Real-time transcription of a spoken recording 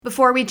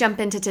Before we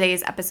jump into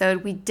today's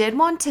episode, we did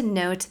want to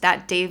note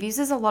that Dave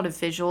uses a lot of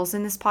visuals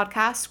in this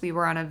podcast. We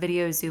were on a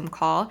video Zoom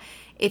call.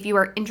 If you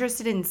are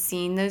interested in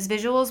seeing those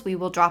visuals, we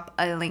will drop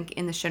a link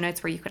in the show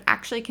notes where you could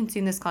actually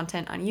consume this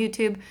content on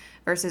YouTube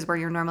versus where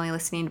you're normally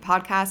listening to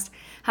podcasts.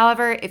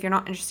 However, if you're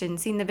not interested in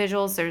seeing the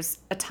visuals, there's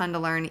a ton to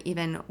learn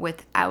even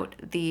without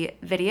the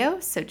video.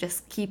 So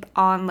just keep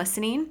on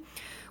listening.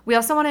 We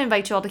also want to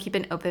invite you all to keep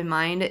an open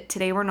mind.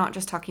 Today, we're not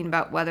just talking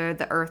about whether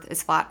the earth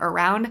is flat or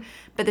round,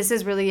 but this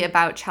is really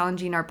about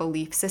challenging our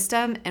belief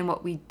system and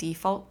what we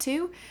default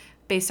to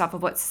based off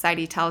of what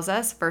society tells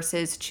us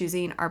versus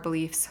choosing our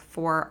beliefs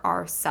for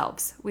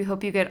ourselves. We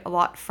hope you get a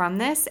lot from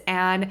this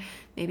and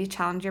maybe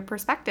challenge your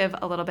perspective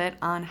a little bit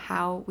on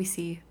how we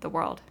see the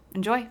world.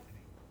 Enjoy.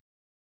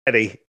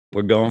 Ready?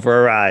 We're going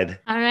for a ride.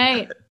 All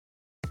right.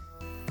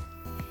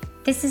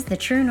 This is the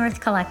True North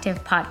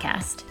Collective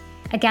podcast,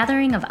 a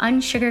gathering of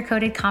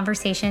unsugar-coated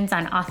conversations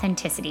on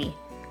authenticity,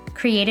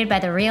 created by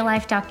the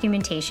real-life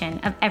documentation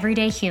of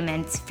everyday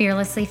humans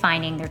fearlessly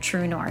finding their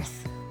true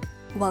north.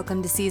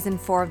 Welcome to season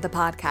 4 of the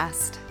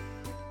podcast.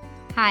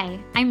 Hi,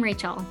 I'm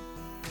Rachel.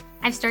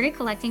 I've started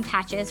collecting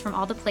patches from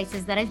all the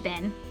places that I've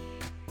been.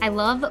 I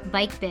love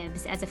bike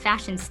bibs as a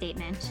fashion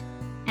statement,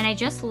 and I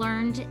just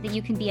learned that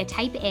you can be a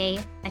type A,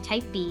 a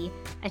type B,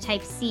 a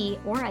type C,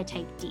 or a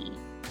type D,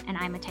 and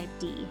I'm a type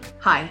D.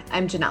 Hi,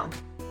 I'm Janelle.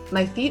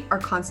 My feet are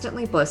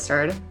constantly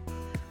blistered.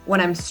 When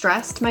I'm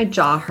stressed, my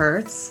jaw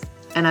hurts,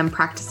 and I'm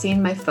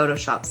practicing my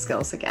Photoshop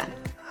skills again.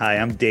 Hi,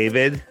 I'm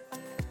David.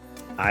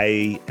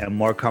 I am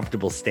more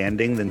comfortable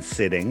standing than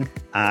sitting.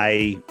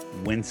 I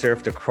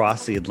windsurfed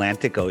across the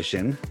Atlantic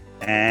Ocean,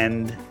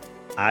 and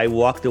I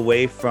walked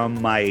away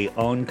from my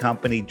own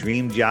company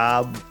dream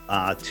job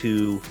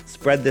to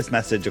spread this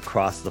message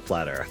across the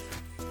flat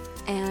earth.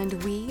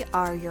 And we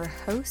are your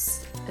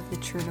hosts of the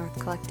True North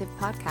Collective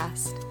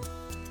podcast.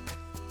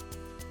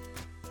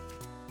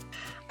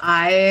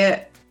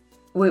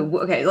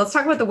 Okay, let's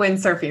talk about the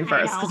windsurfing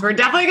first, because we're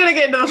definitely going to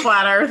get into the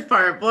flat earth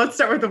part, but let's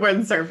start with the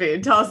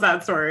windsurfing. Tell us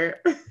that story.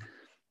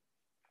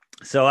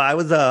 So I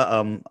was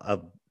a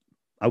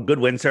good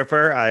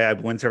windsurfer.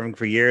 I've been windsurfing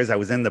for years. I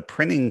was in the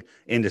printing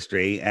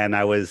industry, and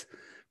I was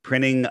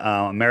printing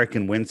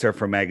American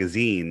Windsurfer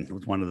magazine. It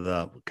was one of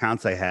the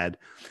accounts I had,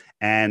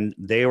 and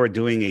they were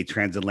doing a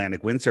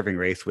transatlantic windsurfing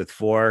race with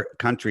 4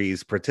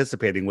 countries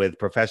participating with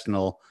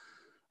professional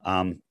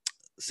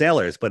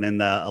sailors. But in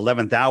the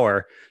 11th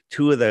hour,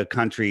 2 of the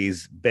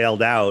countries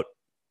bailed out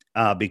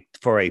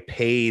for a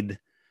paid,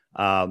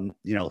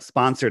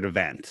 sponsored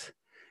event.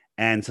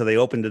 And so they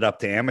opened it up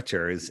to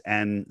amateurs.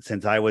 And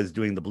since I was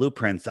doing the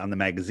blueprints on the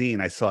magazine,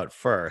 I saw it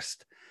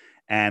first.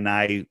 And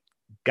I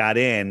got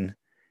in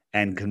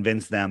and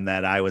convinced them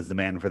that I was the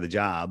man for the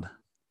job.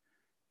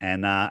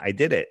 And I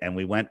did it. And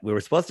we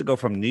were supposed to go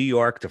from New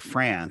York to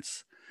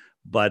France,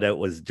 but it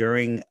was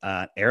during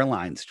an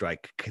airline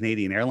strike,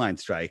 Canadian airline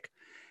strike.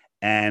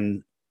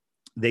 And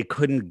they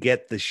couldn't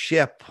get the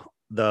ship,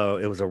 though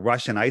it was a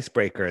Russian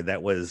icebreaker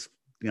that was,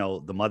 the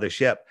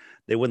mothership.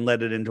 They wouldn't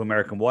let it into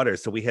American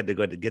waters. So we had to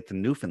go to get to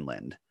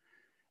Newfoundland.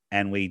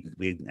 And we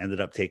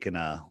ended up getting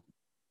a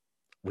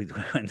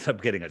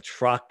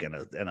truck and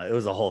it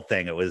was a whole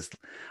thing. It was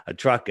a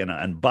truck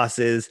and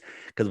buses,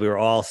 because we were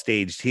all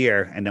staged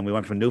here. And then we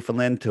went from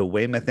Newfoundland to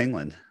Weymouth,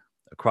 England,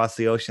 across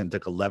the ocean.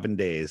 Took 11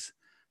 days,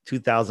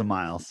 2,000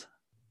 miles.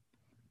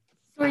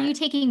 Were you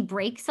taking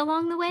breaks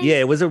along the way? Yeah,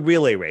 it was a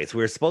relay race.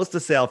 We were supposed to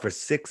sail for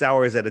 6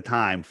 hours at a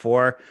time,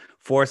 four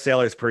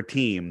sailors per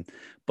team.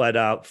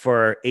 But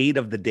for 8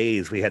 of the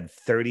days, we had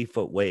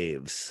 30-foot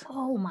waves.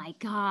 Oh my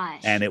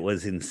gosh! And it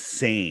was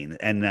insane.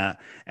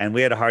 And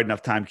we had a hard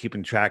enough time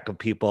keeping track of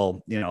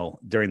people,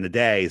 during the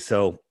day.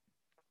 So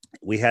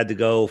we had to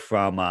go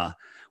from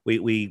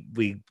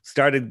we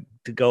started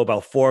to go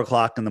about 4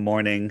 o'clock in the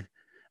morning,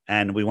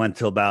 and we went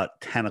till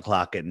about 10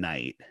 o'clock at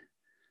night.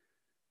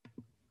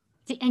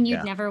 And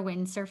you'd never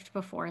windsurfed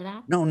before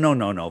that? No.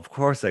 Of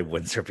course I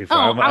windsurfed before.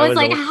 Oh, I was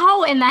like,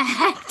 how in the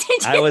heck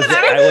did you? I was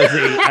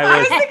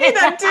thinking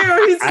that too.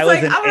 I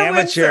was an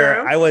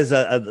amateur. I was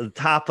a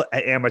top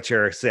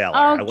amateur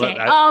sailor. Okay.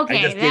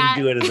 I just didn't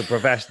do it as a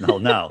professional.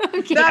 No.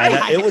 Okay. And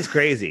it was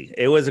crazy.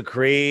 It was a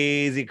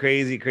crazy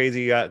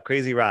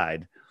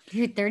ride.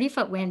 Dude,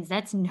 30-foot winds.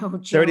 That's no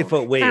joke.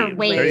 30-foot waves.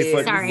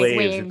 Waves. 30-foot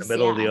waves in the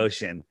middle of the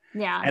ocean.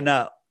 Yeah.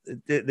 And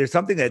there's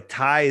something that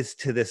ties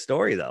to this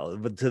story, though,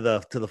 to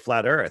the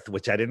flat earth,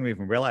 which I didn't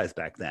even realize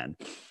back then.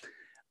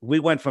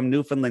 We went from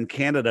Newfoundland,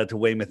 Canada to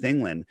Weymouth,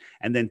 England.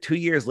 And then 2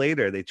 years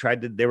later,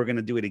 they were going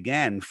to do it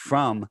again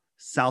from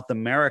South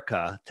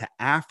America to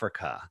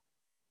Africa.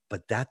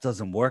 But that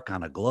doesn't work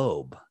on a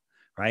globe,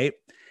 right?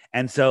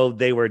 And so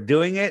they were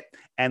doing it,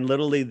 and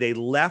literally they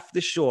left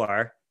the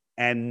shore,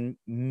 and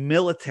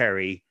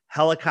military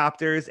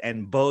helicopters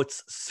and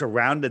boats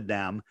surrounded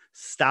them,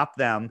 stopped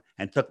them,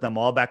 and took them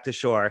all back to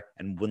shore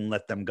and wouldn't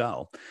let them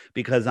go.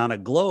 Because on a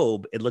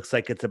globe, it looks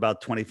like it's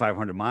about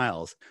 2,500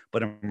 miles,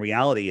 but in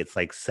reality, it's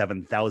like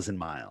 7,000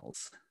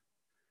 miles.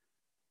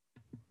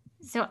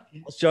 So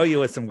I'll show you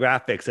with some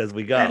graphics as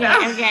we go. okay.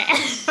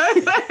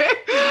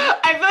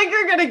 I feel like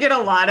you're gonna get a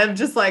lot of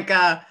just like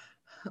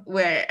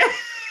wait.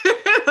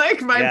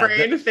 Like my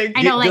brain thinks.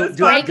 I know, like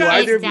break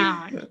it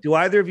down. Do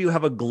either of you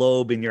have a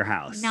globe in your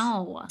house?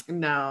 No.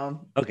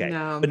 Okay.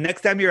 No. But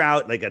next time you're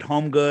out, like at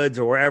Home Goods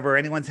or wherever,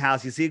 anyone's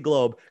house, you see a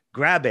globe,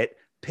 grab it,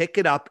 pick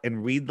it up,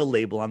 and read the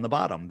label on the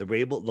bottom. The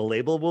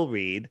label will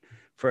read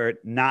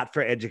not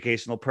for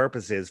educational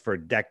purposes, for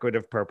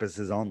decorative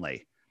purposes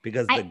only,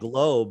 because the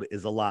globe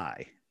is a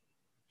lie.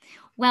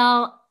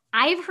 Well,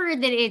 I've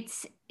heard that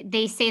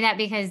they say that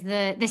because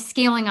the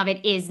scaling of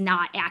it is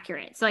not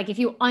accurate. So like if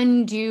you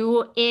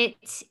undo it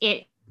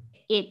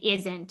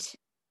isn't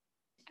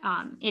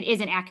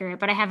accurate,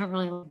 but I haven't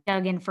really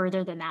dug in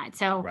further than that.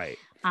 So right.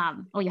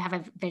 You have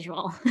a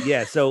visual.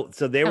 Yeah. So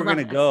they were going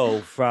to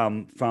go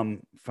from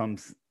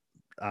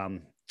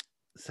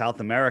South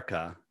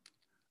America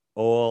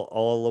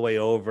all the way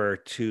over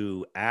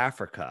to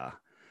Africa,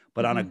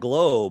 but on a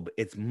globe,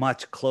 it's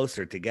much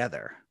closer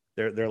together.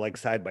 They're like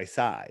side by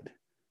side.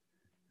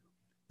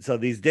 So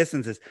these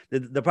distances,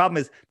 the problem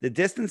is the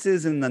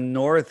distances in the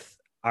north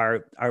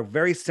are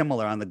very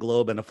similar on the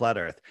globe and a flat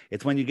earth.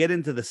 It's when you get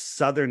into the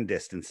southern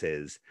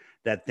distances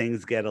that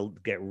things get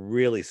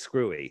really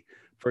screwy.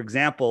 For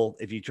example,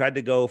 if you tried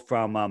to go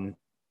from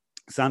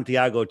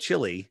Santiago,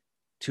 Chile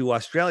to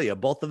Australia,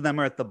 both of them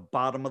are at the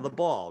bottom of the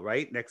ball,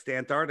 right? Next to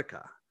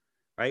Antarctica,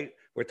 right?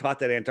 We're taught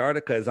that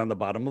Antarctica is on the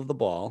bottom of the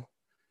ball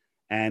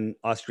and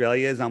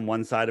Australia is on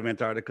one side of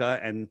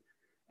Antarctica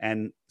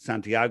and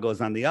Santiago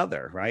is on the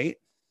other, right?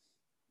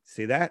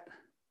 See that?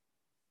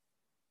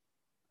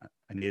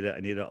 I need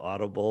an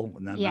audible,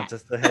 not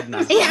just the head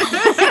nod.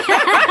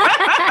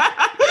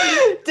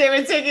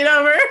 David taking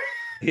over.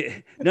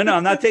 No,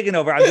 I'm not taking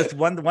over. I'm just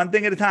one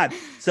thing at a time.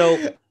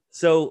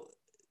 So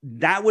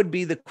that would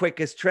be the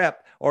quickest trip.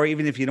 Or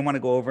even if you don't want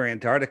to go over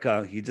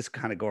Antarctica, you just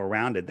kind of go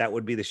around it. That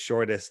would be the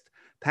shortest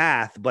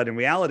path. But in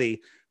reality,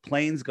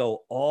 planes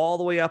go all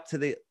the way up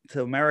to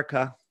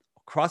America,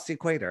 across the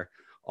equator,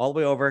 all the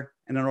way over,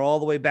 and then all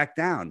the way back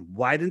down.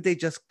 Why didn't they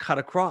just cut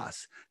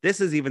across? This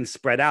is even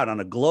spread out on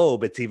a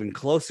globe. It's even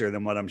closer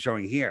than what I'm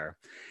showing here.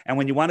 And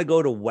when you want to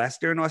go to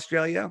Western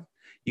Australia,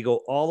 you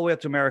go all the way up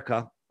to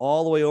America,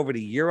 all the way over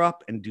to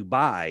Europe and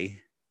Dubai,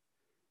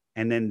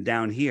 and then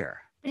down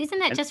here. But isn't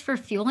that just for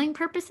fueling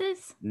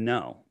purposes?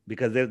 No,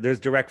 because there's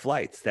direct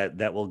flights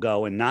that will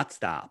go and not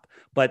stop.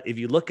 But if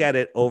you look at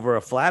it over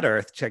a flat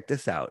earth, check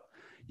this out.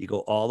 You go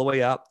all the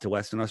way up to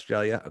Western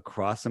Australia,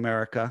 across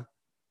America,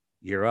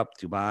 Europe,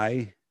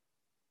 Dubai,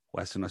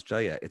 Western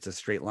Australia. It's a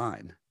straight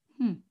line.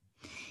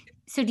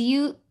 So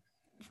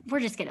we're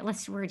just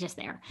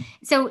there.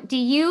 So do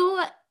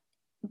you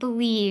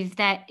believe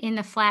that in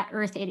the flat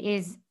earth, it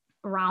is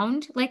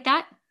round like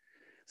that?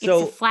 It's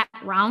a flat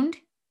round?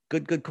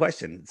 Good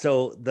question.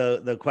 So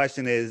the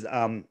question is,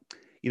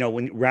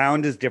 when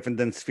round is different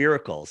than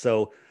spherical.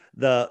 So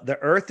the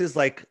earth is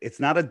like, it's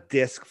not a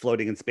disc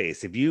floating in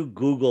space. If you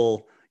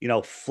Google,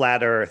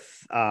 flat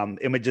earth,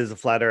 images of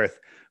flat earth,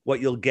 what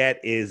you'll get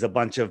is a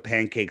bunch of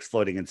pancakes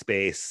floating in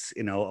space,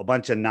 a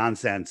bunch of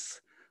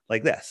nonsense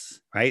like this,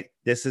 right?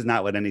 This is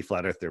not what any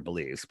flat earther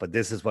believes, but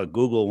this is what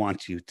Google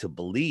wants you to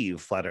believe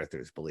flat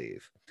earthers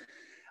believe.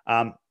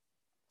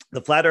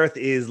 The flat earth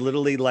is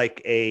literally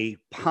like a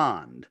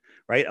pond,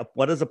 right?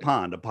 What is a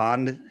pond? A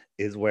pond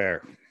is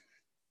where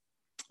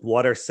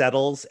water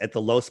settles at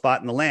the low spot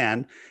in the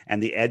land,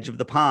 and the edge of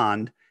the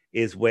pond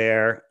is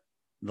where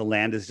the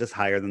land is just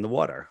higher than the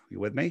water. You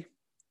with me?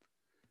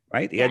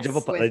 Right? The edge of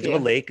a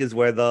lake is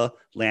where the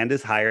land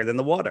is higher than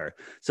the water.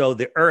 So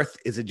the earth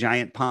is a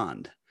giant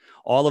pond.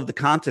 All of the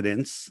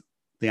continents,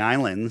 the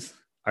islands,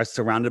 are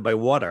surrounded by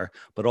water,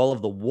 but all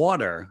of the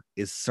water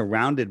is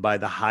surrounded by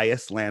the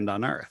highest land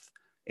on earth.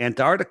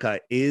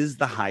 Antarctica is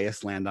the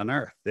highest land on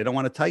earth. They don't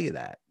want to tell you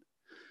that,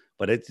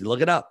 but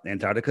look it up.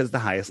 Antarctica is the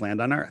highest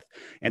land on earth.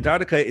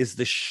 Antarctica is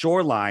the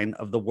shoreline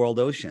of the world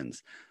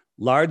oceans.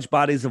 Large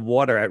bodies of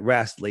water at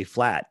rest lay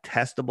flat,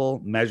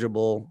 testable,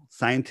 measurable,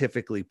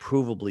 scientifically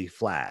provably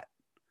flat.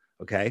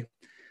 Okay.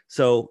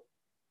 So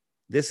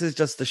this is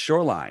just the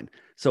shoreline.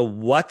 So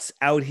what's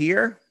out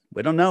here?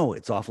 We don't know.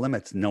 It's off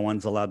limits. No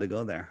one's allowed to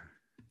go there.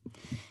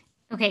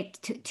 Okay.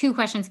 Two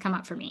questions come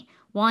up for me.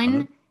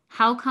 One,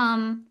 how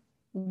come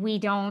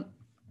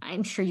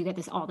I'm sure you get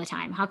this all the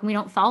time. How come we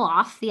don't fall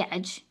off the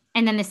edge?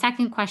 And then the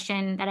second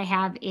question that I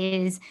have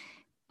is,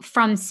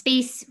 from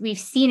space, we've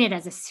seen it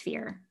as a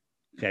sphere.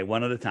 Okay,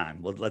 one at a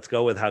time. Well, let's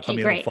go with how come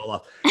you don't fall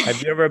off.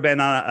 Have you ever been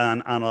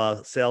on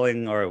a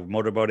sailing or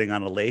motorboating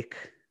on a lake?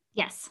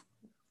 Yes.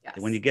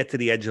 When you get to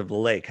the edge of the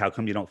lake, how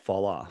come you don't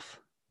fall off?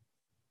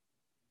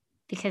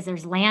 Because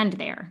there's land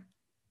there.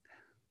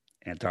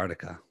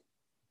 Antarctica.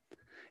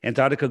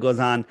 Antarctica goes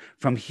on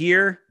from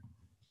here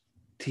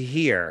to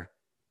here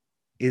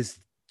is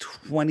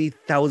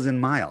 20,000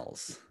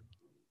 miles.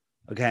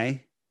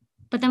 Okay.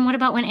 But then what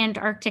about when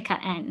Antarctica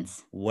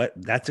ends?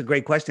 That's a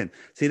great question.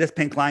 See this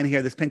pink line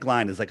here? This pink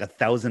line is like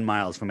 1,000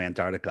 miles from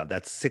Antarctica.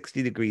 That's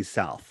 60 degrees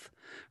south.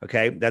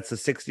 Okay, that's the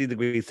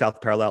 60-degree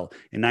south parallel.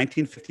 In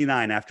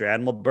 1959, after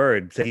Admiral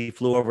Byrd said he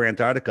flew over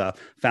Antarctica,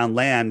 found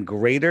land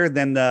bigger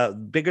than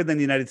the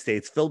United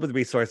States, filled with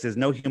resources.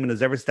 No human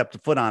has ever stepped a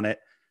foot on it.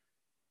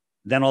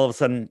 Then all of a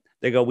sudden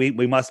they go, we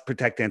must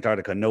protect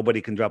Antarctica.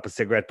 Nobody can drop a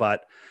cigarette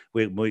butt.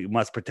 We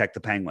must protect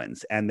the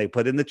penguins. And they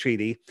put in the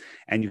treaty,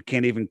 and you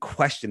can't even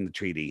question the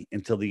treaty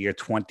until the year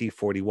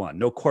 2041.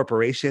 No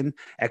corporation,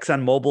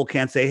 ExxonMobil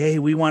can't say, hey,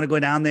 we want to go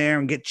down there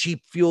and get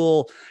cheap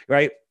fuel,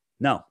 right?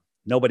 No,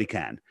 nobody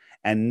can.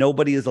 And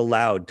nobody is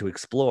allowed to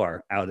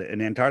explore out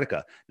in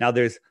Antarctica. Now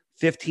there's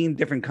 15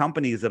 different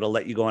companies that'll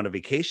let you go on a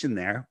vacation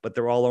there, but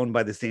they're all owned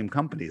by the same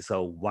company.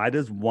 So why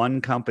does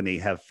one company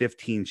have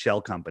 15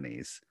 shell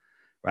companies,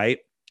 right?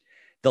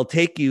 They'll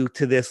take you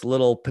to this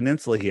little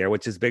peninsula here,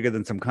 which is bigger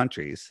than some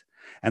countries,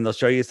 and they'll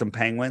show you some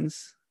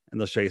penguins, and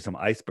they'll show you some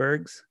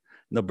icebergs,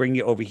 and they'll bring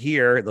you over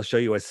here. They'll show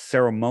you a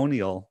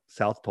ceremonial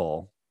South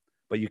Pole,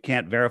 but you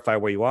can't verify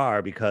where you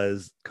are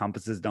because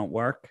compasses don't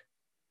work,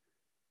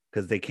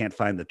 because they can't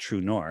find the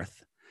true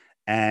north.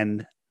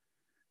 And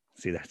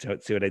see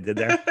what I did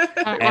there?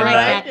 I like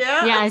that.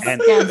 Yeah. Yes.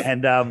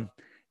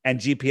 And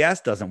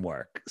GPS doesn't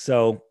work.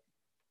 So,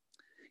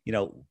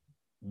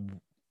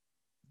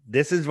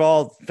 this is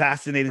all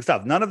fascinating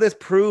stuff. None of this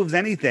proves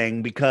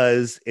anything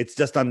because it's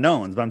just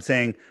unknowns. But I'm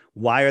saying,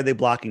 why are they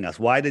blocking us?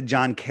 Why did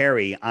John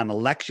Kerry on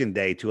election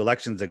day 2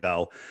 elections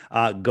ago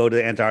go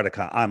to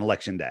Antarctica on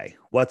election day?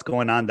 What's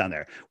going on down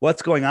there?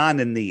 What's going on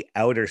in the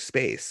outer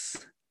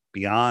space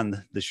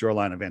beyond the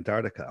shoreline of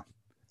Antarctica?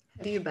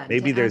 Have you been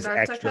Maybe to there's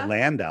Antarctica? extra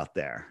land out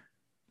there,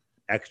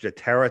 extra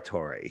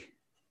territory,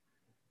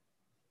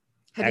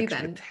 Have you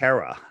extra been?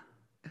 terra.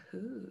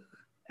 Ooh.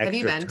 Have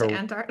you been to Extra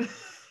Antarctica?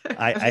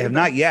 I have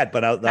not yet,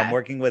 but I'm Okay.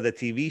 working with a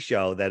TV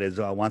show that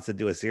wants to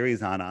do a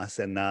series on us.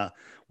 And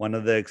one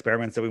of the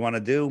experiments that we want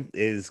to do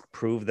is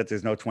prove that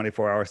there's no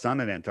 24-hour sun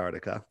in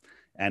Antarctica.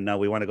 And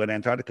we want to go to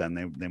Antarctica,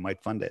 and they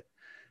might fund it.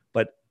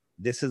 But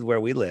this is where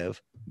we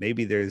live.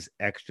 Maybe there's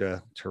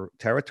extra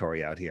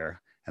territory out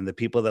here. And the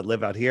people that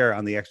live out here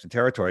on the extra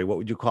territory, what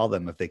would you call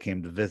them if they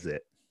came to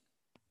visit?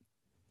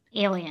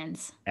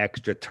 Aliens.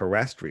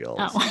 Extraterrestrials,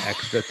 Oh.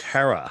 extra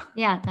terra,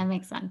 Yeah, that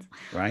makes sense.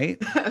 right?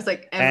 I was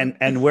like,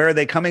 And where are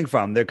they coming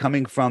from? They're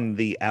coming from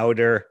the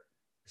outer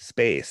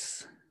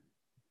space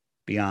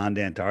beyond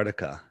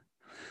Antarctica.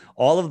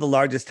 All of the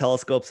largest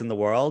telescopes in the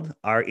world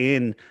are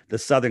in the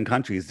southern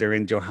countries. They're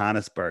in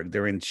Johannesburg.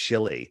 They're in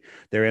Chile.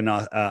 They're in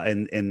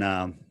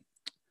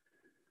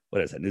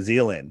what is it, New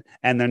Zealand.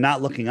 And they're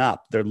not looking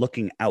up. They're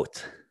looking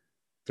out.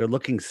 They're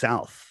looking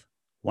south.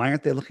 Why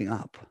aren't they looking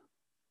up?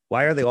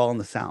 Why are they all in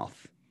the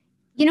south?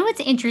 You know what's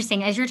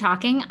interesting? As you're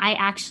talking, I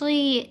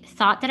actually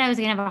thought that I was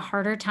going to have a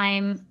harder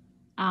time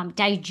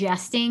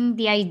digesting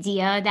the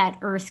idea that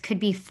Earth could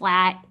be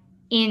flat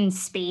in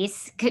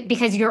space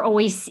because it's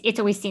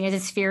always seen as a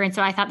sphere. And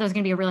so I thought that was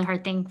going to be a really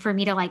hard thing for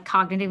me to like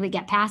cognitively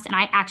get past. And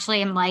I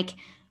actually am like,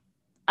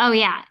 oh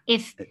yeah,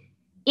 if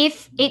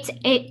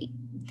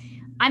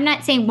I'm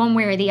not saying one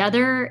way or the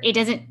other.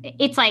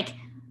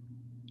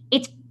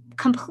 It's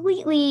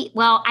completely,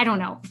 well, I don't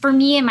know. For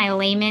me and my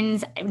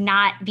layman's,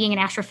 not being an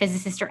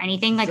astrophysicist or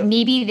anything, like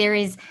maybe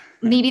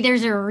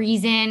there's a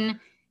reason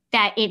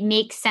that it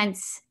makes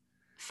sense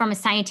from a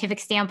scientific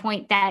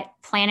standpoint that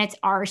planets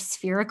are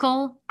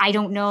spherical. I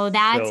don't know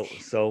that.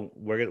 So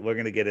we're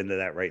going to get into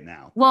that right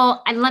now.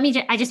 Well, I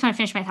just want to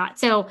finish my thought.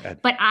 So,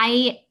 but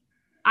I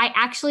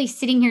actually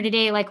sitting here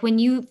today, like when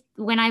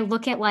I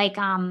look at like,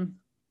 I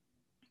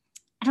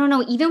don't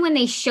know, even when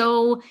they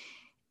show,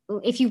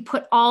 if you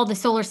put all the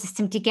solar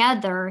system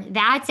together,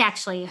 that's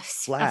actually a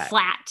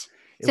flat.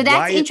 So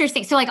that's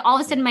interesting. So like all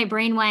of a sudden my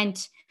brain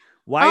went,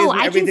 why isn't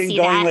everything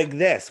going like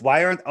this?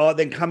 Why aren't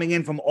they coming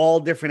in from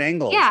all different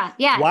angles?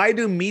 Yeah. Why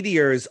do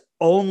meteors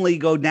only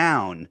go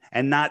down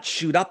and not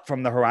shoot up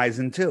from the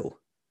horizon too?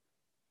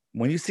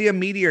 When you see a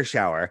meteor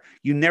shower,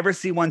 you never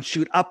see one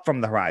shoot up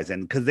from the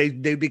horizon because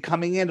they'd be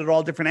coming in at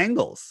all different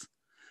angles.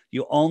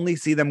 You only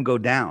see them go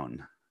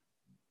down.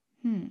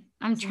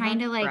 I'm trying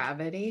to like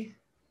gravity.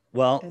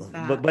 Well,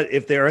 but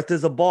if the Earth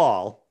is a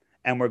ball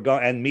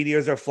and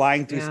meteors are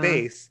flying through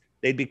space,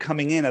 they'd be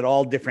coming in at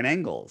all different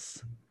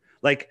angles.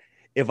 Like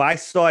if I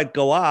saw it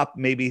go up,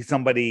 maybe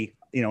somebody,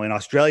 in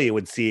Australia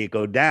would see it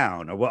go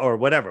down or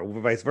whatever,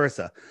 or vice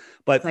versa.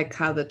 But it's like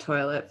how the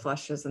toilet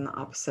flushes in the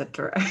opposite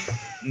direction.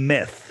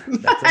 Myth.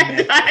 That's a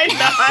myth. I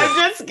know.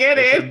 I'm just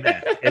kidding.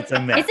 It's a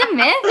myth. It's a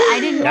myth. I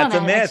didn't know That's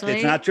that. a myth. Actually.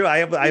 It's not true. I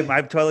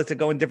have toilets that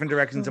go in different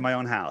directions in my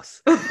own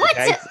house.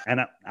 Okay?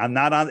 And I'm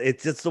not on.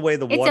 It's just the way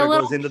the water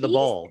goes into the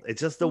bowl.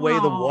 It's just the way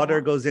the water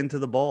goes into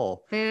the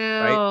bowl. Boo.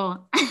 Right?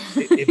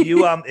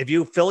 If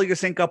you fill your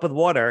sink up with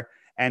water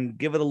and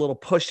give it a little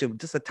push,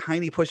 just a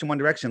tiny push in one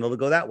direction, it'll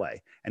go that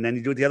way. And then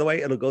you do it the other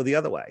way, it'll go the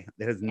other way.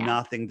 It has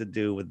nothing to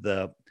do with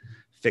the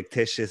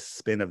fictitious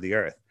spin of the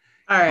Earth.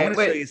 All I right, want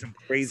to show you some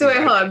crazy. So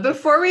hold on.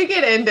 Before we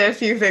get into a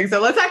few things, so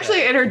let's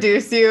actually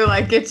introduce you,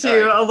 like get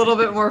you a little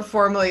bit more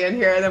formally in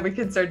here, and then we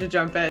can start to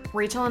jump in.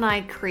 Rachel and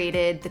I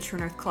created the True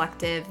North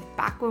Collective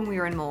back when we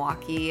were in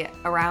Milwaukee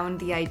around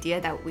the idea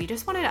that we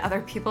just wanted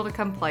other people to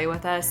come play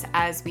with us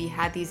as we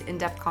had these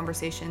in-depth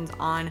conversations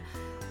on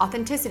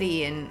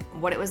authenticity and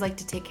what it was like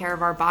to take care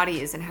of our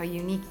bodies and how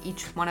unique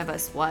each one of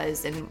us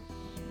was and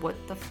what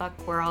the fuck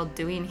we're all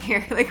doing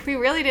here. Like, we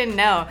really didn't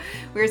know.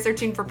 We were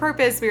searching for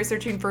purpose. We were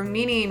searching for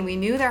meaning. We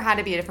knew there had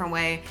to be a different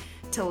way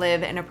to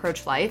live and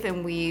approach life,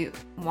 and we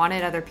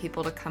wanted other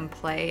people to come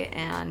play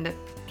and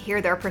hear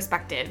their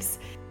perspectives.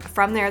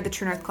 From there, the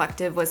True North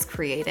Collective was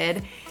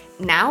created.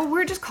 Now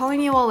we're just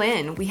calling you all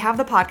in. We have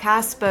the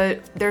podcast,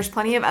 but there's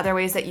plenty of other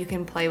ways that you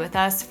can play with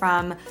us,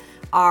 from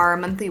our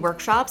monthly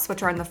workshops,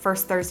 which are on the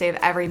first Thursday of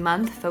every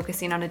month,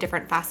 focusing on a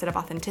different facet of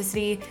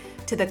authenticity,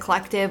 to the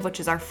Collective, which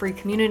is our free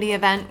community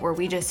event where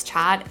we just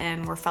chat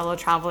and we're fellow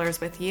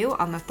travelers with you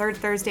on the third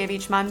Thursday of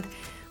each month.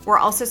 We're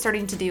also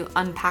starting to do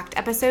unpacked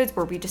episodes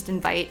where we just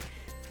invite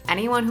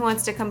anyone who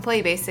wants to come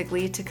play,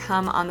 basically, to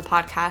come on the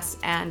podcast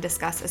and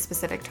discuss a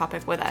specific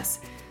topic with us.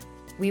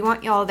 We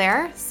want y'all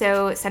there,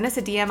 so send us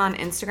a DM on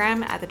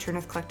Instagram at the True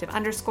North Collective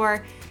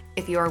 _,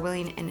 if you are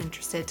willing and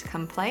interested to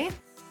come play.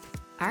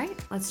 All right,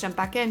 let's jump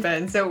back in.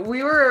 And so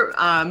we were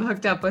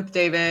hooked up with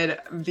David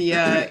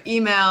via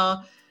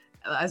email.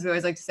 As we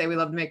always like to say, we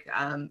love to make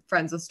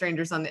friends with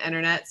strangers on the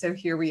internet. So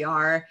here we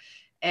are.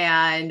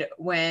 And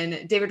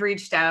when David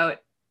reached out,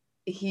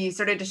 he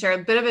started to share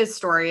a bit of his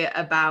story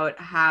about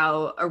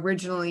how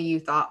originally you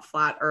thought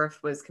flat Earth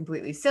was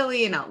completely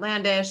silly and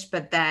outlandish,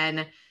 but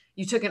then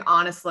you took an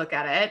honest look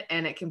at it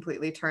and it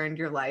completely turned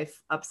your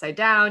life upside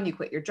down. You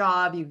quit your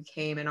job, you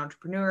became an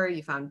entrepreneur,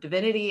 you found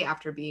divinity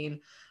after being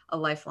a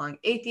lifelong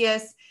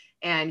atheist,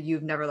 and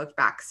you've never looked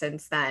back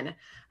since then.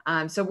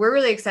 So we're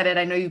really excited.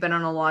 I know you've been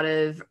on a lot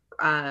of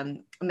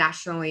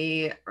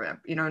nationally,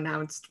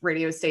 announced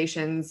radio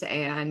stations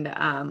and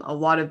a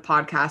lot of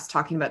podcasts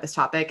talking about this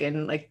topic.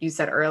 And like you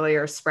said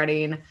earlier,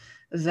 spreading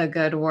the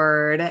good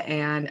word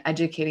and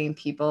educating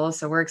people.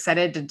 So we're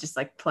excited to just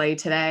like play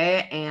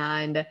today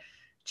and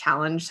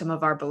challenge some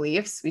of our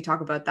beliefs. We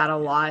talk about that a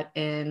lot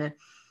in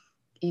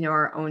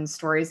our own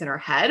stories in our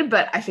head,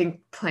 but I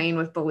think playing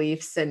with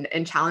beliefs and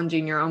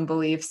challenging your own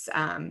beliefs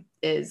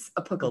is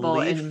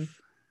applicable in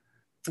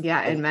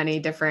many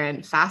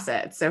different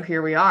facets. So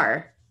here we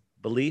are.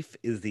 Belief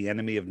is the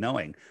enemy of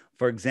knowing.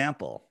 For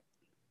example,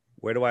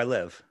 where do I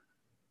live?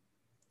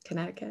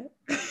 Connecticut.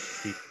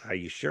 Are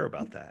you sure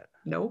about that?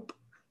 Nope.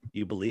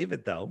 You believe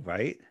it though,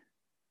 right?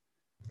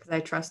 Because I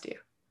trust you.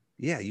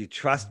 Yeah, you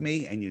trust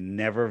me and you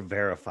never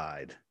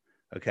verified.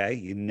 Okay?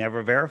 You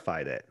never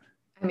verified it.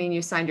 I mean,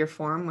 you signed your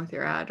form with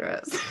your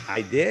address.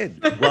 I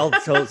did. Well,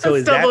 so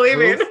is that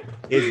believing. proof?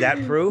 Is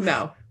that proof?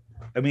 No.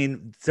 I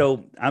mean,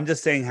 so I'm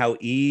just saying how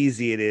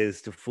easy it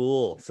is to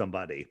fool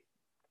somebody.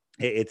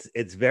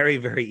 It's very,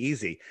 very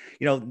easy.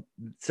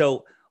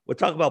 So we'll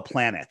talk about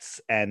planets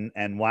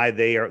and why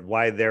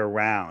they're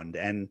round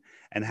and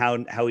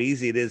how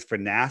easy it is for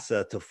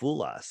NASA to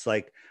fool us.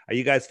 Like, are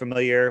you guys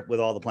familiar with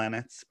all the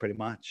planets? Pretty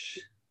much.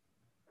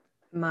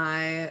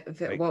 What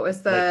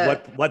was the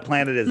what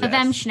planet is that?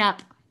 Them Schnupp.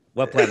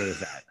 What planet is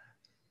that?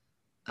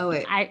 Oh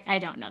wait, I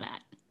don't know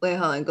that. Wait,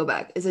 hold on, go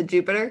back. Is it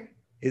Jupiter?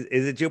 Is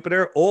it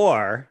Jupiter,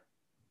 or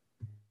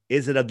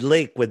is it a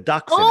lake with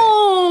ducks in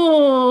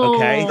Oh,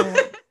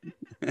 it?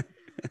 Okay.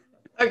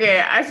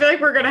 Okay, I feel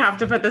like we're gonna have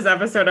to put this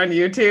episode on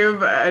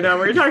YouTube. I know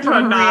we talked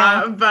about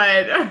that,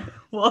 but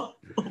we'll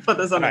put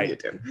this on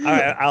YouTube. All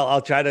right,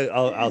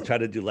 I'll try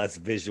to do less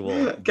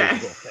visual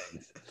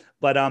things.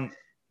 But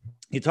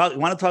you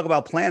want to talk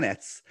about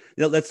planets?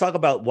 Let's talk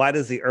about, why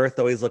does the Earth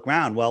always look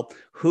round? Well,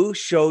 who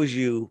shows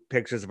you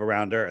pictures of a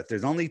round Earth?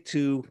 There's only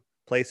two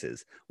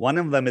places. One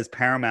of them is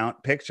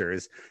Paramount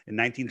Pictures. In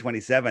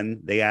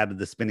 1927, they added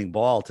the spinning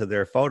ball to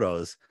their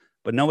photos,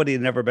 but nobody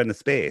had never been to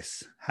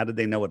space. How did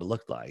they know what it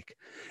looked like?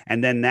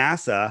 And then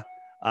NASA,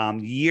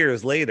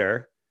 years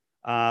later,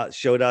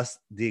 showed us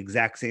the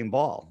exact same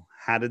ball.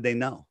 How did they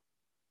know?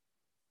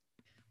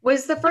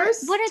 Was the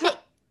first... What are they?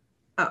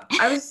 Oh,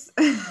 I was,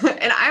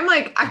 and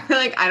I feel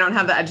like I don't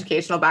have the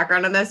educational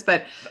background on this,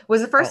 but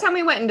was the first time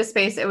we went into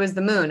space, it was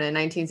the moon in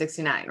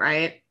 1969,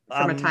 right?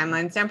 From a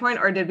timeline standpoint,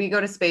 or did we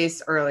go to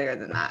space earlier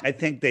than that? I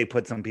think they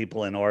put some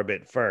people in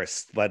orbit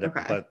first, but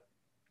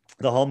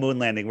the whole moon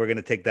landing, we're going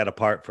to take that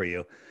apart for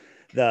you.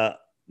 The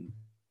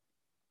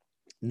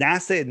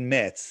NASA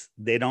admits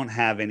they don't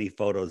have any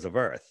photos of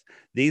Earth.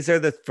 These are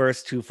the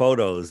first two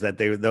photos that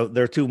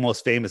they're two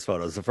most famous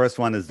photos. The first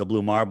one is the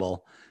blue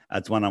marble.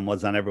 That's one that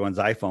was on everyone's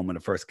iPhone when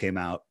it first came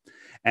out.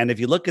 And if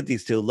you look at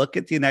these two, look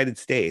at the United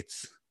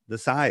States, the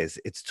size,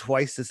 it's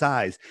twice the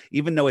size,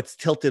 even though it's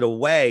tilted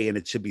away, and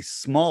it should be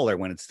smaller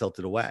when it's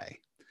tilted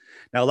away.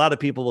 Now, a lot of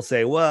people will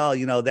say, well,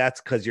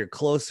 that's because you're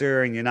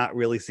closer and you're not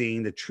really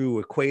seeing the true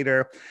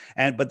equator.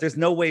 But there's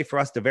no way for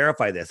us to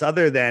verify this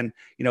other than,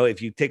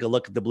 if you take a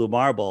look at the blue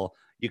marble,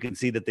 you can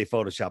see that they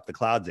photoshopped the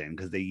clouds in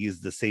because they use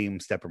the same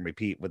step and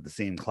repeat with the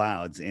same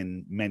clouds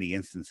in many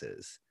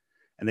instances.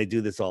 And they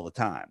do this all the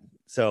time.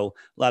 So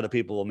a lot of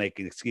people will make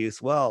an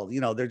excuse. Well,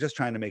 they're just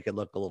trying to make it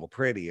look a little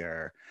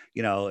prettier,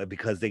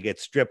 because they get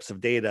strips of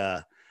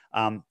data.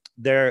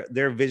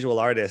 Their visual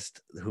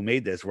artist who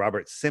made this,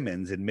 Robert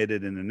Simmons,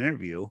 admitted in an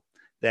interview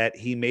that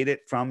he made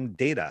it from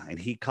data and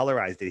he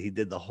colorized it. He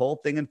did the whole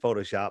thing in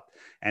Photoshop.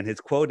 And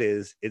his quote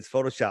is, "It's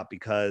Photoshop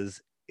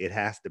because it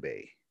has to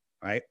be,"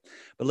 right?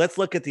 But let's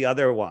look at the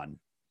other one.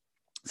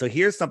 So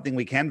here's something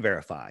we can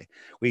verify.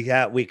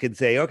 We could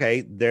say,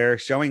 okay, they're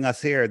showing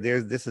us here.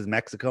 This is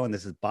Mexico and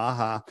this is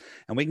Baja,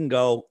 and we can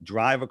go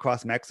drive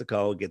across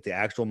Mexico, get the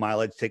actual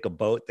mileage, take a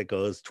boat that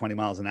goes 20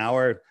 miles an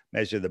hour,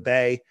 measure the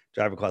bay,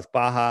 drive across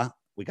Baja.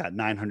 We got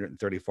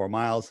 934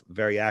 miles,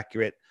 very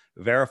accurate,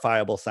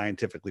 verifiable,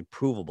 scientifically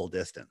provable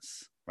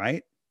distance,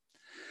 right?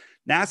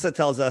 NASA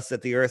tells us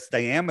that the Earth's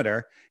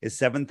diameter is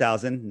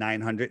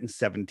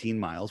 7,917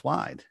 miles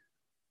wide.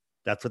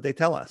 That's what they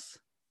tell us.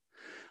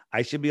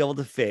 I should be able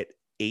to fit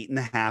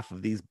 8.5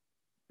 of these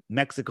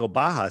Mexico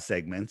Baja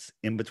segments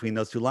in between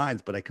those two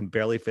lines, but I can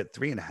barely fit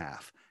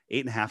 3.5.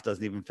 8.5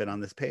 doesn't even fit on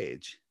this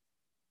page.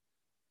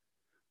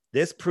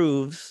 This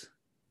proves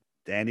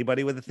to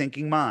anybody with a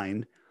thinking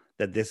mind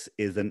that this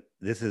is a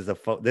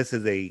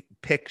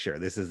picture.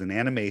 This is an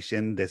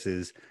animation. This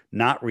is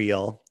not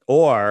real.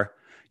 Or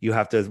you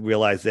have to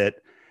realize that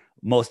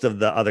most of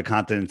the other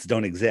continents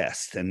don't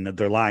exist and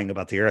they're lying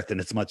about the Earth and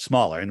it's much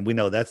smaller. And we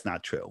know that's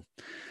not true.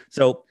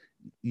 So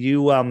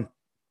Janelle,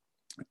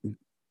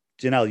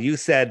 you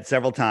said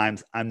several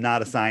times, "I'm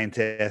not a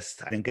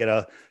scientist. I didn't get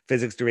a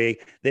physics degree."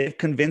 They've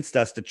convinced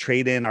us to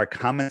trade in our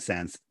common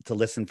sense to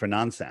listen for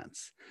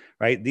nonsense,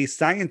 right? These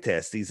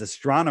scientists, these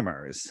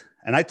astronomers,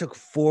 and I took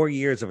 4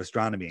 years of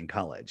astronomy in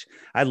college.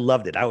 I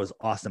loved it. I was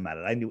awesome at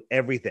it. I knew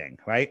everything,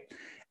 right?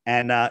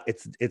 And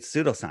it's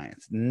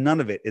pseudoscience. None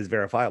of it is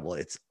verifiable.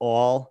 It's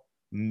all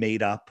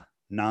made up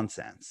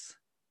nonsense.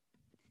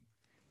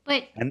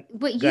 But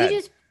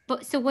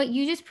what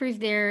you just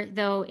proved there,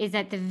 though, is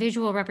that the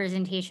visual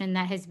representation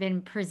that has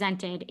been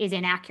presented is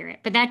inaccurate.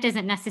 But that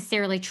doesn't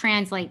necessarily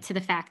translate to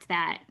the fact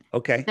that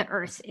the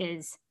Earth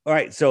is. All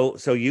right. So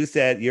you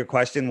said one of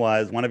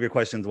your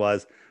questions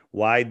was,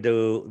 why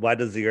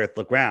does the Earth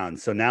look round?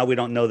 So now we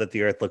don't know that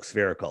the Earth looks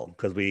spherical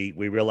because we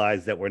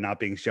realize that we're not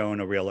being shown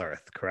a real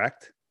Earth,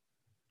 correct?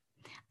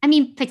 I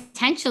mean,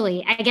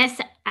 potentially.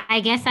 I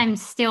guess I'm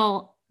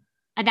still.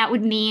 That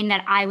would mean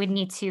that I would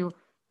need to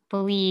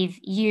believe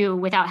you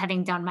without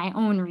having done my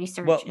own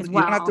research as well. You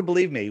don't have to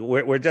believe me.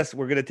 We're going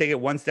to take it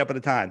one step at a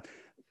time.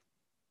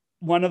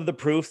 One of the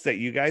proofs that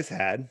you guys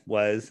had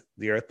was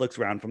the Earth looks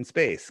round from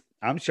space.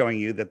 I'm showing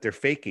you that they're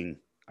faking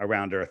a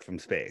round Earth from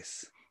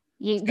space.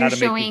 You're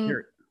showing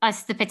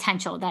us the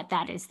potential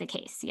that is the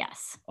case.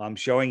 Yes. I'm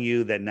showing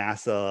you that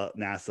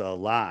NASA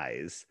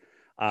lies.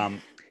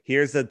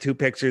 Here's the two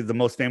pictures. The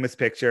most famous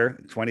picture,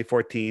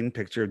 2014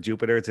 picture of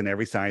Jupiter. It's in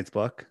every science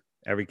book.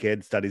 Every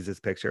kid studies this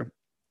picture.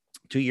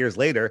 2 years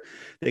later,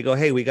 they go,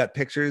 "Hey, we got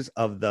pictures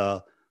of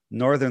the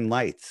Northern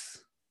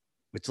Lights,"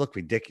 which look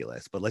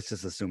ridiculous, but let's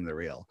just assume they're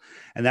real.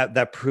 And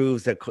that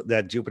proves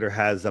that Jupiter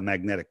has a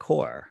magnetic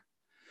core.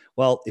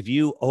 Well, if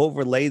you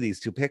overlay these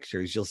two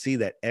pictures, you'll see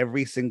that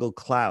every single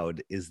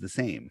cloud is the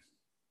same,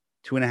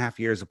 2.5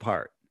 years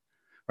apart,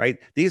 right?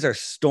 These are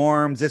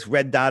storms. This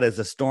red dot is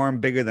a storm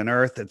bigger than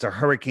Earth. It's a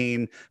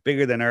hurricane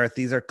bigger than Earth.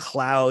 These are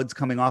clouds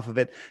coming off of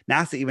it.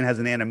 NASA even has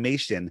an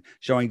animation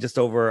showing just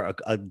over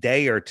a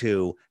day or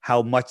two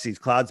how much these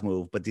clouds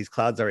move, but these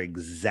clouds are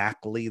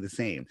exactly the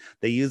same.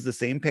 They use the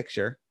same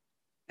picture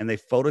and they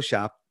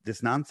Photoshop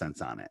this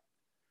nonsense on it.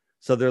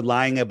 So they're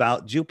lying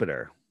about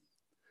Jupiter.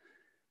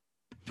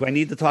 Do I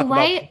need to talk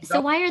about? So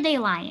why are they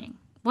lying?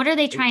 What are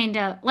they trying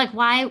to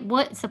why?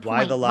 What's the point?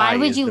 Why the lie? Why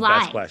would you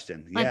lie? Best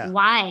question. Like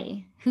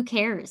why? Who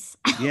cares?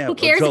 Yeah. Who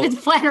cares if it's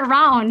flat or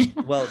round?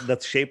 Well, the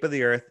shape of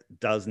the Earth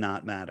does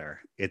not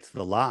matter. It's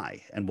the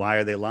lie. And why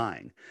are they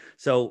lying?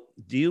 So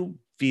do you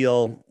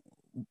feel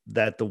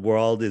that the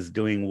world is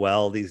doing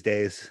well these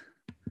days?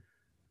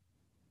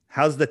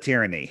 How's the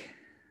tyranny?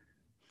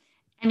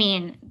 I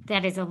mean,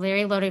 that is a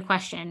very loaded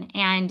question.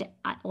 And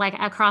like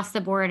across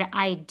the board,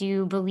 I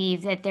do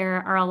believe that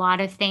there are a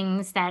lot of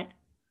things that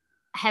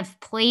have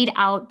played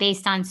out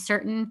based on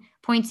certain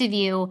points of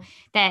view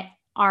that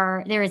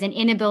there is an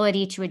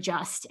inability to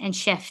adjust and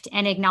shift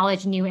and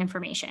acknowledge new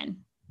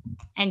information.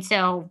 And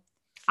so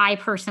I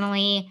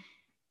personally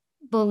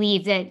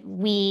believe that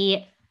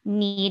we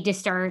need to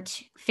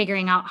start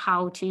figuring out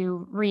how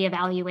to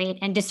reevaluate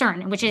and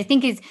discern, which I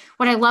think is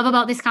what I love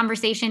about this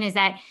conversation, is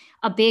that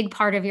a big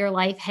part of your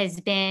life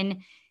has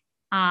been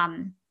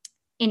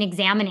in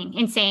examining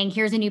and saying,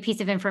 here's a new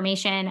piece of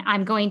information.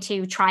 I'm going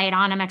to try it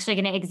on. I'm actually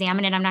going to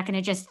examine it. I'm not going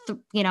to just,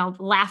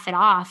 laugh it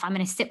off. I'm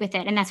going to sit with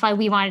it. And that's why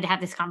we wanted to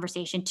have this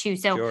conversation too.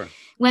 So Sure.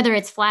 Whether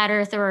it's flat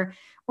earth or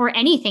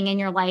anything in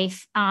your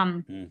life,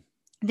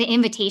 the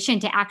invitation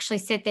to actually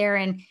sit there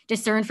and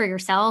discern for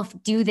yourself,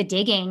 do the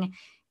digging,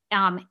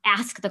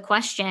 ask the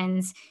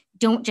questions,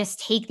 don't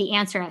just take the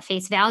answer at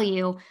face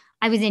value.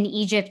 I was in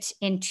Egypt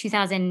in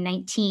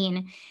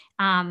 2019,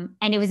 and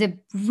it was a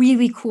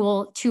really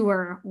cool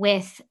tour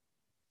with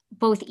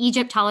both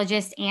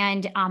Egyptologists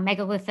and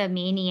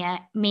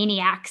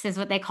megalithomaniacs is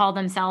what they call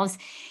themselves.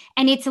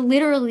 And it's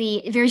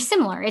literally very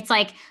similar. It's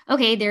like,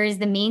 okay, there is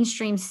the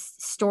mainstream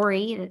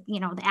story,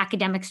 the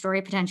academic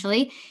story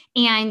potentially.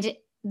 And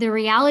the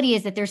reality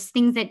is that there's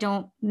things that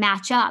don't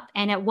match up.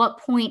 And at what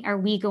point are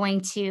we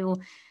going to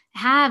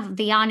have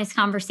the honest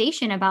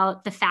conversation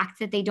about the fact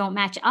that they don't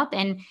match up,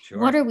 and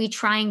what are we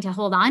trying to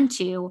hold on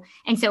to?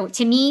 And so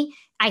to me,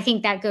 I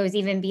think that goes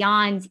even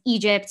beyond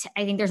Egypt.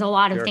 I think there's a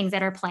lot of things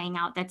that are playing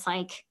out that's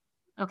like,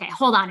 okay,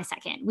 hold on a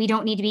second. We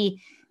don't need to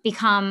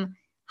become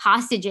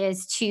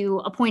hostages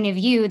to a point of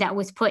view that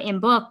was put in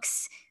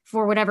books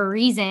for whatever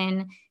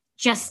reason,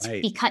 just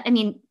because, I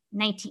mean,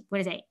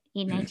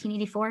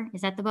 1984?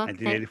 Is that the book?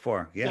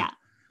 1984, yeah.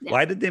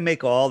 Why did they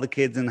make all the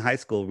kids in high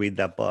school read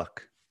that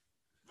book?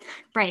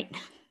 Right.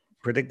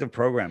 Predictive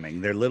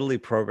programming. They're literally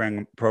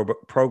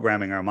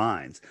programming our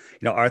minds.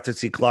 Arthur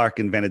C. Clarke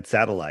invented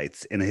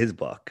satellites in his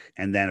book.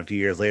 And then a few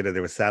years later,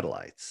 there were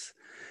satellites.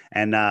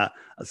 And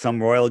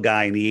some royal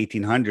guy in the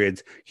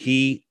 1800s,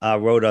 he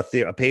wrote a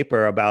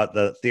paper about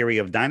the theory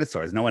of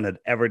dinosaurs. No one had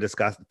ever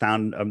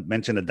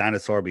mentioned a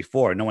dinosaur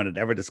before. No one had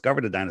ever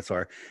discovered a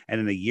dinosaur. And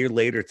then a year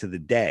later to the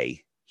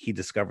day, he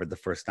discovered the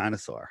first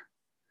dinosaur.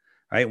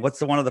 Right?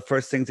 What's one of the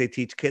first things they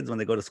teach kids when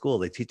they go to school?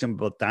 They teach them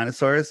about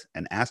dinosaurs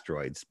and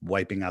asteroids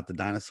wiping out the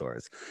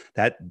dinosaurs.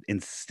 That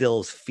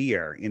instills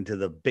fear into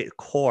the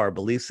core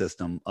belief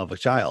system of a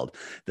child.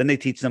 Then they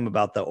teach them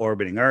about the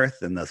orbiting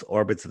Earth and the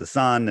orbits of the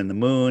sun and the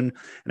moon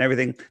and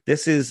everything.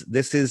 This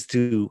is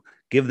to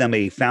give them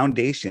a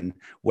foundation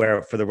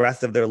where for the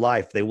rest of their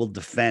life, they will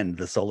defend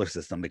the solar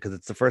system because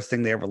it's the first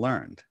thing they ever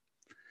learned.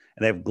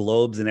 And they have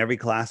globes in every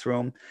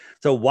classroom.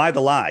 So why the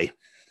lie?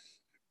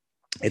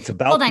 It's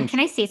about. Hold on. Can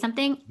I say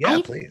something?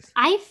 Yeah, please.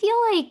 I feel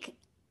like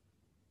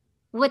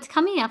what's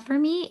coming up for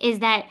me is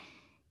that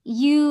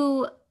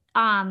you're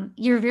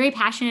very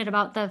passionate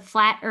about the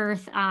flat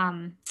Earth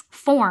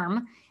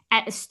form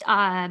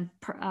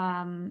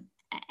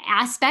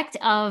aspect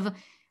of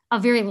a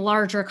very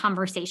larger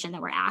conversation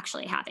that we're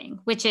actually having,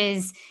 which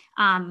is,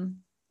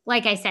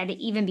 like I said,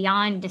 even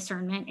beyond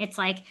discernment. It's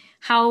like,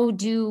 how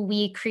do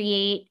we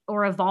create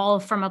or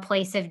evolve from a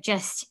place of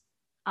just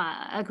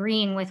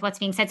agreeing with what's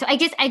being said? So I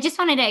just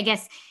wanted to,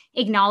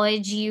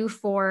 acknowledge you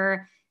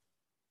for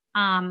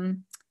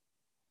in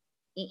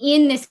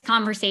this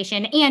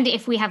conversation. And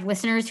if we have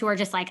listeners who are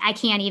just like, I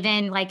can't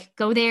even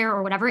go there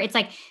or whatever, it's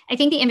like, I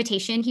think the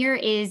invitation here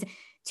is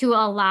to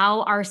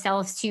allow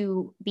ourselves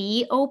to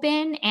be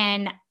open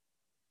and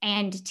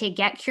to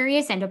get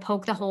curious and to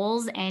poke the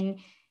holes. And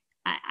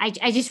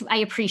I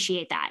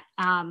appreciate that.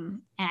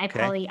 And I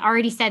probably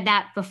already said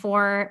that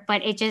before,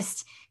 but it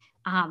just,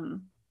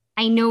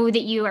 I know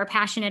that you are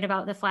passionate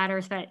about the flat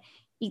Earth, but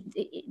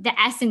the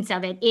essence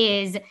of it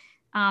is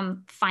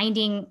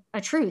finding a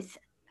truth,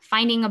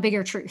 finding a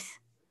bigger truth.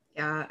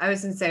 Yeah, I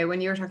was going to say,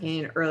 when you were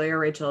talking earlier,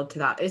 Rachel, to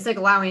that, it's like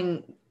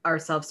allowing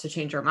ourselves to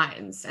change our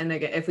minds. And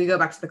again, if we go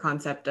back to the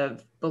concept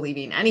of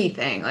believing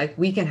anything, like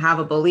we can have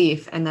a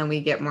belief and then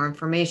we get more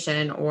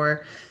information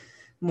or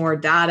more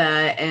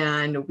data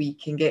and we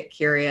can get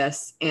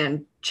curious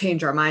and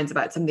change our minds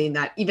about something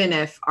that even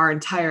if our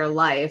entire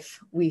life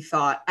we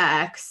thought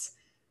X,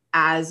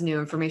 as new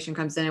information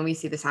comes in, and we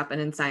see this happen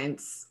in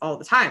science all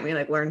the time, we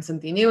learn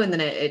something new and then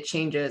it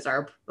changes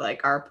our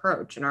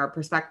approach and our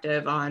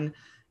perspective on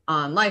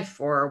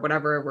life or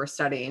whatever we're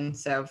studying.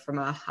 So from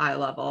a high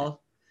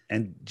level.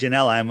 And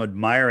Janelle, I'm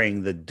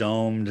admiring the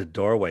domed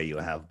doorway you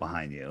have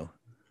behind you.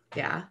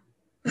 Yeah.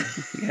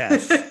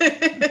 Yes.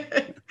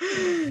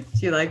 Do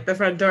you like the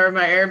front door of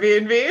my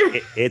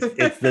Airbnb?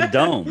 It's the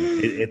dome.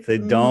 It's a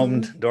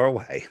domed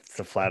doorway. It's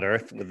a flat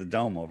Earth with a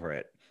dome over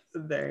it.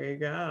 There you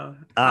go.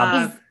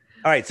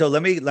 All right, so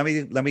let me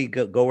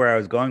go where I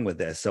was going with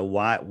this. So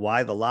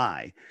why the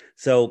lie?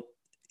 So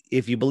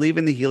if you believe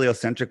in the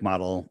heliocentric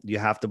model, you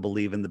have to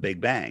believe in the Big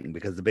Bang,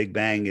 because the Big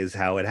Bang is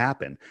how it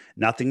happened.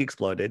 Nothing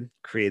exploded,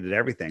 created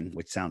everything,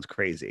 which sounds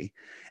crazy.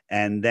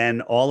 And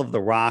then all of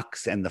the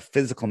rocks and the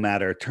physical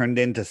matter turned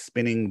into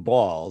spinning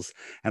balls,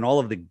 and all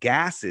of the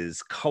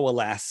gases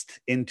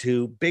coalesced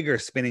into bigger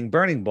spinning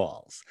burning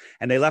balls.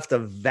 And they left a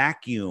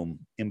vacuum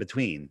in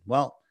between.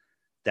 Well,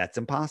 that's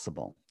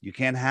impossible. You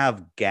can't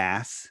have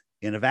gas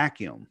in a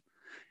vacuum.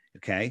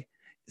 Okay.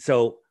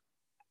 So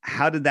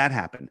how did that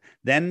happen?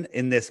 Then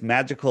in this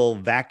magical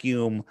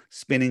vacuum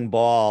spinning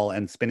ball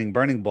and spinning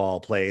burning ball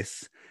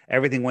place,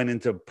 everything went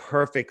into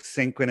perfect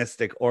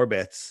synchronistic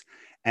orbits,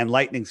 and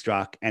lightning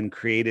struck and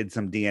created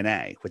some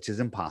DNA, which is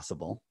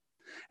impossible.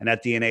 And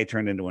that DNA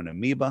turned into an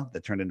amoeba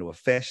that turned into a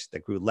fish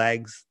that grew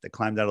legs, that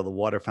climbed out of the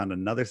water, found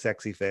another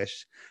sexy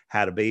fish,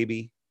 had a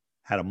baby,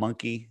 had a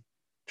monkey,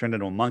 turned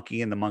into a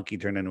monkey, and the monkey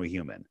turned into a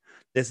human.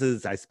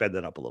 I sped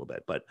that up a little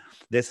bit, but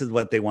this is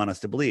what they want us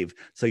to believe.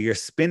 So you're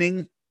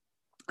spinning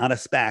on a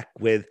speck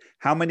with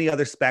how many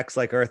other specks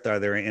like Earth are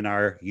there in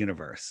our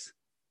universe?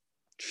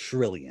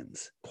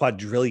 Trillions,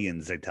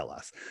 quadrillions, they tell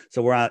us.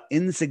 So we're an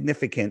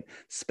insignificant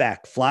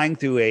speck flying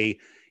through a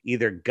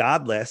either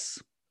godless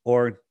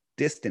or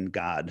distant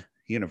God,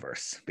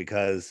 universe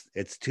because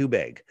it's too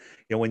big.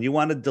 You know, when you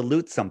want to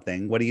dilute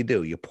something, what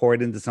do? You pour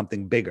it into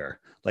something bigger,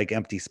 like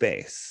empty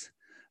space.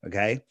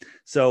 Okay.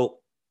 So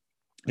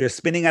you're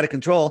spinning out of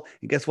control.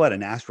 And guess what?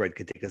 An asteroid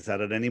could take us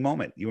out at any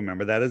moment. You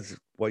remember that as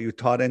what you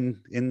taught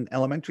in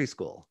elementary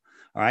school.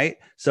 All right.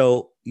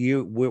 So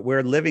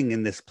we're living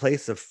in this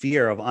place of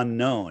fear of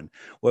unknown.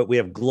 We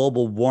have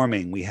global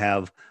warming.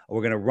 We're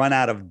going to run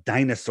out of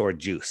dinosaur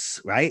juice,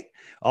 right?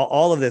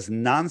 All of this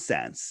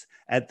nonsense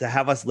to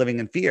have us living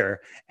in fear.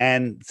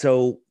 And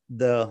so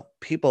the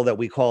people that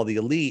we call the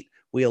elite,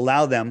 we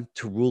allow them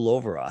to rule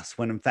over us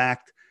when in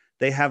fact,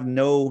 they have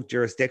no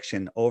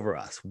jurisdiction over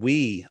us.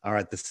 We are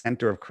at the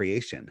center of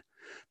creation.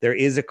 There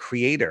is a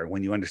creator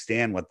when you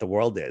understand what the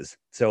world is.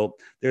 So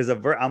there's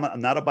I'm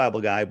not a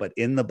Bible guy, but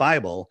in the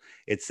Bible,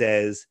 it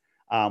says,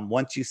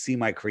 once you see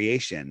my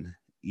creation,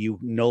 you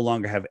no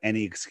longer have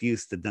any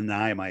excuse to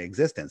deny my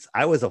existence.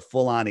 I was a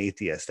full-on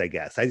atheist, I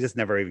guess. I just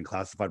never even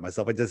classified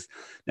myself. I just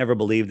never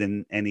believed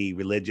in any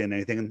religion,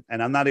 anything.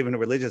 And I'm not even a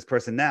religious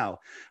person now.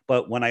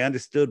 But when I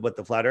understood what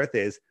the flat earth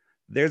is,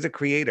 there's a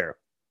creator.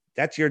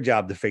 That's your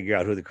job to figure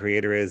out who the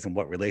creator is and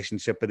what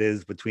relationship it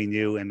is between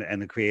you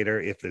and the creator,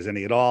 if there's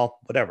any at all,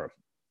 whatever.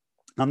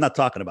 I'm not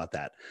talking about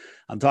that.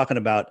 I'm talking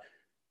about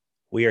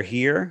we are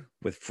here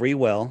with free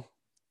will.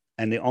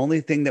 And the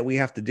only thing that we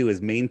have to do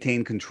is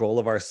maintain control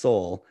of our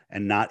soul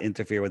and not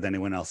interfere with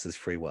anyone else's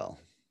free will.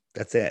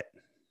 That's it.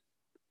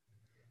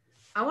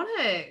 I want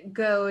to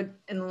go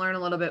and learn a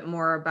little bit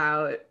more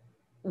about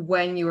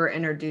when you were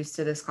introduced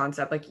to this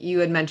concept. Like you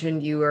had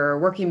mentioned you were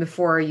working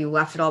before you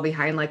left it all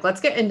behind. Like,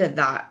 let's get into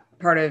that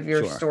part of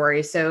your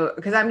story. So,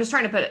 because I'm just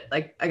trying to put it,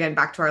 like, again,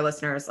 back to our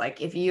listeners,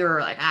 like if you're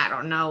like, I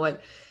don't know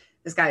what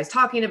this guy is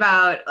talking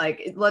about,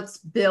 like, let's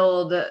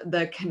build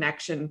the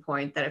connection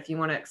point that if you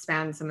want to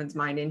expand someone's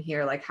mind in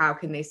here, like how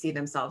can they see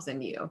themselves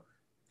in you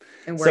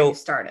and where you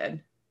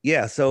started?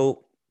 Yeah.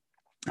 So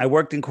I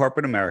worked in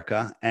corporate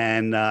America,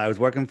 and I was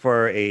working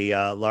for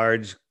a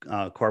large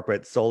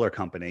corporate solar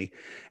company.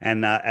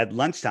 And at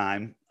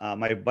lunchtime,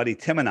 my buddy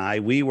Tim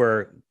and we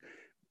were,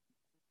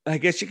 I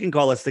guess you can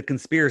call us the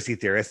conspiracy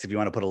theorists if you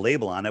want to put a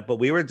label on it, but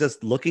we were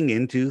just looking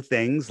into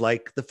things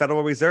like the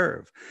Federal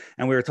Reserve.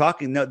 And we were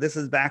talking, no, this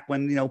is back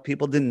when,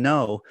 people didn't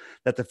know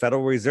that the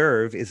Federal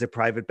Reserve is a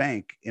private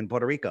bank in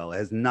Puerto Rico. It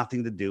has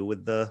nothing to do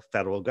with the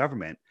federal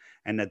government,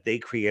 and that they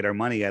create our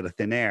money out of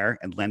thin air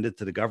and lend it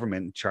to the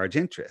government and charge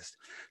interest.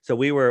 So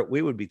we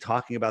would be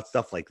talking about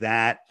stuff like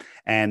that.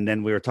 And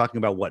then we were talking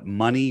about what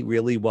money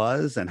really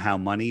was and how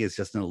money is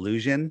just an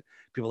illusion.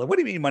 People are like, what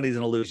do you mean money is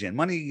an illusion?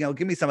 Money,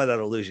 give me some of that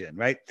illusion,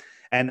 right?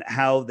 And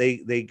how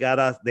they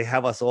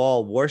have us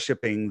all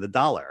worshiping the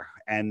dollar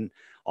and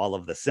all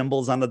of the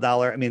symbols on the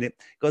dollar. I mean, it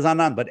goes on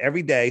and on, but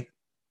every day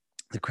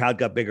the crowd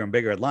got bigger and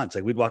bigger at lunch.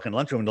 Like we'd walk in the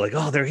lunchroom and they're like,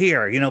 oh, they're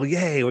here,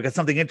 yay, we got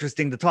something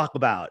interesting to talk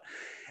about.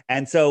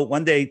 And so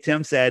one day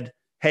Tim said,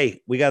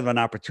 hey, we got an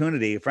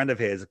opportunity. A friend of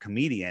his, a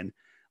comedian,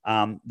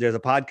 there's a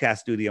podcast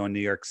studio in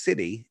New York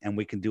City and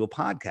we can do a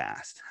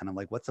podcast. And I'm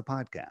like, what's a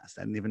podcast?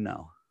 I didn't even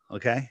know.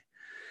 Okay.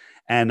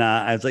 And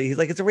I was like, he's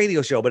like, it's a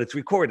radio show, but it's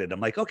recorded. I'm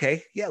like,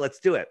 okay, yeah, let's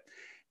do it.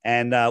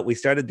 And we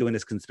started doing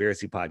this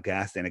conspiracy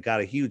podcast and it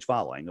got a huge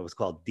following. It was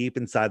called Deep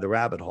Inside the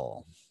Rabbit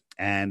Hole.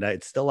 And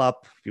it's still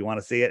up if you want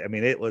to see it. I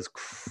mean, it was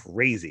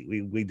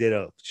crazy. We did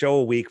a show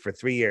a week for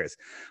 3 years.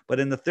 But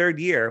in the third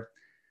year,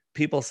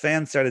 people's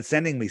fans started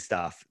sending me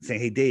stuff saying,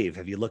 hey, Dave,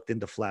 have you looked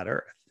into flat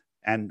earth?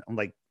 And I'm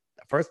like,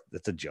 first,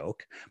 that's a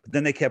joke. But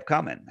then they kept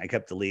coming. I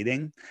kept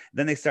deleting.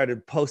 Then they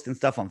started posting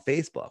stuff on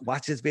Facebook.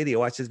 Watch this video.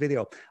 Watch this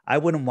video. I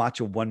wouldn't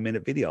watch a 1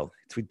 minute video.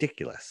 It's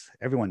ridiculous.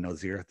 Everyone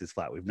knows the earth is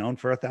flat. We've known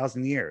for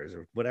 1,000 years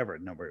or whatever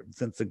number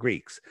since the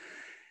Greeks.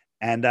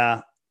 And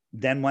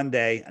then one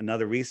day,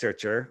 another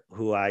researcher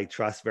who I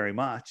trust very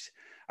much,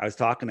 I was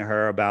talking to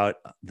her about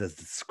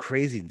this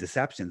crazy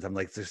deceptions. I'm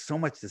like, there's so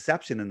much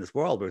deception in this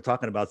world. We were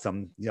talking about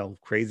some,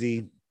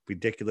 crazy,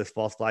 ridiculous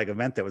false flag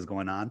event that was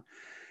going on.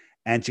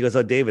 And she goes,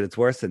 oh, David, it's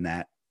worse than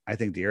that. I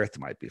think the earth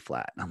might be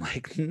flat. And I'm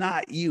like,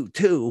 not you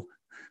too.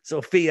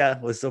 Sophia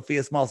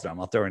Smallstrom.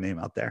 I'll throw her name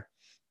out there.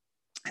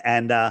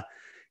 And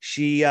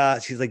she's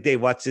like,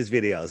 Dave, watch these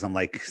videos. I'm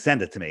like,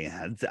 send it to me.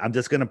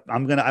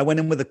 I went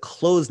in with a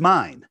closed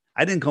mind.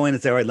 I didn't go in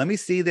and say, all right, let me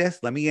see this.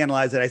 Let me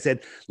analyze it. I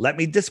said, let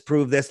me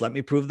disprove this. Let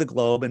me prove the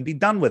globe and be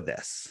done with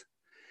this.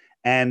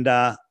 And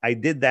I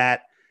did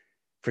that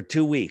for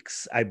 2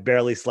 weeks. I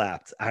barely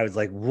slept. I was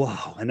like,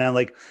 whoa. And then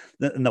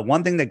the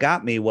one thing that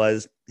got me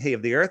was, hey,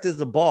 if the earth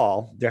is a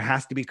ball, there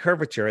has to be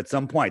curvature at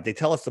some point. They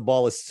tell us the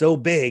ball is so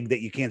big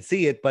that you can't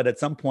see it, but at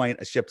some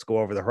point ships go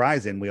over the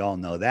horizon. We all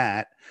know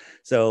that.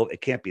 So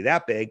it can't be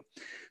that big.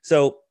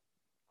 So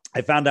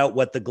I found out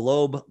what the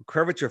globe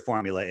curvature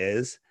formula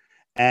is.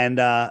 And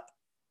at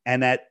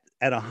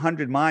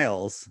 100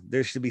 miles,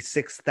 there should be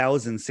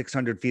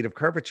 6,600 feet of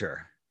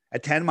curvature.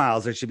 At 10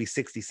 miles, there should be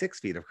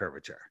 66 feet of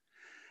curvature.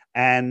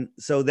 And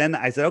so then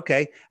I said,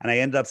 okay. And I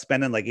ended up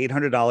spending like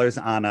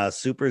 $800 on a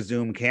super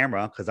zoom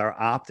camera because our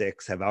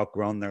optics have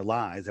outgrown their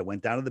lives. I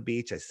went down to the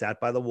beach. I sat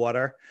by the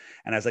water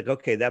and I was like,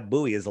 okay, that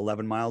buoy is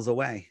 11 miles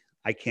away.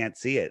 I can't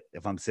see it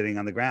if I'm sitting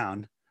on the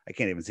ground. I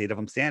can't even see it if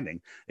I'm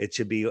standing. It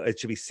should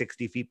be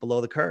 60 feet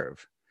below the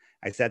curve.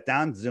 I sat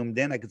down, zoomed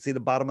in. I could see the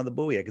bottom of the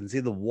buoy. I can see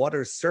the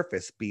water's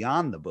surface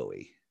beyond the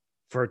buoy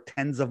for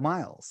tens of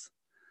miles.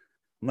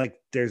 I'm like,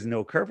 there's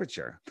no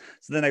curvature.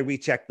 So then I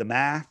rechecked the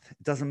math.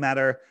 It doesn't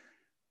matter.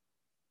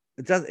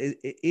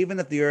 Even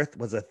if the earth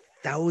was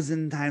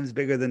 1,000 times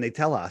bigger than they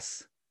tell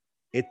us,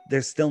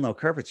 there's still no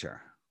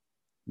curvature.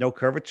 No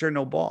curvature,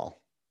 no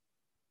ball.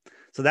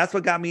 So that's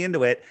what got me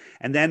into it.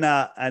 And then,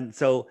 and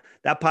so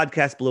that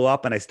podcast blew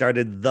up and I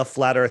started the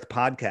Flat Earth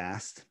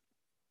Podcast.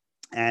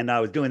 And I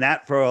was doing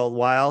that for a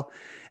while.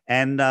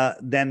 And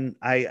then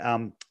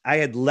I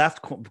had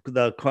left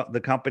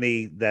the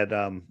company that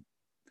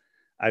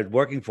I was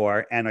working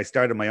for, and I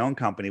started my own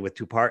company with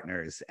two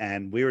partners,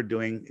 and we were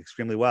doing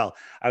extremely well.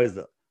 I was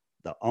the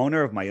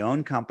owner of my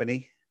own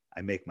company.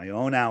 I make my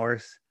own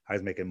hours. I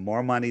was making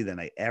more money than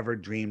I ever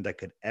dreamed I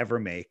could ever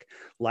make.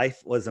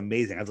 Life was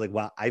amazing. I was like,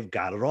 well, I've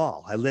got it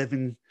all. I live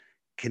in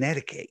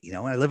Connecticut, and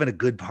I live in a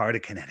good part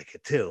of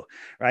Connecticut too,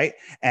 right?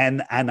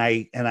 And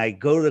I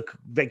go to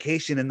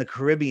vacation in the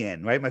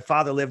Caribbean, right? My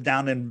father lived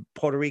down in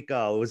Puerto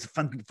Rico. It was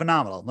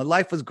phenomenal. My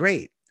life was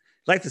great.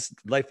 Life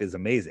is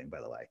amazing,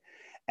 by the way.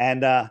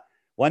 And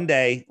one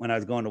day when I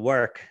was going to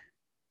work,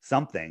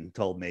 something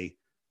told me,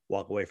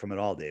 walk away from it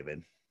all,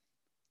 David.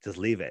 Just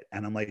leave it.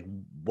 And I'm like,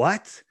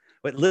 what?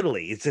 But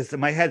literally, it's just in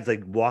my head, it's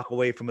like, walk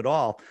away from it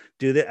all.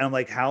 Do that. And I'm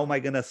like, how am I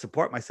going to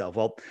support myself?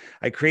 Well,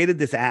 I created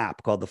this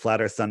app called the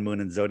Flat Earth Sun,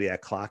 Moon, and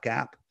Zodiac Clock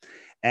app.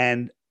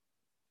 And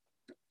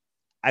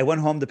I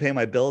went home to pay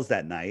my bills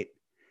that night.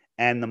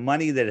 And the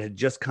money that had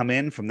just come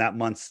in from that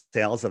month's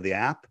sales of the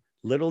app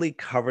literally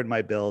covered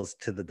my bills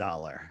to the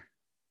dollar.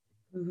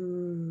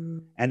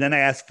 And then I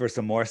asked for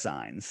some more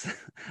signs.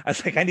 I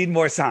was like, I need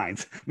more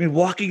signs. I mean,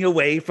 walking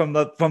away from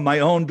my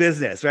own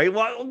business, right?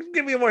 Well,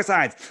 give me more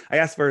signs. I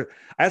asked for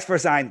a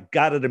sign,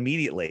 got it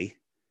immediately.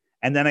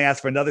 And then I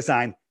asked for another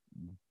sign,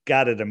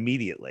 got it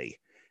immediately.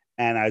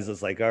 And I was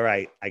just like, all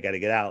right, I got to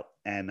get out.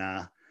 And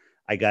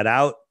I got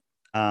out.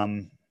 How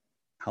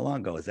long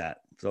ago was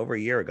that? It was over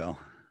a year ago.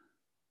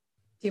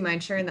 Do you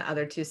mind sharing the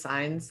other two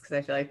signs? Because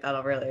I feel like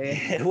that'll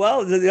really.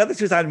 Well, the other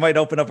two signs might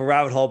open up a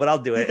rabbit hole, but I'll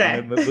do it.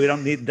 Okay. We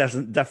don't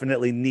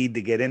definitely need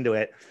to get into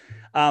it.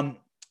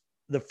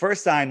 The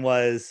first sign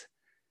was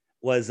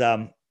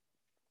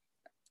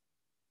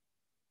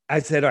I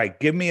said, all right,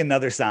 give me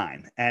another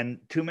sign. And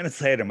 2 minutes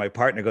later, my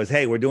partner goes,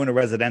 hey, we're doing a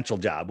residential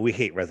job. I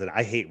hate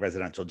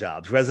residential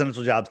jobs.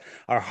 Residential jobs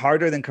are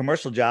harder than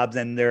commercial jobs,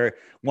 and they're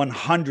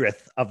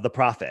 1/100th of the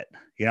profit,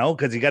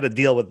 because you got to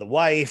deal with the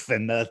wife,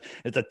 and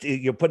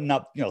you're putting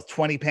up,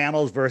 20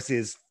 panels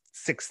versus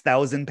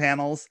 6,000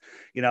 panels,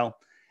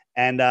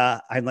 and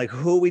I'm like,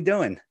 who are we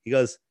doing? He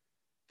goes,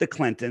 the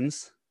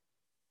Clintons.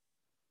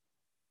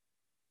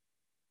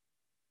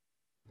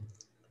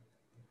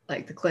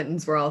 Like the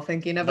Clintons we're all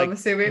thinking of, like, I'm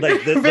assuming.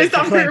 Like based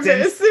on Clintons,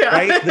 purpose. Yeah.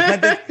 Right? The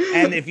Clintons.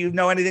 And if you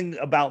know anything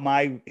about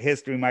my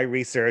history, my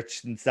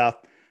research and stuff,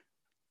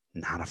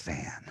 not a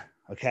fan.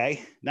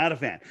 Okay. Not a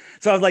fan.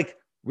 So I was like,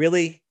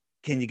 really?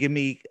 Can you give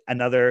me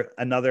another,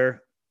 I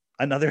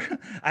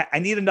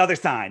need another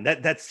sign.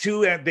 That's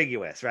too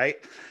ambiguous. Right.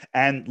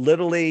 And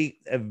literally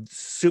a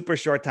super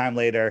short time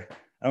later,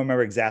 I don't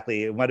remember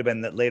exactly. It might've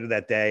been later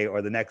that day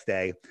or the next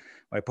day.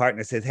 My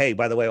partner says, hey,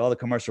 by the way, all the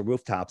commercial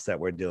rooftops that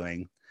we're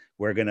doing,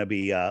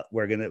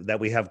 that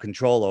we have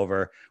control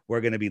over,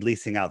 we're going to be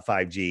leasing out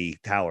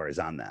 5G towers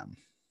on them.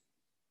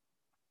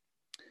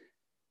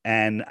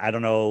 And I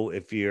don't know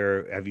if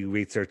have you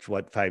researched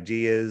what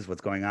 5G is,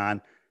 what's going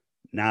on?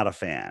 Not a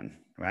fan,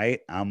 right?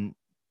 I'm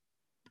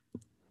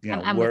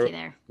with you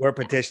there. We're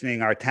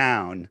petitioning our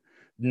town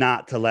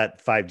not to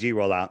let 5G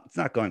roll out. It's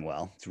not going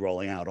well. It's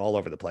rolling out all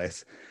over the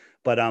place.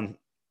 But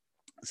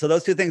so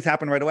those two things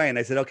happened right away. And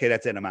I said, okay,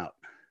 that's it. I'm out.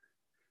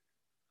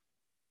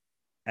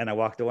 And I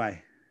walked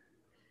away.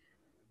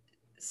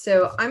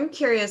 So I'm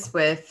curious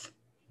with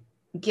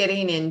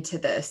getting into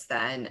this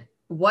then,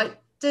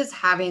 what does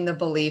having the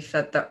belief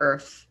that the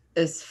earth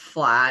is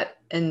flat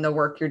and the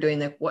work you're doing,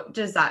 like what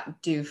does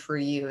that do for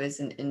you as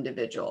an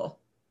individual?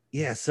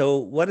 Yeah. So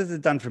what has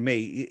it done for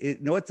me?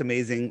 What's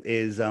amazing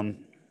is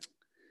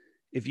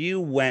if you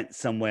went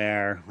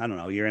somewhere, I don't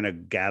know, you're in a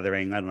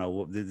gathering, I don't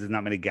know, there's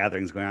not many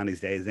gatherings going on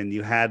these days, and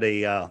you had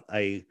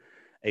a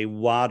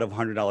wad of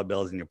 $100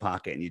 bills in your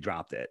pocket and you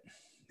dropped it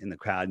in the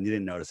crowd and you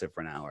didn't notice it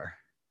for an hour.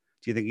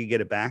 Do you think you get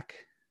it back?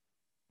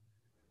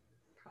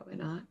 Probably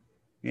not.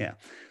 Yeah.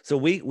 So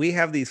we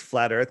have these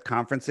flat earth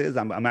conferences.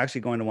 I'm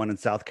actually going to one in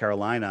South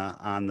Carolina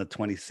on the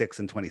 26th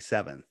and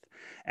 27th.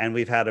 And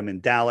we've had them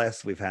in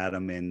Dallas. We've had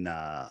them in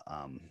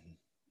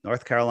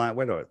North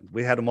Carolina.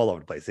 We had them all over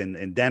the place,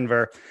 in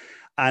Denver.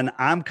 And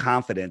I'm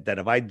confident that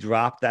if I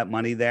dropped that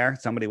money there,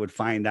 somebody would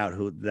find out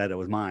that it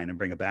was mine and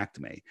bring it back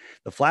to me.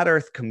 The flat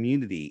earth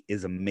community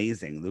is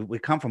amazing. We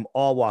come from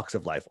all walks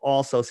of life,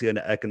 all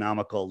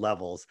socioeconomical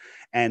levels,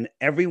 and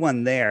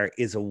everyone there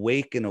is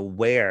awake and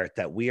aware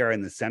that we are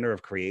in the center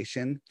of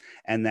creation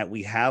and that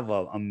we have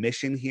a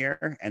mission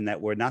here and that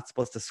we're not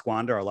supposed to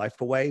squander our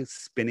life away,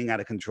 spinning out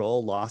of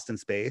control, lost in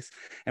space.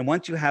 And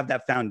once you have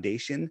that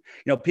foundation,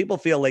 people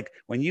feel like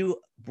when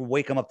you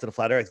wake them up to the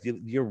flat earth,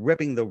 you're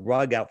ripping the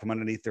rug out from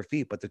underneath their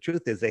feet. But the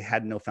truth is they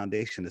had no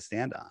foundation to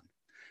stand on.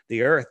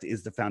 The earth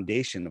is the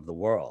foundation of the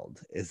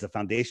world, is the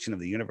foundation of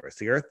the universe.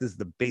 The earth is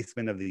the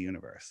basement of the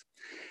universe.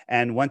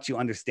 And once you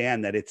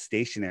understand that it's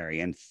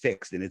stationary and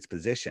fixed in its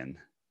position,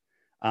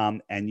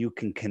 and you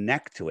can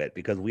connect to it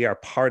because we are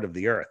part of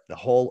the earth, the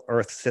whole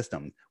earth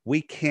system,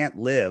 we can't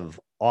live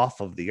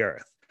off of the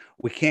earth.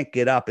 We can't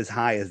get up as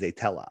high as they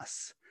tell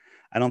us.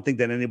 I don't think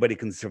that anybody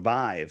can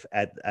survive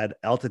at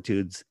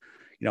altitudes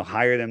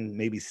higher than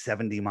maybe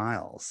 70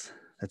 miles.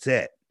 That's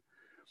it.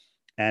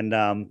 And,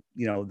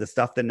 the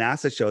stuff that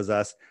NASA shows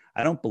us,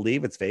 I don't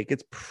believe it's fake.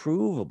 It's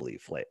provably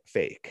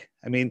fake.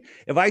 I mean,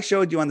 if I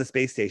showed you on the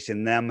space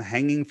station, them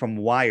hanging from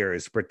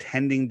wires,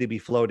 pretending to be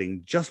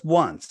floating just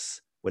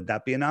once, would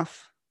that be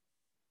enough?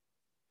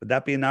 Would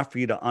that be enough for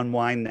you to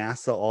unwind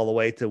NASA all the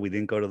way till we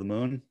didn't go to the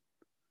moon?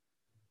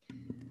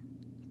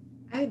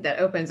 I think that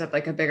opens up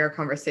like a bigger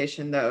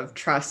conversation though of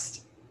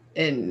trust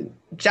in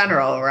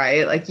general,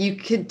 right? Like you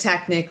could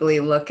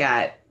technically look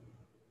at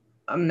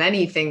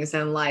many things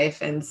in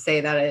life and say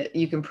that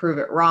you can prove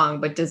it wrong,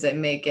 but does it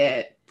make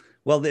it?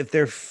 Well, if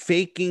they're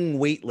faking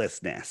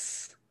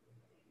weightlessness,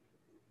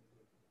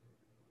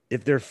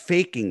 if they're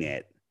faking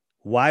it,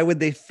 why would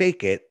they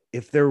fake it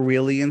if they're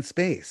really in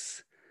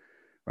space,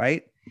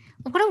 right?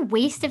 What a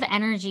waste of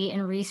energy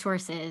and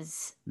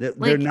resources.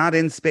 They're not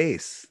in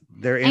space.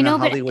 They're in a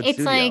Hollywood it's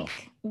studio. Like,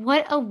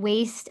 what a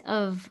waste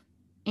of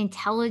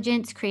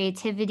intelligence,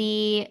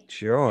 creativity,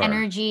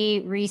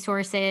 energy,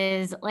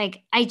 resources.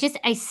 Like, I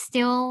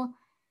still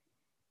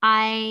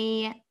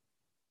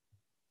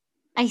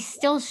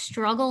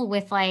struggle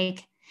with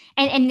like,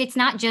 and it's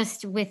not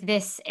just with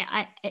this,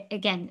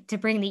 again, to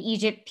bring the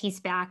Egypt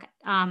piece back.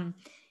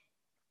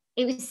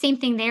 It was the same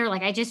thing there.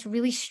 Like, I just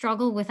really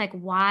struggle with like,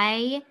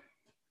 why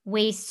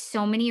waste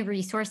so many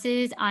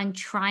resources on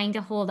trying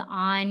to hold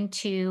on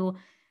to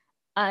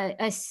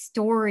a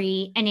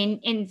story.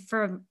 And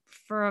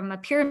from a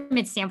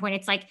pyramid standpoint,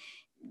 it's like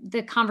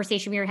the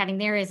conversation we were having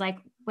there is like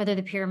whether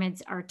the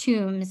pyramids are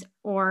tombs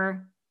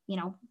or,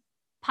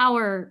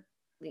 power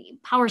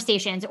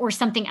stations or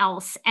something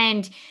else.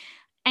 And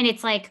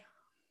it's like,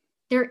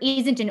 there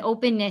isn't an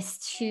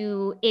openness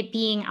to it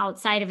being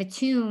outside of a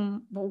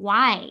tomb. But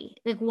why?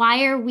 Like,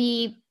 why are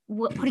we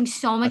putting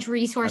so much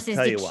resources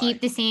to keep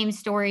the same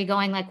story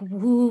going? Like,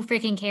 who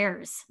freaking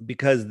cares?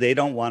 Because they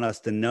don't want us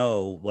to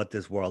know what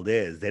this world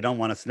is. They don't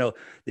want us to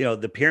know,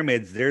 the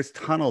pyramids, there's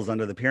tunnels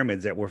under the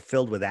pyramids that were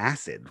filled with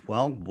acid.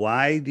 Well,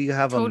 why do you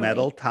have a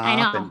metal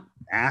top and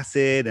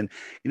acid and,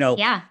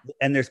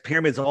 and there's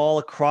pyramids all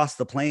across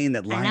the plane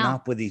that line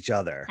up with each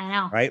other. I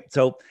know. Right.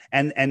 So,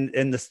 and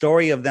the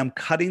story of them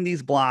cutting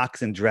these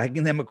blocks and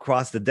dragging them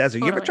across the desert.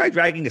 Totally. You ever try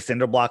dragging a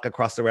cinder block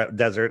across the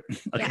desert?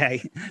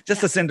 Okay.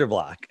 Just a cinder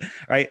block.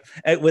 Right.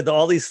 And with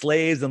all these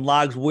slaves and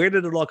logs, where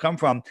did it all come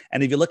from?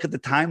 And if you look at the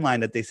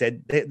timeline that they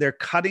said they're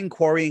cutting,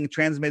 quarrying,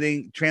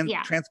 transmitting,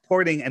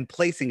 transporting and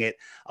placing it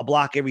a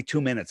block every 2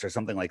 minutes or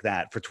something like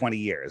that for 20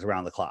 years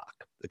around the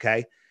clock.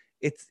 Okay.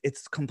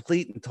 It's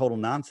complete and total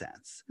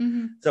nonsense.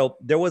 Mm-hmm. So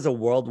there was a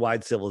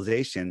worldwide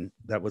civilization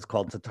that was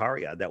called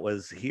Tartaria that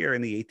was here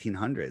in the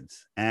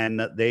 1800s. And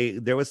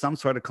there was some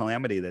sort of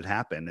calamity that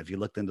happened. If you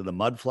looked into the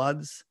mud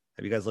floods,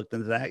 have you guys looked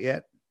into that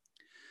yet?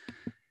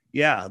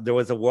 Yeah, there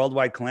was a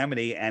worldwide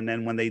calamity. And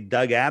then when they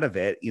dug out of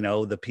it,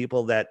 the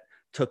people that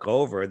took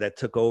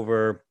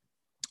over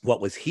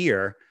what was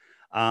here,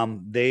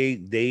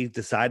 they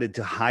decided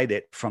to hide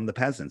it from the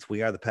peasants.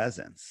 We are the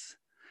peasants.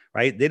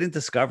 Right? They didn't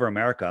discover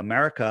America.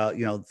 America,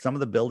 some of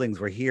the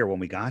buildings were here when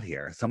we got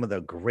here. Some of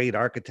the great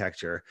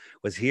architecture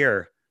was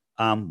here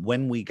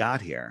when we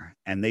got here,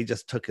 and they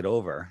just took it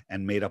over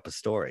and made up a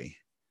story.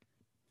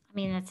 I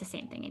mean, that's the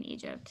same thing in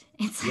Egypt.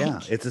 It's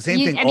it's the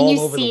same thing all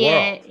over the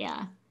world.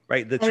 Yeah.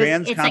 Right. The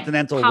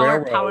transcontinental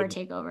railroad. Power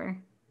takeover.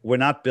 Were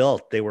not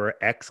built. They were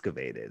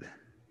excavated.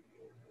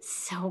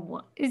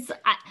 So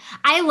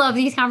I love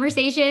these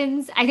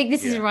conversations. I think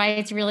this is why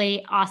it's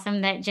really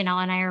awesome that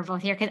Janelle and I are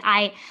both here, because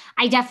I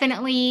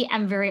definitely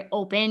am very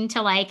open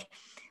to like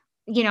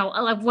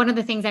one of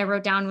the things I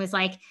wrote down was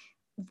like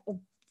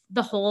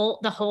the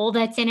hole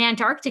that's in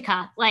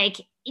Antarctica. Like,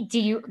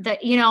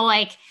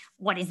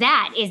 what is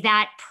that? Is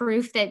that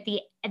proof that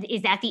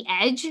is that the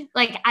edge?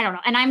 Like, I don't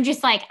know. And I'm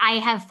just like, I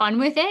have fun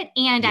with it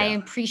and I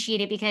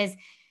appreciate it because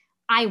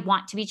I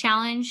want to be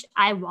challenged.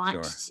 I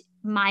want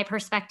my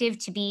perspective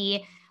to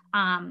be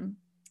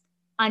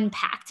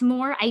unpacked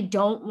more. I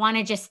don't want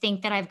to just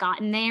think that I've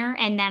gotten there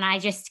and then I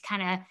just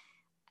kind of.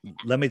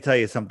 Let me tell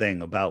you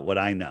something about what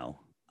I know.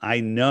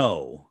 I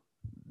know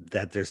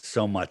that there's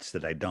so much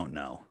that I don't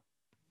know.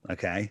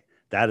 Okay.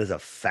 That is a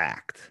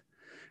fact,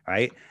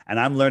 right? And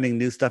I'm learning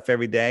new stuff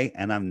every day,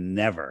 and I'm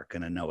never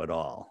going to know it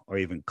all or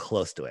even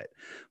close to it.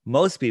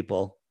 Most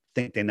people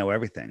think they know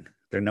everything.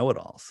 They're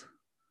know-it-alls.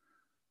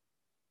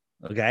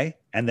 Okay.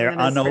 And they're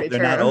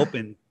not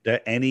open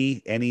to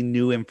any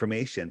new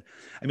information.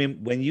 I mean,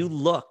 when you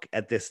look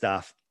at this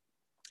stuff,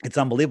 it's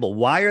unbelievable.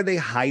 Why are they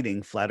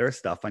hiding flat earth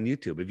stuff on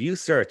YouTube? If you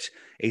search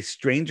A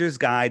Stranger's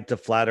Guide to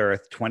Flat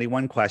Earth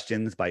 21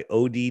 Questions by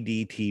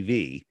ODD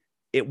TV,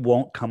 it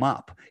won't come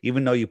up.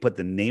 Even though you put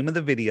the name of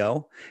the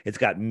video, it's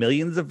got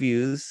millions of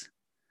views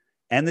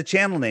and the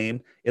channel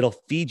name, it'll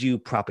feed you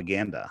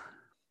propaganda.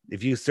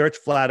 If you search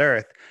flat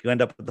earth, you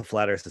end up with the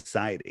Flat Earth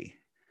Society.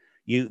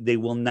 They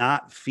will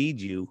not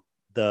feed you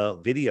the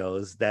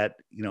videos that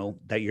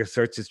your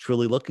search is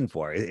truly looking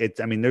for.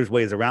 I mean, there's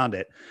ways around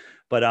it,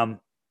 but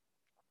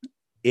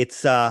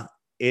it's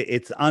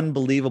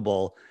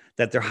unbelievable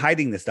that they're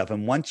hiding this stuff.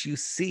 And once you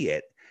see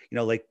it,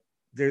 like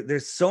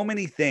there's so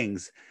many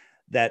things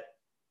that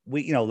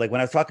like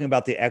when I was talking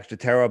about the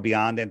extraterrestrial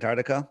beyond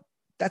Antarctica,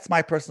 that's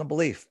my personal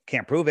belief.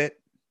 Can't prove it.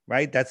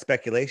 Right? That's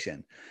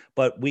speculation,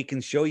 but we can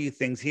show you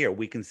things here.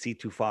 We can see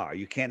too far.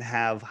 You can't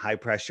have high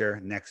pressure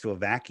next to a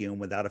vacuum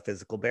without a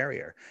physical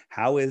barrier.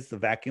 How is the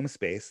vacuum of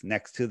space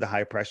next to the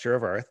high pressure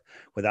of Earth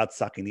without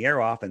sucking the air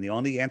off? And the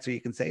only answer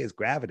you can say is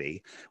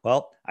gravity.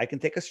 Well, I can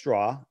take a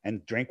straw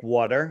and drink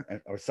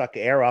water or suck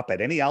air up at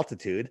any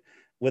altitude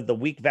with the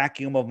weak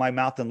vacuum of my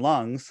mouth and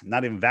lungs,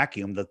 not even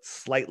vacuum, the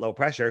slight low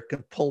pressure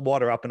can pull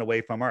water up and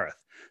away from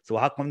Earth. So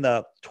how come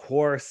the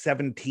Tor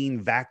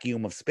 17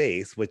 vacuum of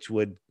space,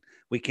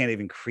 we can't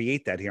even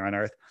create that here on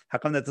Earth, how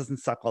come that doesn't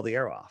suck all the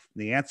air off?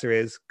 And the answer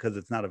is because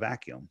it's not a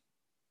vacuum.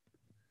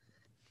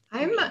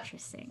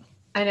 Interesting.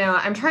 I know.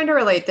 I'm trying to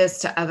relate this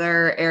to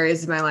other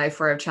areas of my life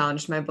where I've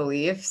challenged my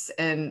beliefs.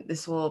 And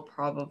this will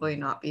probably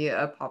not be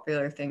a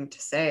popular thing to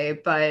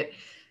say, but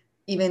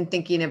even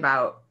thinking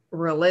about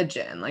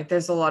religion, like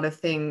there's a lot of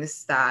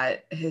things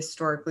that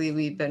historically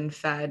we've been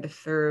fed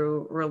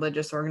through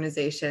religious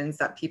organizations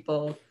that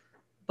people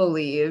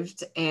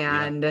believed.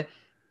 And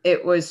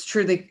it was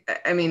truly,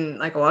 I mean,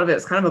 like a lot of it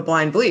was kind of a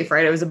blind belief,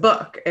 right? It was a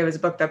book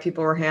that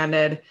people were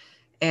handed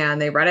and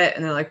they read it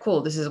and they're like,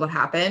 cool, this is what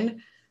happened.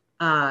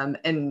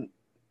 And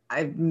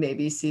I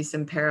maybe see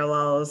some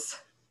parallels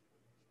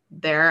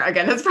there.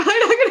 Again, it's probably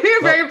not going to be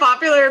a very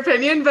popular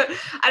opinion, but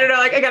I don't know.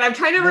 Like, again, I'm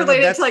trying to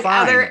relate it to like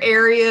other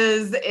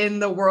areas in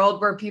the world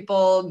where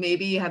people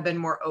maybe have been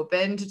more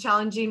open to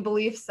challenging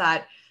beliefs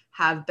that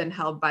have been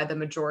held by the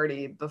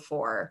majority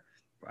before.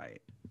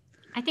 Right.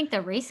 I think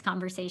the race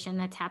conversation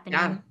that's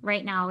happening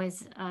right now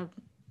is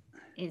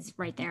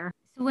right there.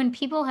 So when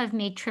people have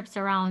made trips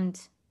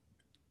around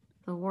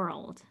the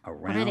world,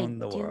 what are they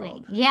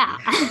doing? Yeah.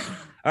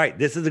 All right.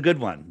 This is a good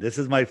one. This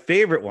is my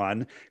favorite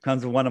one.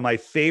 Comes from one of my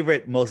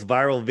favorite, most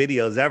viral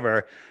videos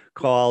ever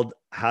called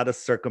How to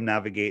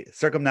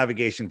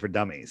Circumnavigation for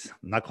Dummies.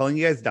 I'm not calling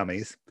you guys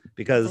dummies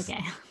because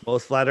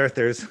most flat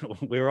earthers,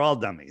 we were all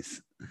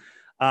dummies.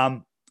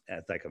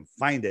 If I can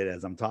find it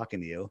as I'm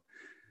talking to you.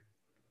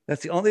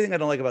 That's the only thing I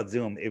don't like about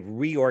Zoom. It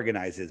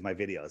reorganizes my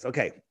videos.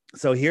 Okay,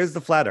 so here's the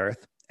flat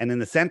earth. And in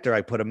the center,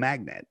 I put a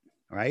magnet,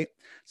 right?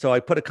 So I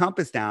put a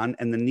compass down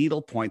and the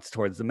needle points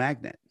towards the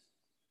magnet,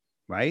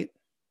 right?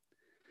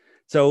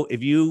 So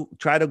if you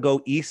try to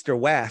go east or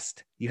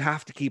west, you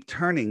have to keep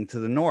turning to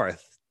the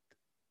north.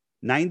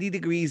 90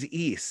 degrees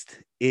east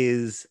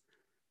is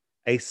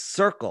a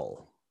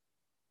circle,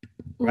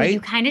 right? You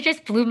kind of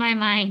just blew my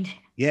mind.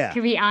 Yeah.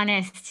 To be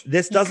honest.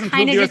 This doesn't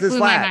prove the earth is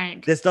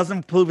flat. This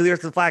doesn't prove the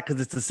earth is flat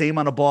because it's the same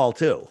on a ball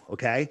too.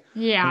 Okay.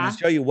 Yeah. I'm going to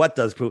show you what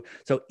does prove.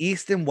 So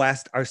east and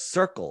west are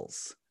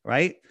circles,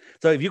 right?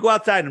 So if you go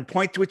outside and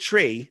point to a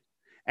tree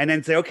and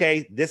then say,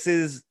 okay, this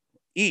is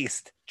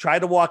east, try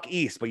to walk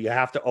east, but you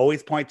have to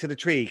always point to the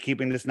tree,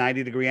 keeping this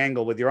 90-degree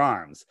angle with your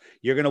arms.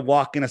 You're going to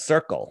walk in a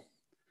circle.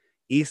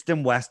 East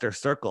and west are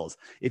circles.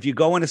 If you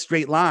go in a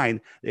straight line,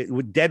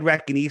 with dead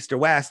reckon east or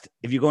west,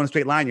 if you go in a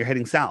straight line, you're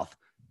heading south.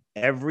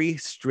 Every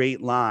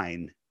straight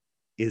line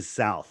is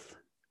south.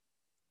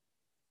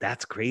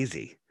 That's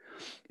crazy.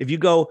 If you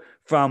go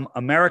from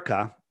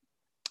America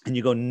and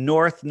you go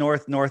north,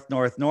 north, north,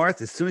 north, north,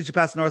 as soon as you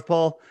pass the North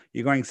Pole,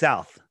 you're going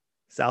south,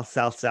 south,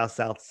 south, south,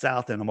 south,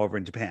 south, and I'm over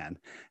in Japan,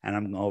 and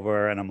I'm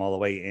all the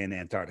way in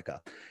Antarctica.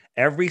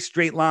 Every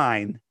straight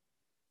line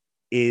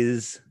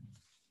is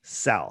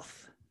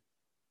south.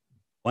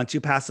 Once you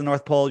pass the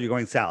North Pole, you're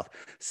going south.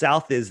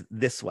 South is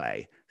this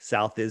way.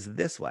 South is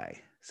this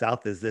way.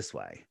 South is this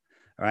way.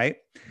 All right.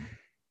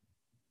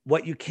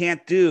 What you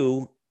can't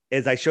do,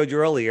 as I showed you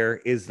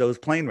earlier, is those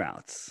plane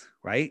routes,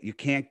 right? You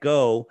can't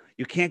go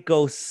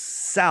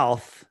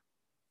south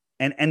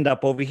and end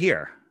up over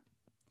here.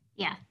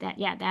 Yeah,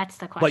 that's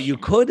the question. But you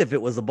could if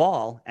it was a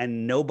ball,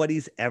 and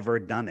nobody's ever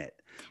done it.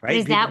 Right? But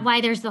is that why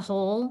there's the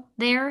hole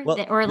there? Well,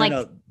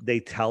 no, they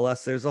tell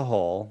us there's a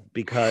hole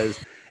because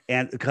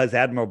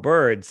Admiral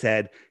Byrd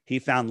said he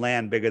found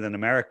land bigger than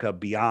America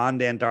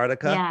beyond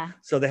Antarctica. Yeah.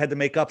 So they had to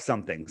make up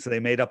something. So they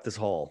made up this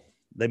hole.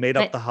 They made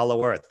up the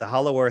hollow earth. The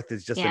hollow earth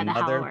is just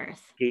another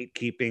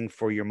gatekeeping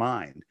for your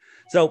mind.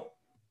 So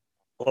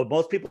what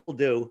most people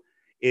do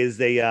is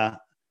they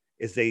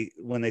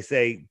when they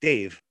say,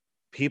 Dave,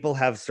 people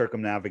have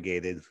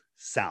circumnavigated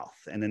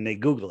south, and then they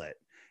Google it,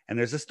 and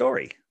there's a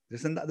story.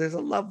 There's a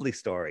lovely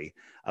story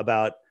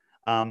about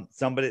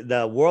somebody,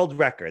 the world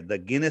record, the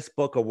Guinness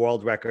Book of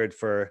World Record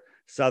for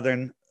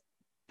southern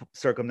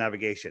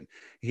circumnavigation.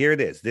 Here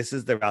it is. This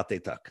is the route they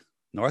took.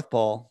 North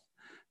Pole.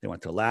 They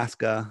went to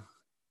Alaska,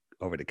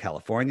 over to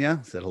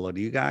California, said hello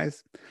to you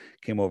guys,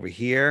 came over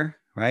here,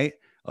 right?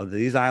 Oh,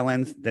 these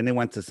islands. Then they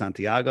went to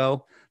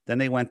Santiago. Then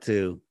they went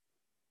to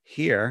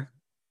here,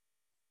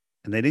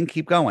 and they didn't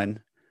keep going.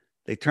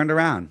 They turned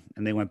around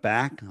and they went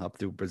back up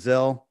through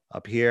Brazil,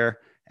 up here,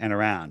 and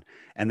around.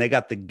 And they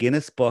got the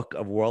Guinness Book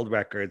of World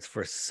Records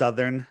for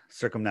southern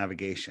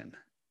circumnavigation.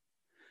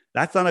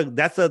 That's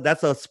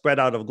a spread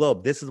out of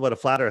globe. This is what a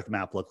flat Earth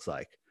map looks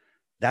like.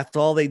 That's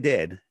all they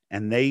did,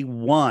 and they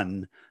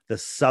won the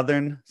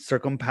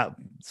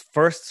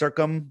first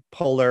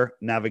circumpolar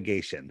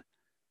navigation.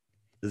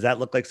 Does that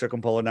look like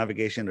circumpolar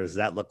navigation, or does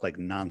that look like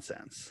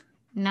nonsense?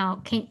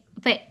 No,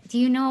 but do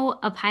you know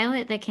a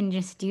pilot that can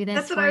just do this?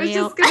 That's what I was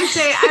just gonna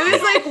say. I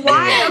was like,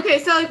 why?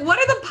 Okay, so like, what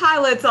are the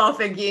pilots all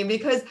thinking?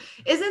 Because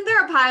isn't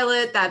there a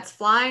pilot that's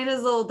flying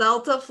his little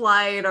Delta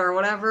flight or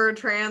whatever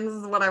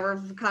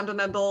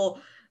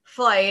continental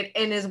flight,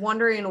 and is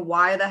wondering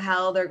why the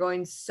hell they're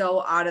going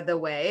so out of the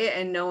way,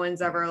 and no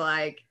one's ever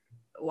like,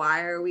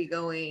 why are we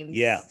going?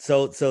 Yeah.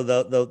 So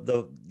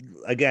the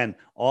again,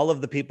 all of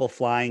the people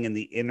flying in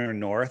the inner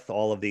north,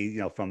 all of the,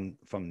 from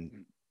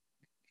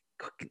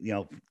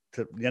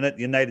to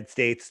United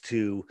States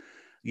to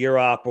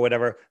Europe or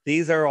whatever,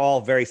 these are all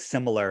very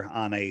similar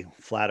on a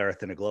flat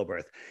Earth and a globe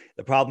Earth.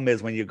 The problem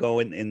is when you go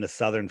in the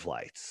southern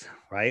flights,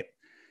 right?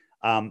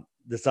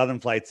 The southern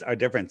flights are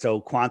different.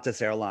 So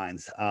Qantas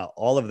Airlines,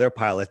 all of their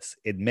pilots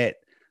admit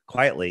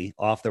quietly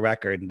off the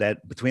record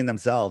that between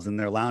themselves in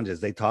their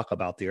lounges, they talk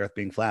about the Earth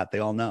being flat. They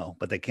all know,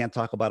 but they can't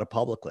talk about it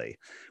publicly.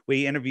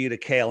 We interviewed a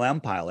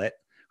KLM pilot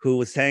who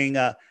was saying,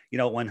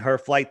 when her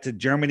flight to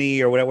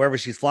Germany or wherever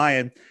she's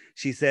flying,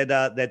 she said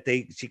that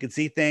she could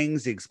see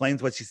things. She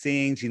explains what she's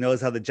seeing. She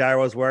knows how the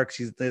gyros work.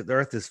 The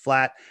Earth is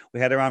flat. We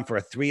had her on for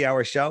a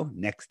 3-hour show.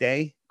 Next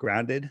day,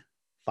 grounded,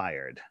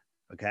 fired.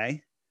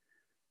 Okay.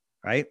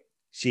 Right.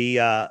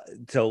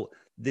 So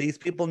these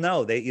people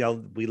know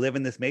we live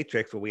in this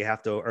matrix where we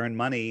have to earn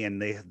money,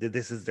 and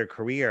this is their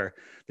career.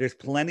 There's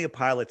plenty of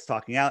pilots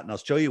talking out, and I'll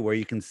show you where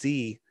you can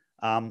see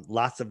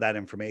lots of that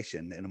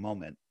information in a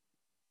moment.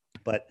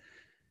 But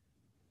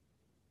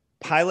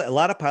a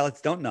lot of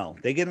pilots don't know.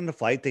 They get into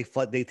flight,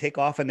 they take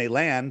off and they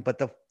land, but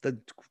the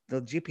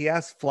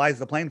GPS flies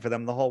the plane for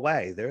them the whole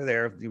way. They're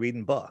there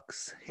reading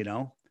books, They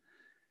don't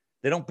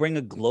bring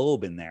a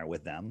globe in there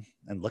with them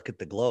and look at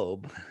the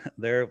globe.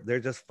 They're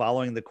just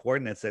following the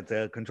coordinates at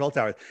the control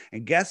tower.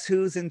 And guess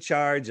who's in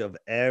charge of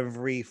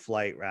every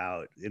flight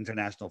route,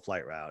 international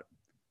flight route?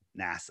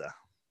 NASA.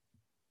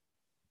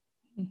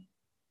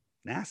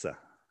 NASA.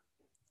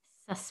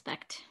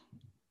 Suspect.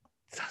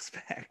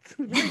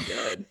 Very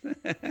good.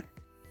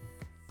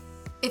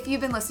 If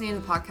you've been listening to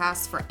the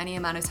podcast for any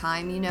amount of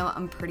time, you know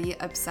I'm pretty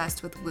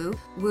obsessed with Whoop.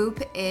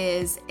 Whoop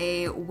is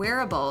a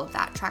wearable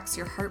that tracks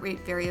your heart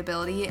rate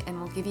variability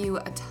and will give you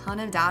a ton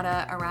of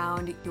data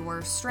around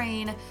your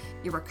strain,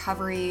 your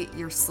recovery,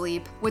 your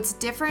sleep. What's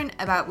different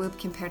about Whoop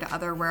compared to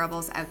other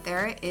wearables out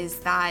there is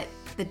that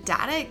the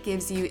data it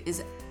gives you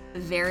is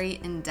very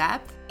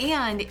in-depth,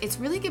 and it's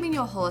really giving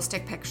you a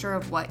holistic picture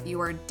of what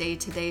your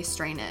day-to-day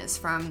strain is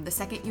from the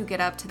second you get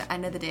up to the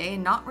end of the day,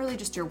 not really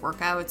just your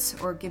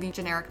workouts or giving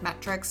generic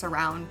metrics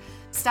around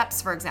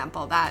steps, for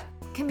example. That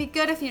can be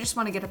good if you just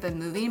want to get up and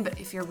moving, but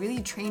if you're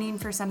really training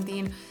for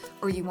something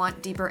or you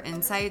want deeper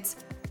insights,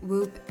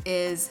 Whoop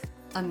is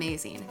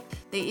amazing.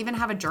 They even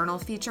have a journal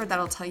feature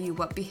that'll tell you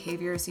what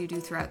behaviors you do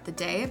throughout the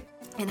day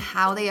and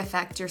how they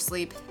affect your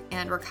sleep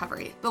and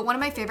recovery. But one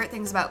of my favorite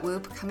things about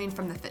Whoop, coming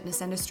from the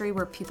fitness industry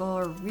where people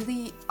are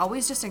really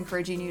always just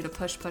encouraging you to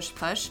push,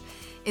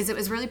 is it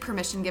was really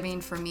permission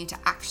giving for me to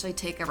actually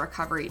take a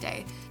recovery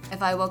day.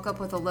 If I woke up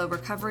with a low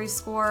recovery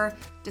score,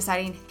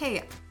 deciding,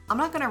 hey, I'm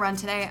not gonna run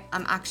today,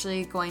 I'm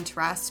actually going to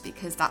rest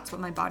because that's what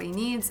my body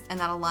needs and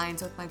that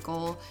aligns with my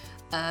goal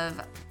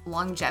of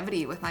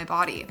longevity with my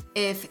body.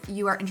 If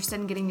you are interested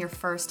in getting your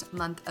first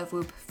month of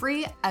Whoop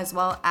free, as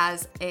well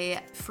as a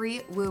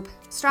free Whoop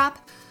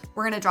strap,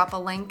 we're gonna drop a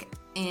link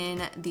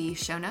in the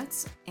show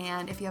notes.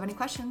 And if you have any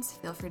questions,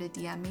 feel free to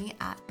DM me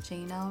at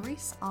Jane L.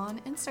 Reese on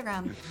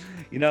Instagram.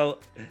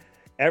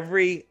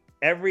 Every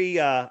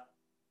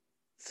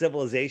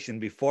civilization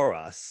before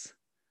us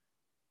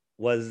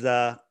was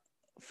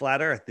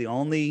flat Earth. The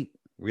only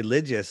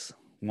religious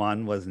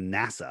one was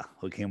NASA,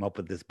 who came up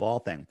with this ball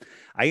thing.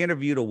 I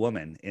interviewed a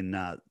woman in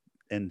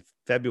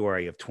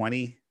February of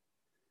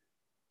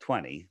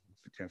 2020,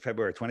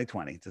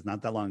 just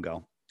not that long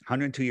ago,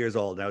 102 years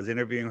old. I was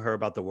interviewing her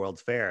about the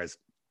World's Fairs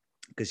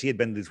because she had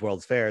been to these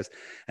World's Fairs.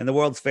 And the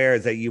World's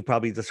Fairs that you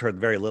probably just heard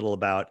very little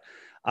about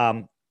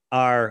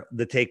are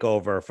the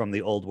takeover from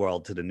the old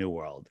world to the new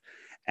world.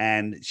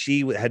 And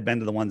she had been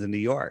to the ones in New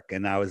York.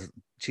 And I was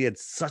she had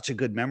such a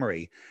good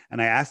memory.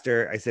 And I asked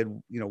her, I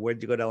said, where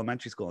did you go to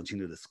elementary school? And she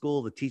knew the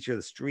school, the teacher,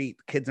 the street,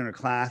 kids in her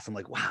class. I'm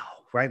like, wow,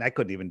 right? I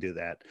couldn't even do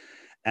that.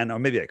 Or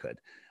maybe I could.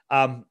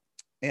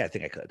 Yeah, I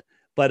think I could.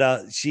 But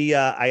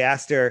I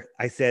asked her,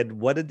 I said,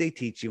 what did they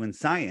teach you in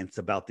science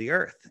about the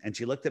earth? And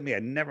she looked at me. I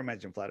never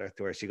mentioned flat earth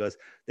to her. She goes,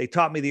 they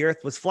taught me the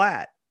earth was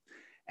flat.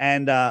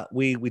 And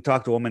we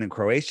talked to a woman in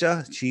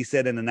Croatia. She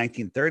said in the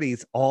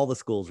 1930s, all the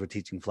schools were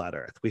teaching flat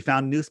earth. We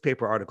found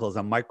newspaper articles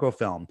on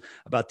microfilm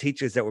about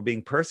teachers that were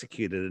being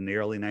persecuted in the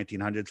early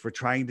 1900s for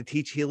trying to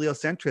teach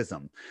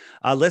heliocentrism.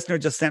 A listener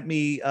just sent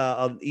me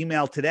an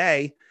email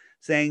today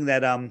saying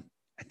that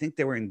I think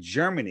they were in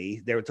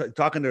Germany. They were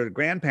talking to their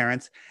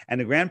grandparents, and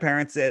the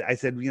grandparents said, I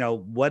said,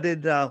 what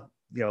did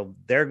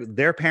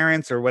their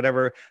parents or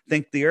whatever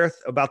think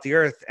about the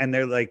earth, and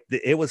they're like,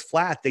 it was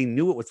flat. They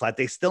knew it was flat.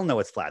 They still know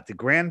it's flat. The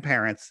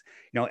grandparents,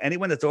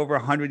 anyone that's over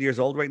 100 years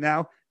old right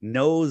now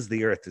knows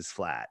the earth is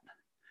flat,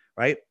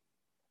 right?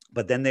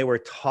 But then they were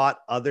taught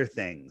other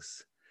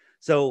things.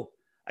 So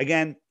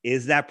again,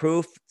 is that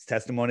proof? It's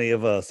testimony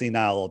of a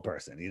senile old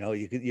person.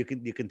 You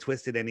can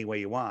twist it any way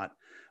you want,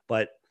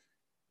 but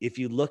if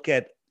you look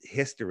at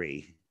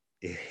history,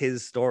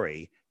 his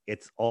story,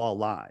 it's all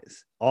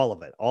lies. All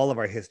of it. All of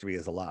our history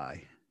is a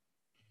lie.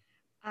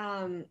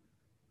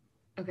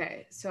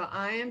 Okay, so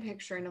I am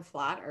picturing a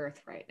flat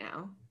earth right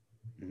now.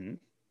 Mm-hmm.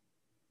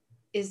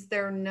 Is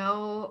there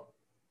no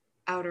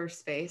outer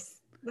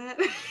space that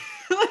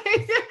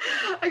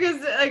I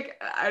guess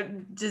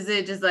does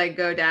it just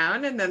go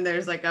down and then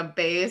there's a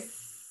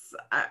base?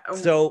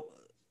 So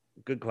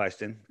good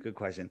question.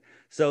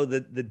 So the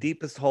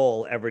deepest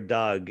hole ever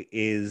dug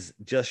is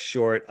just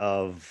short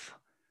of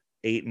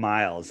 8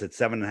 miles. It's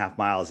 7.5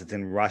 miles. It's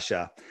in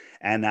Russia,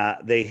 and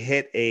they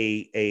hit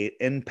a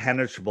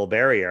impenetrable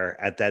barrier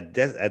at that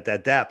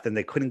depth, and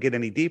they couldn't get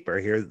any deeper.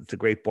 It's a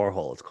Great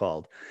Borehole, it's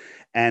called,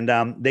 and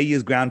they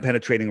used ground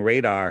penetrating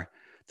radar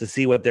to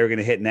see what they were going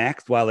to hit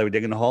next while they were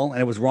digging the hole,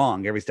 and it was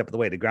wrong every step of the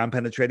way. The ground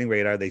penetrating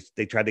radar,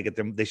 they tried to get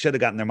them. They should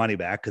have gotten their money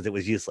back because it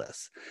was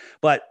useless.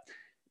 But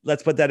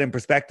let's put that in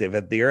perspective.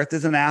 If the Earth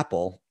is an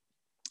apple,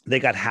 they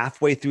got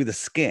halfway through the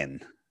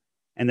skin,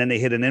 and then they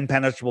hit an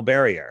impenetrable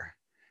barrier.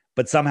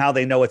 But somehow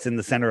they know it's in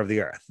the center of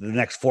the earth, the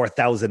next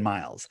 4,000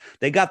 miles.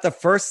 They got the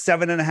first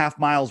 7.5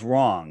 miles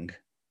wrong,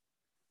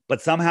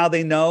 but somehow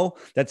they know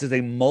that there's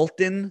a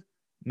molten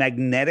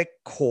magnetic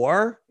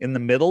core in the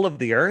middle of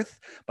the earth.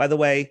 By the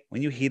way,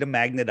 when you heat a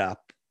magnet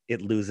up,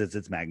 it loses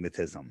its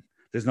magnetism.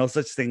 There's no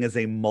such thing as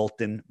a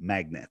molten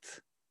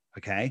magnet,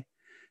 okay?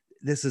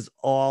 This is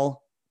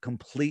all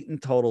complete and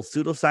total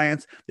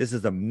pseudoscience. This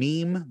is a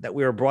meme that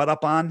we were brought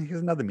up on. Here's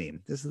another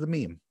meme. This is a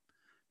meme.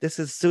 This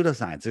is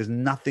pseudoscience. There's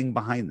nothing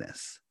behind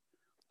this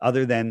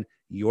other than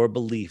your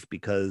belief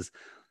because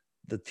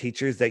the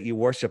teachers that you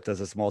worshipped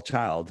as a small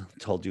child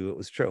told you it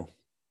was true.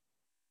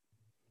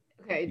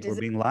 Okay. You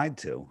were being lied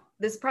to.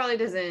 This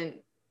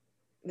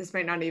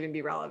might not even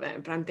be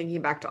relevant, but I'm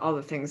thinking back to all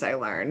the things I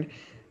learned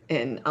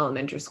in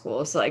elementary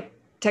school. So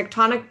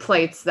tectonic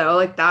plates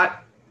though,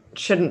 that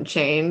shouldn't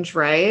change,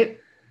 right?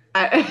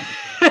 I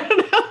don't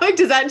know,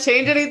 does that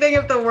change anything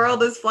if the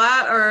world is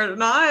flat or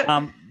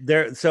not?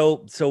 There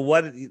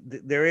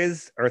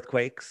is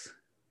earthquakes.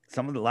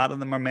 A lot of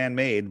them are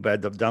man-made,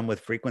 but they're done with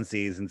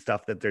frequencies and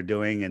stuff that they're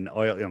doing, and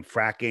oil and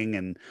fracking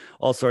and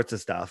all sorts of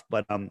stuff.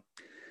 But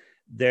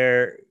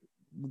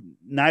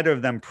neither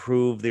of them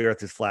prove the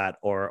earth is flat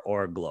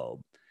or a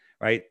globe,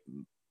 right?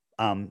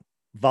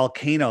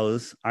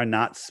 Volcanoes are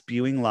not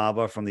spewing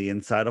lava from the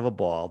inside of a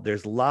ball.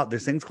 There's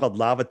things called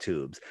lava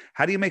tubes.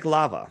 How do you make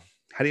lava?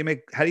 How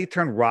do you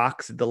turn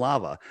rocks into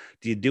lava?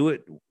 Do you do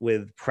it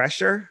with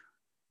pressure?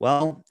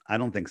 Well, I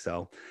don't think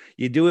so.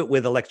 You do it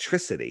with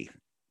electricity.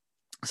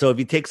 So if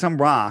you take some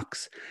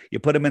rocks, you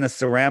put them in a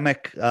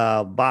ceramic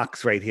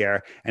box right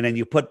here, and then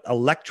you put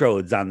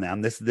electrodes on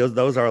them.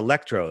 Those are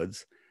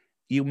electrodes.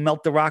 You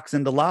melt the rocks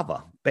into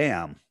lava.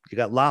 Bam, you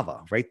got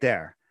lava right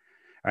there.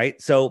 Right.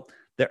 So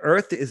the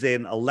Earth is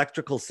an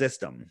electrical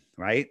system,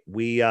 right?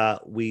 We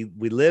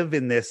live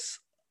in this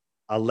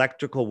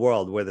electrical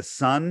world where the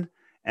sun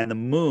and the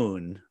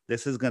moon,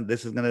 this is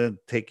gonna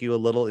take you a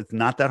little, it's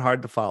not that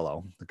hard to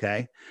follow,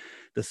 okay?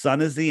 The sun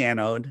is the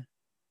anode.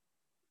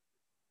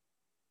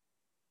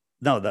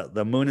 No,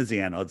 the moon is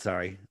the anode,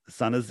 sorry. The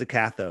sun is the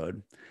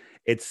cathode.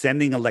 It's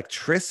sending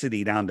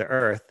electricity down to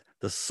Earth.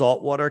 The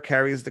salt water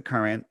carries the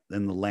current,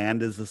 and the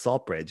land is the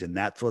salt bridge, and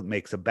that's what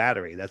makes a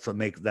battery. That's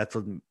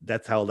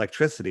how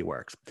electricity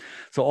works.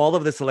 So all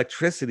of this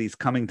electricity is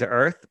coming to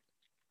Earth.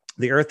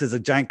 The Earth is a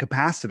giant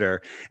capacitor,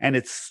 and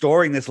it's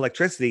storing this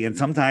electricity. And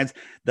sometimes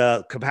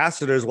the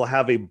capacitors will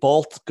have a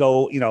bolt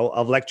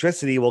of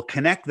electricity will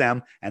connect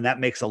them, and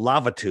that makes a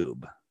lava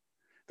tube.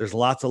 There's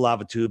lots of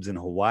lava tubes in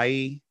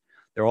Hawaii.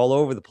 They're all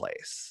over the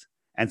place.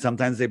 And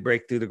sometimes they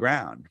break through the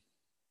ground.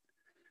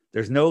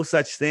 There's no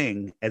such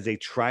thing as a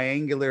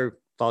triangular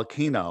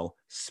volcano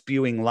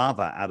spewing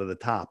lava out of the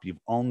top.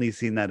 You've only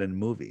seen that in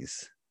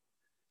movies.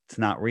 It's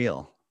not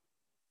real.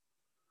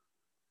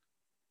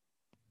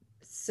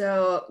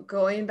 So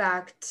going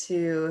back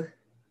to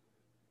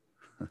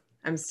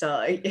I'm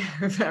still,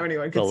 if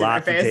anyone could a see my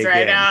lot to face take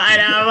right in. now, I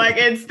know, like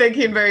it's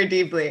thinking very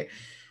deeply.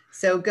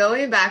 So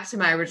going back to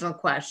my original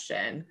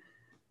question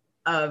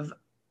of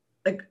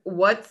like,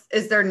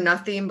 is there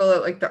nothing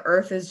below, like the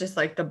earth is just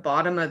like the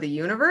bottom of the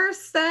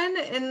universe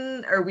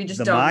then? Or we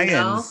just don't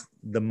know?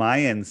 The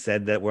Mayans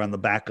said that we're on the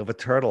back of a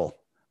turtle.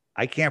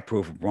 I can't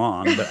prove them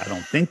wrong, but I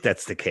don't think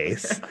that's the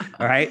case.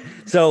 All right.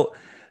 So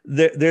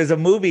there's a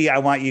movie I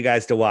want you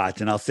guys to watch,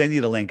 and I'll send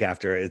you the link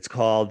after. It's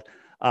called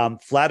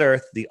Flat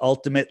Earth, The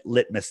Ultimate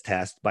Litmus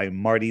Test by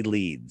Marty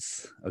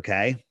Leeds.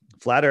 Okay.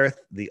 Flat Earth,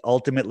 The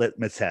Ultimate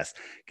Litmus Test.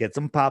 Get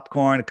some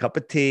popcorn, a cup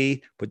of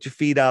tea, put your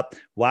feet up,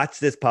 watch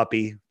this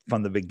puppy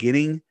from the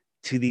beginning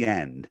to the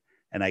end.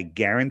 And I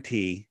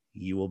guarantee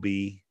you'll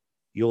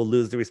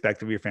lose the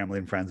respect of your family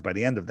and friends by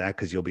the end of that,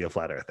 because you'll be a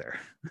flat earther.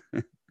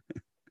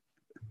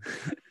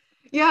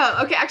 Yeah.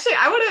 Okay. Actually,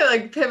 I want to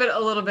like pivot a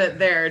little bit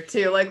there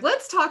too. Like,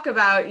 let's talk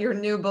about your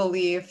new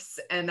beliefs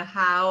and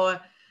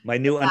how my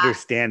new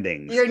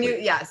understandings. Your new,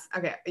 yes.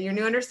 Okay. Your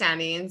new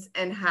understandings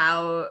and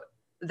how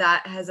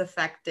that has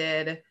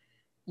affected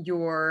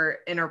your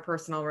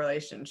interpersonal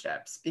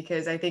relationships.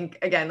 Because I think,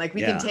 again, like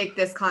we can take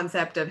this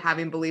concept of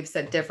having beliefs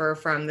that differ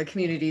from the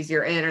communities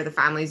you're in or the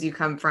families you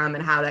come from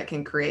and how that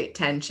can create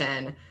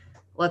tension.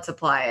 Let's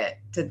apply it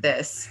to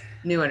this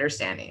new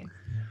understanding.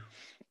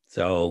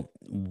 So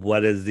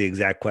what is the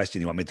exact question?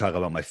 You want me to talk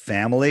about my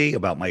family,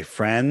 about my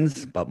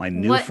friends, about my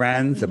new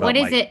friends, about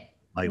my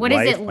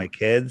wife, my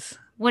kids?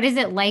 What is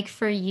it like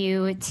for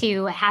you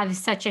to have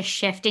such a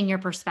shift in your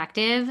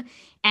perspective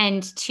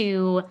and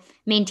to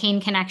maintain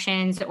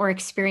connections or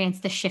experience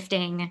the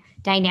shifting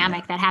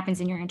dynamic that happens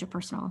in your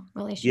interpersonal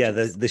relationships? Yeah,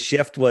 the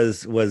shift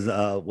was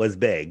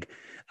big,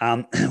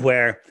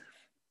 where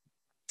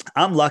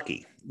I'm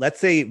lucky.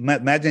 Let's say,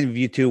 imagine if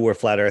you two were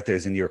flat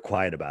earthers and you're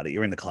quiet about it.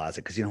 You're in the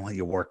closet because you don't want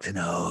your work to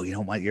know. You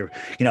don't want your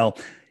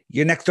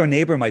next door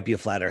neighbor might be a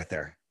flat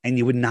earther and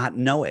you would not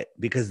know it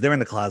because they're in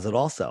the closet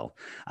also.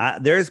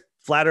 There's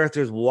flat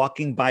earthers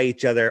walking by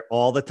each other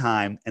all the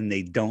time and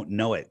they don't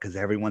know it because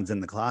everyone's in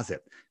the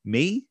closet.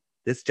 Me,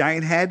 this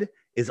giant head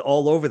is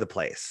all over the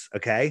place.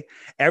 Okay.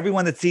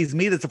 Everyone that sees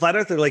me that's a flat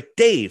earther, they're like,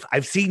 Dave,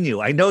 I've seen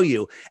you. I know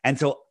you. And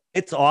so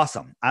it's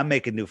awesome. I'm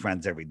making new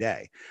friends every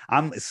day.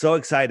 I'm so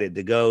excited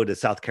to go to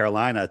South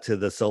Carolina to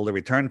the Solar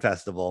Return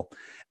Festival.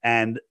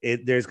 And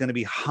there's going to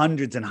be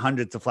hundreds and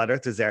hundreds of flat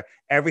earthers there.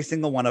 Every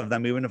single one of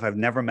them, even if I've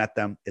never met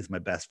them, is my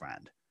best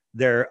friend.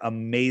 They're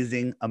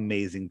amazing,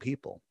 amazing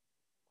people.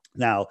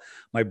 Now,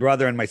 my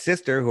brother and my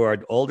sister, who are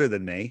older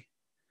than me,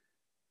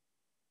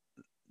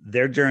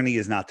 their journey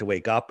is not to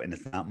wake up, and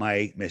it's not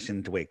my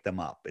mission to wake them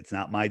up. It's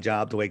not my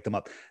job to wake them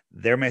up.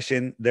 Their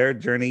mission, their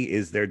journey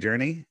is their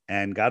journey,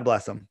 and God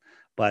bless them.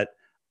 But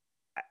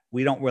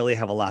we don't really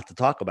have a lot to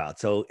talk about.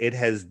 So it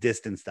has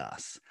distanced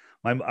us.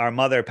 Our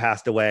mother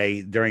passed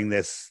away during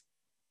this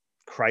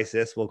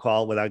crisis, we'll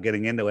call it, without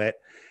getting into it.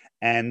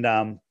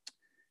 And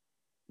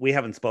we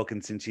haven't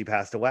spoken since she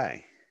passed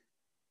away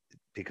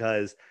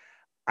because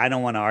I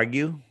don't want to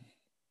argue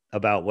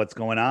about what's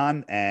going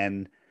on.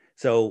 And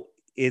so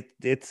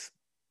it's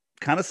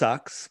kind of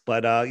sucks,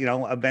 but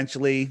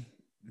eventually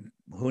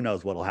who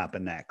knows what'll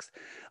happen next.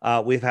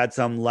 We've had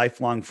some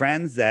lifelong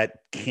friends that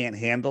can't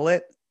handle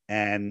it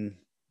and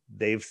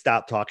they've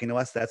stopped talking to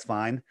us. That's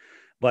fine.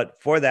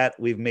 But for that,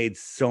 we've made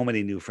so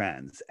many new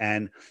friends.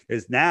 And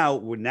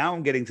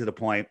I'm getting to the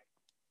point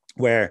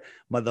where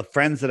the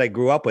friends that I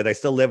grew up with, I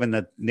still live in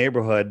the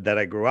neighborhood that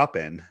I grew up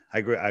in.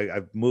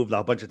 I've moved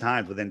a bunch of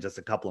times within just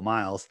a couple of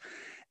miles.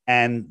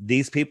 And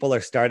these people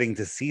are starting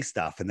to see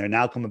stuff and they're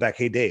now coming back.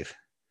 Hey, Dave,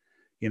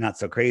 you're not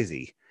so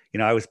crazy.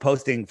 I was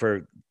posting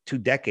for 2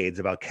 decades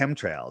about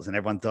chemtrails and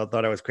everyone thought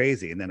I was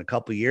crazy. And then a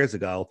couple of years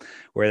ago,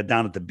 we're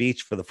down at the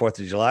beach for the 4th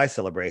of July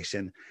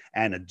celebration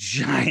and a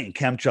giant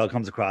chemtrail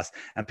comes across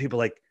and people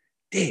are like,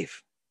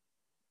 Dave,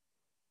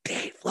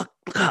 look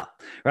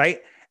up.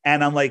 Right.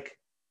 And I'm like,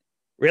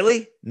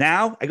 really?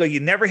 Now? I go, you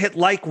never hit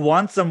like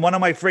once on one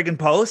of my friggin'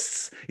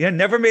 posts?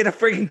 Never made a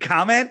friggin'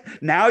 comment?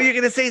 Now you're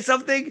going to say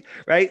something?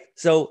 Right?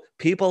 So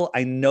people,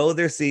 I know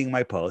they're seeing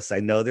my posts.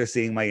 I know they're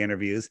seeing my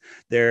interviews.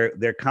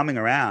 They're coming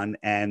around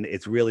and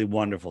it's really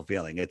wonderful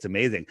feeling. It's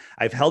amazing.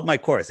 I've held my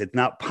course. It's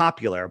not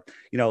popular.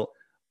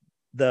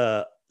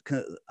 The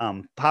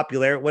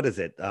popular, what is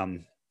it?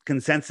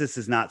 Consensus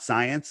is not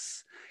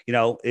science.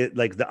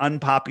 Like the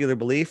unpopular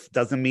belief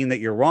doesn't mean that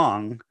you're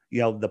wrong.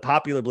 The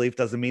popular belief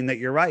doesn't mean that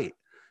you're right.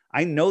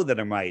 I know that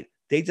I'm right.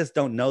 They just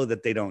don't know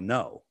that they don't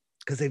know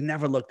because they've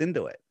never looked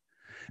into it.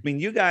 I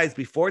mean, you guys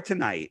before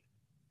tonight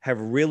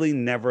have really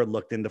never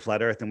looked into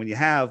flat earth. And when you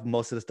have,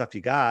 most of the stuff you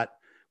got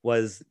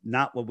was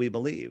not what we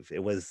believe.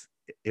 It was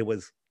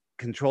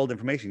controlled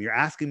information. You're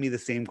asking me the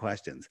same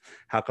questions.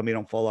 How come you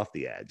don't fall off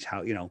the edge?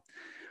 How,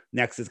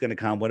 next is going to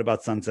come. What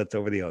about sunsets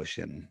over the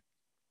ocean?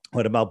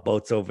 What about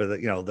boats over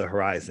the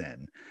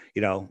horizon?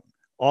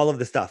 All of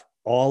the stuff,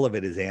 all of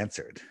it is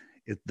answered.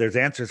 There's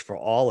answers for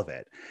all of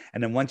it.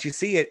 And then once you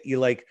see it, you're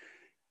like,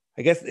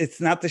 I guess it's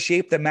not the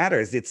shape that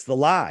matters. It's the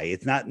lie.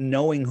 It's not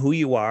knowing who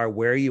you are,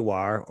 where you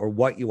are, or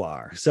what you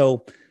are.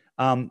 So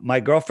My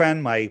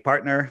girlfriend, my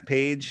partner,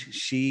 Paige,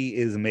 she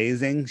is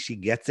amazing. She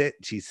gets it.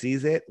 She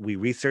sees it. We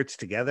research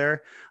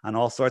together on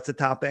all sorts of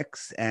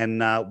topics,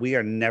 and we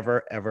are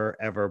never, ever,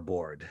 ever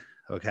bored.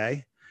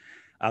 Okay.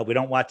 We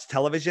don't watch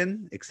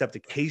television, except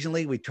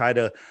occasionally we try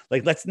to,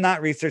 like, let's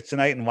not research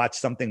tonight and watch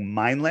something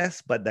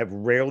mindless, but that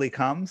rarely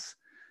comes.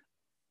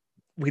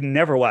 We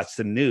never watch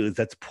the news.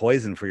 That's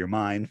poison for your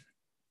mind.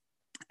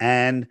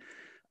 And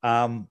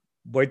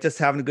we're just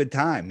having a good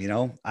time. You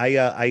know,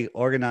 I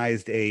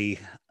organized a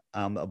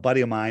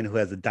buddy of mine who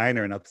has a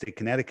diner in upstate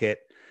Connecticut,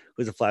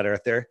 who's a flat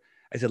earther.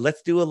 I said,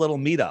 let's do a little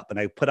meetup. And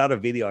I put out a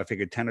video. I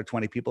figured 10 or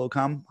 20 people would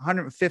come.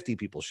 150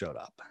 people showed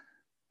up.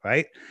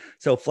 Right.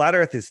 So flat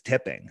earth is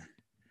tipping.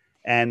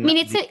 And I mean,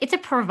 it's a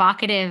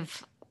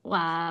provocative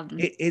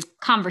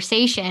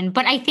conversation,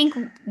 but I think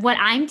what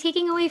I'm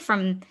taking away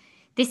from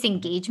this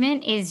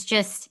engagement is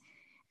just,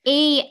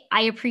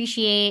 I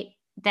appreciate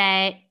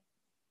that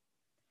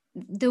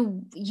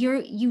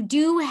you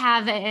do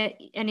have an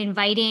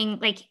inviting,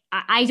 like,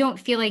 I don't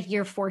feel like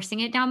you're forcing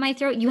it down my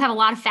throat. You have a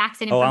lot of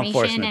facts and information. I'm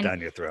forcing it down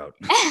your throat.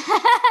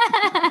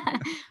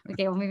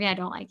 Okay, well, maybe I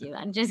don't like you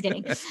then. Just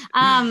kidding.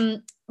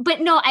 But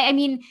no, I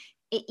mean,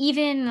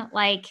 even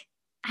like,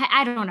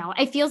 I don't know.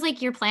 It feels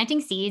like you're planting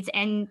seeds,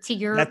 and to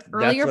your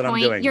earlier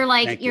point, you're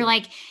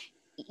like,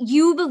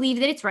 you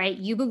believe that it's right.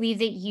 You believe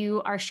that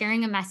you are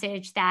sharing a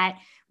message that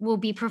will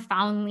be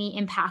profoundly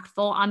impactful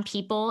on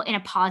people in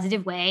a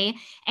positive way.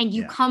 And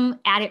you come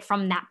at it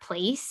from that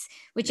place,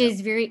 which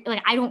is very,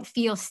 like, I don't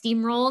feel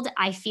steamrolled.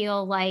 I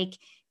feel like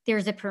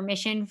there's a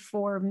permission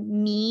for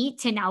me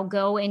to now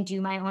go and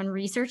do my own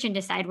research and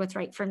decide what's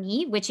right for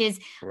me, which is,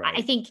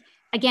 I think,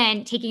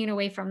 again, taking it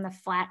away from the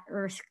flat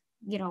earth,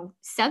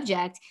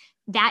 subject,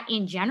 that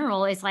in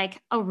general is like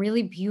a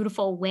really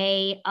beautiful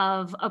way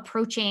of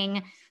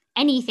approaching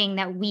anything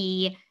that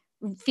we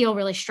feel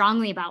really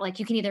strongly about. Like,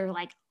 you can either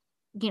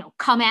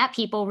come at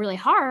people really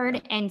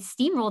hard and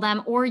steamroll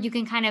them, or you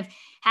can kind of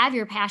have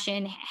your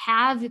passion,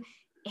 have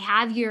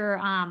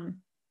your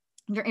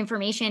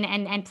information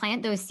and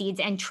plant those seeds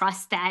and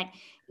trust that,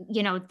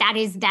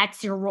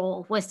 that's your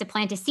role, was to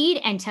plant a seed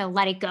and to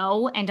let it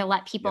go and to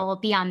let people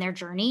be on their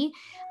journey.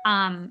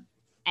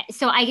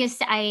 So I guess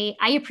I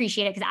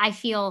appreciate it, because I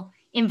feel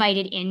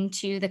invited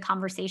into the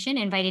conversation,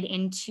 invited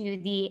into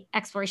the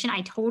exploration.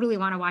 I totally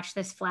want to watch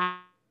this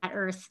flat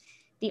earth,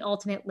 the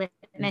ultimate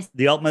litmus.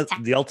 The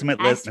ultimate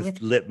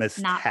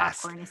litmus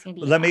test.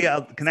 Let me,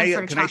 can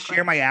I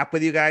share my app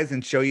with you guys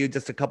and show you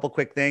just a couple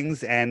quick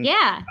things? And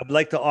I'd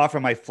like to offer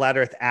my flat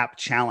earth app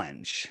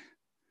challenge.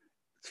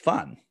 It's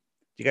fun.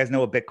 Do you guys know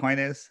what Bitcoin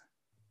is?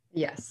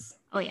 Yes.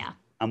 Oh yeah.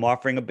 I'm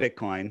offering a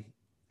Bitcoin.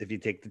 If you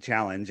take the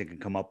challenge, you can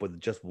come up with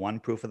just one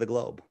proof of the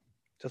globe.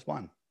 Just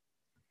one.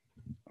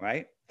 All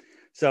right.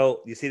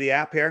 So you see the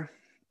app here?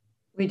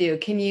 We do.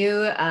 Can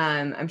you,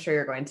 I'm sure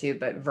you're going to,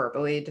 but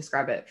verbally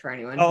describe it for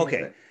anyone. Oh,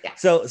 okay. Yeah.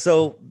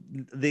 So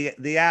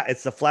the app,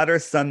 it's the Flat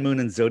Earth, Sun, Moon,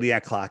 and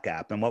Zodiac Clock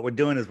app. And what we're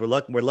doing is we're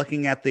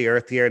looking at the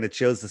Earth here, and it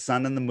shows the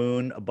sun and the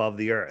moon above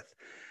the Earth.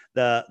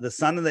 The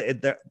sun and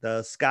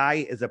the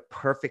sky is a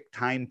perfect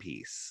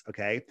timepiece.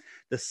 Okay.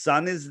 The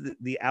sun is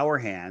the hour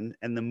hand,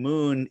 and the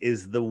moon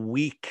is the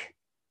week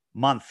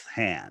month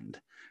hand.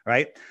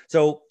 Right.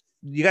 So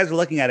you guys are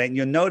looking at it, and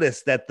you'll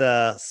notice that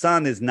the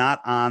sun is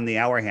not on the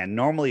hour hand.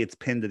 Normally it's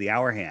pinned to the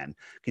hour hand.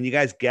 Can you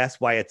guys guess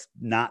why it's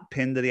not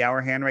pinned to the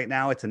hour hand right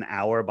now? It's an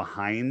hour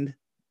behind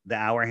the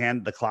hour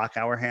hand, the clock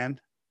hour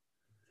hand.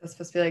 That's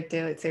supposed to be like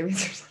daylight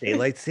savings or something.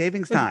 Daylight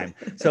savings time.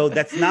 So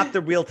that's not the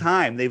real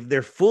time.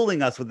 They're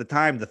fooling us with the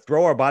time to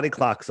throw our body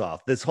clocks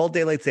off. This whole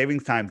daylight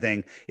savings time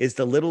thing is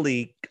to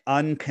literally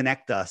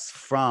unconnect us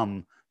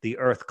from the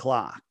Earth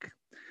clock.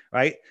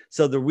 Right.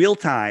 So the real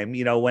time,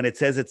 when it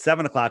says it's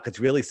 7 o'clock, it's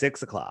really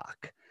 6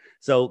 o'clock.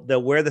 So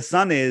where the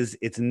sun is,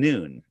 it's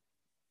noon.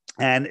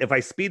 And if I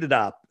speed it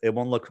up, it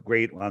won't look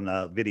great on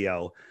the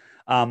video.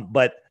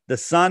 But the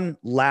sun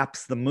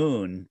laps the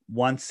moon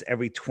once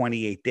every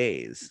 28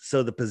 days.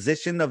 So the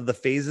position of the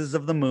phases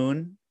of the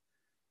moon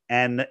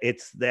and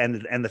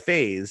the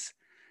phase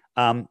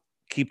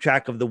keep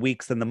track of the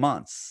weeks and the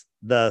months.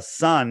 The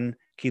sun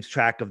keeps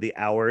track of the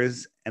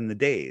hours and the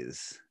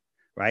days.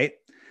 Right.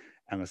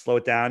 I'm going to slow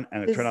it down. I'm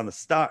going to turn on the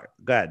star.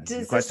 Go ahead.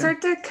 Does this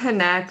start to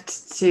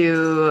connect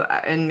to,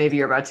 and maybe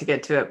you're about to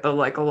get to it, but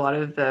like a lot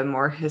of the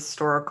more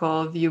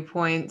historical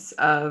viewpoints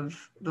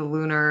of the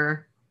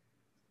lunar,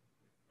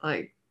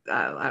 like,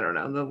 I don't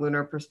know, the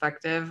lunar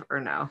perspective, or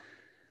no?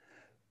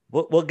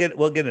 We'll get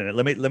in it.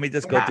 Let me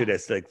just go through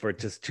this for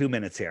just 2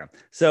 minutes here.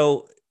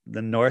 So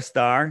the North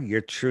Star,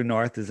 your true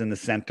north, is in the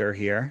center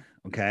here.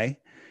 Okay.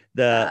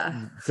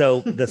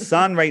 So the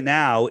sun right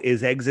now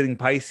is exiting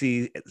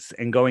Pisces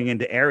and going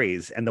into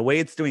Aries. And the way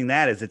it's doing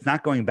that is it's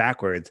not going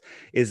backwards,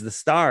 is the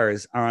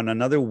stars are on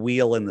another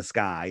wheel in the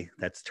sky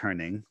that's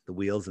turning. The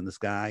wheels in the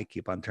sky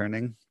keep on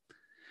turning.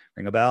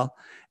 Ring a bell.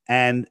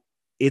 And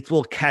it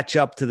will catch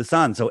up to the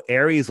sun. So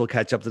Aries will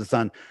catch up to the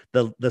sun.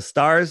 The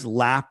stars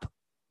lap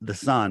the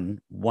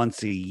sun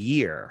once a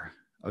year.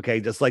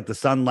 Okay. Just like the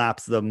sun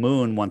laps the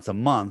moon once a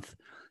month,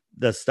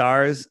 the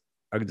stars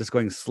are just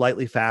going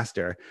slightly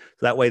faster.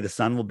 So that way the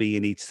sun will be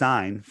in each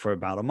sign for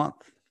about a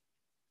month.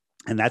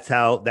 And that's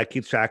how that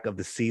keeps track of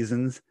the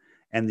seasons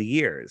and the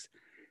years.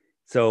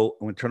 So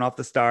when we turn off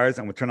the stars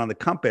and we turn on the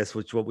compass,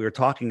 which what we were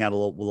talking about a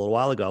little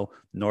while ago,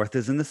 north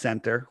is in the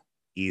center,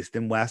 east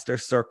and west are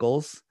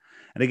circles.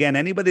 And again,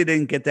 anybody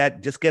didn't get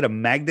that, just get a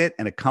magnet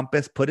and a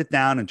compass, put it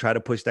down and try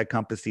to push that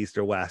compass east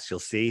or west. You'll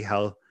see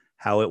how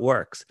it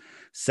works.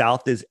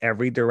 South is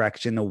every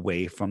direction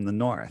away from the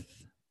north.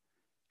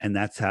 And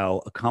that's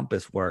how a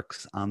compass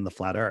works on the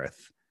flat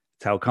earth.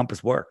 It's how a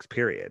compass works,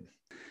 period.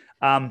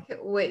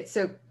 Wait,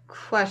 so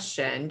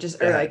question,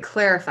 just or like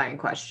clarifying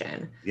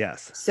question.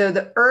 Yes. So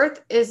the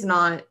earth is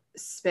not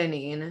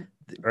spinning.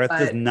 The earth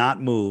does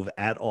not move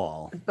at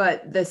all.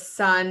 But the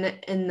sun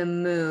and the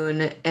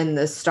moon and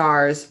the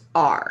stars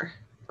are,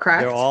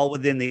 correct? They're all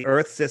within the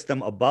earth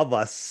system above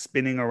us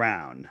spinning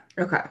around.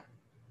 Okay.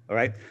 All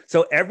right.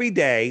 So every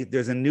day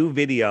there's a new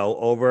video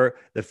over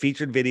the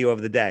featured video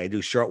of the day. I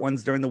do short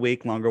ones during the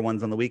week, longer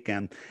ones on the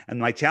weekend. And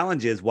my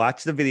challenge is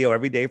watch the video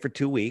every day for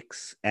 2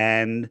 weeks.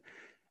 And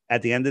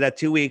at the end of that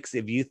 2 weeks,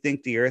 if you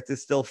think the earth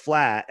is still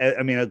flat,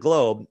 a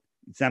globe,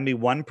 send me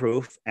one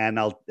proof and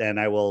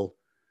I will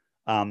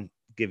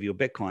give you a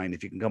Bitcoin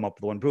if you can come up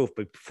with one proof.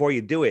 But before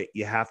you do it,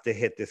 you have to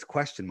hit this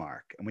question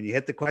mark. And when you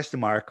hit the question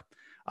mark,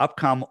 up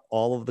come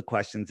all of the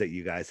questions that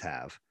you guys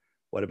have.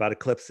 What about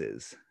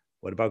eclipses?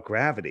 What about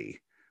gravity?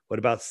 What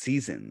about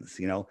seasons?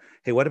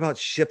 Hey, what about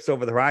ships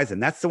over the horizon?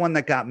 That's the one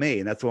that got me.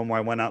 And that's the one where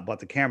I went out and bought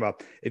the camera.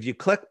 If you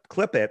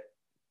clip it,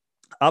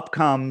 up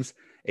comes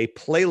a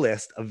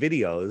playlist of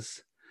videos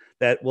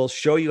that will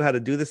show you how to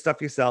do this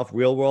stuff yourself,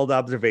 real world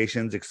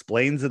observations,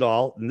 explains it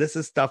all. And this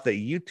is stuff that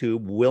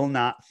YouTube will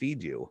not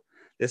feed you.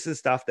 This is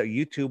stuff that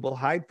YouTube will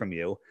hide from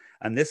you.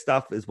 And this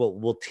stuff is what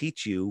will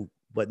teach you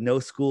what no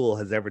school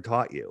has ever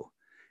taught you.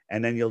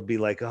 And then you'll be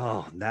like,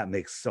 oh, that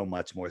makes so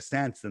much more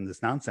sense than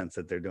this nonsense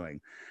that they're doing.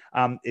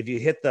 If you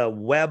hit the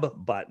web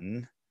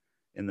button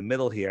in the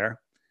middle here,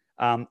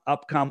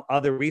 up come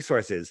other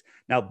resources.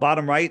 Now,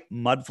 bottom right,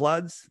 mud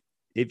floods.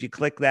 If you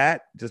click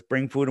that, just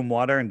bring food and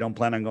water and don't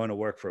plan on going to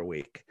work for a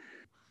week.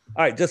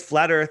 All right, just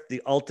Flat Earth,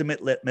 the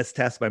ultimate litmus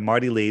test by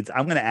Marty Leeds.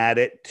 I'm going to add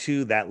it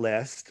to that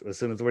list as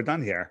soon as we're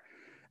done here.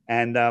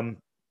 And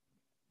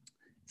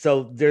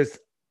so there's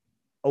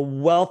a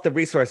wealth of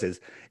resources.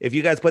 If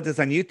you guys put this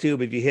on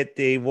YouTube, if you hit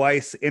Dave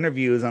Weiss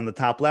interviews on the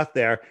top left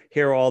there,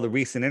 here are all the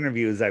recent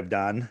interviews I've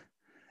done.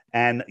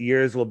 And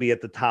yours will be at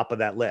the top of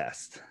that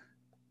list.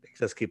 It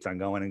just keeps on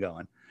going and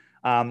going.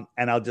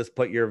 And I'll just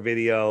put your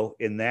video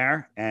in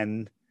there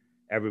and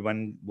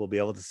everyone will be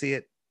able to see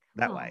it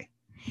that way.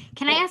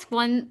 Can I ask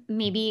one,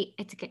 maybe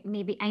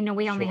I know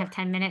we only Sure. have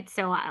 10 minutes,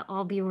 so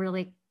I'll be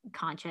really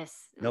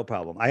conscious. No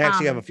problem. I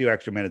actually have a few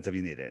extra minutes if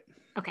you need it.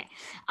 Okay.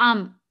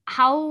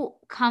 How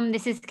come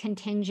this is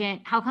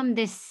contingent? How come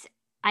this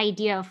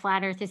idea of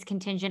flat earth is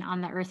contingent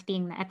on the earth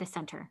being at the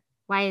center?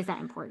 Why is that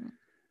important?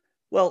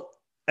 Well,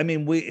 I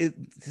mean,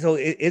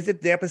 is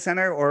it the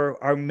epicenter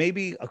or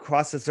maybe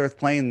across this earth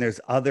plane, there's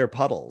other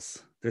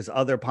puddles, there's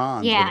other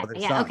ponds. Yeah. With other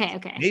Yeah. suns.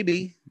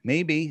 Okay.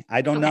 Maybe.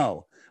 I don't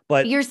know.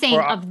 But you're saying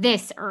of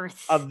this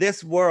earth. Of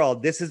this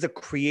world, this is a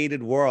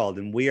created world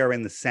and we are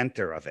in the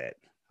center of it.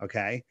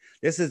 Okay.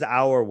 This is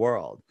our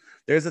world.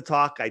 There's a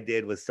talk I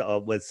did with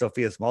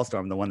Sophia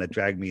Smallstorm, the one that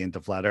dragged me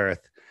into Flat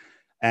Earth.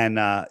 And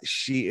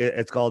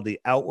it's called The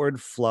Outward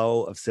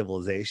Flow of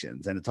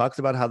Civilizations. And it talks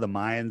about how the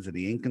Mayans and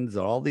the Incans,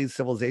 all these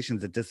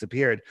civilizations that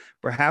disappeared,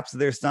 perhaps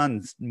their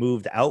suns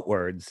moved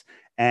outwards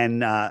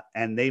and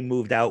they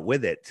moved out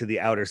with it to the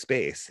outer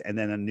space. And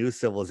then a new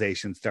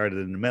civilization started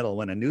in the middle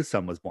when a new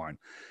sun was born.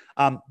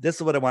 This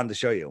is what I wanted to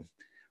show you.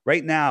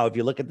 Right now, if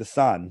you look at the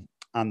sun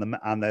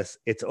on this,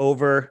 it's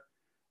over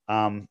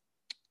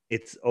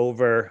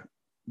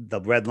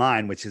the red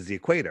line, which is the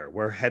equator.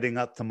 We're heading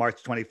up to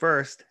March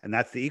 21st, and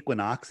that's the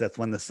equinox. That's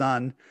when the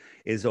sun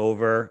is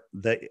over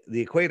the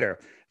equator.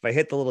 If I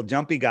hit the little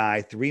jumpy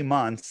guy, 3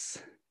 months,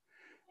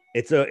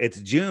 it's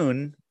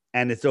June,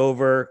 and it's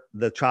over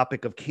the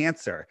Tropic of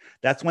Cancer.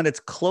 That's when it's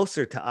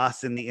closer to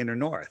us in the inner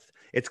north.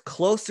 It's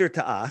closer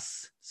to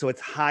us, so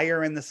it's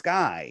higher in the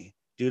sky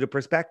due to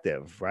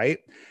perspective, right?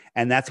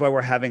 And that's why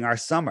we're having our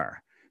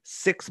summer.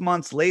 6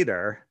 months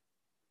later,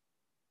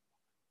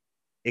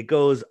 it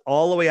goes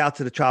all the way out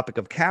to the Tropic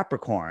of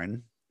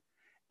Capricorn,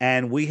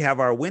 and we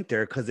have our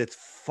winter because it's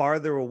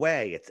farther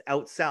away. It's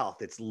out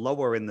south. It's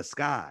lower in the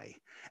sky.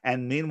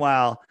 And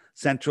meanwhile,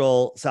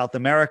 Central South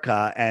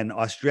America and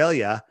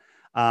Australia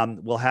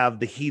will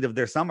have the heat of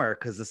their summer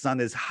because the sun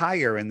is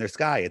higher in their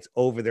sky. It's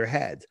over their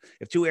heads.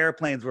 If two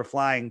airplanes were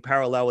flying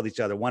parallel with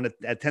each other, one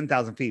at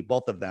 10,000 feet,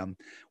 both of them,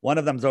 one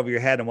of them's over your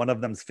head and one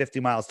of them's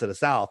 50 miles to the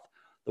south.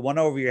 The one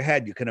over your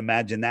head, you can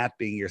imagine that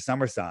being your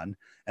summer sun.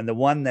 And the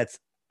one that's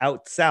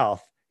out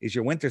south is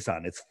your winter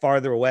sun. It's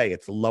farther away.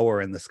 It's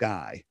lower in the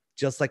sky,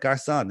 just like our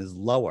sun is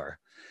lower.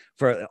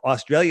 For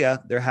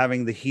Australia, they're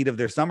having the heat of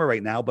their summer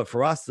right now, but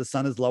for us, the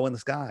sun is low in the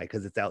sky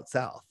because it's out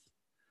south.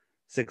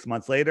 6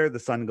 months later, the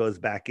sun goes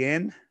back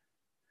in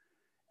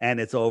and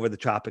it's over the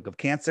Tropic of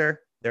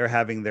Cancer. They're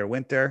having their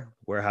winter.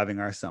 We're having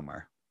our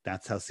summer.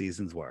 That's how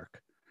seasons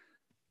work,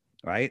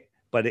 right?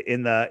 But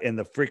in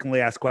the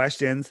frequently asked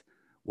questions,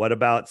 what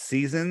about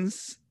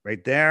seasons?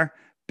 Right there,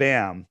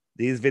 bam.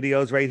 These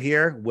videos right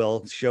here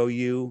will show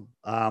you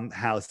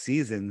how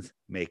seasons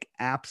make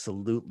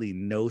absolutely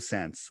no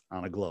sense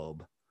on a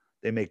globe.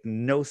 They make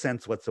no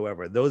sense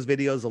whatsoever. Those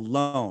videos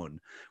alone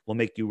will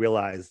make you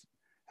realize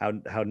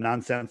how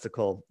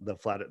nonsensical the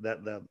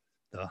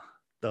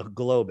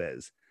globe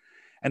is.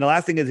 And the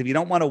last thing is, if you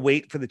don't want to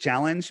wait for the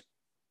challenge,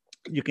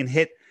 you can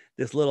hit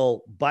this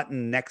little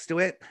button next to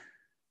it,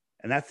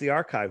 and that's the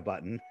archive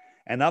button.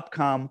 And up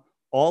come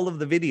all of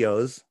the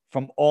videos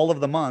from all of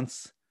the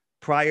months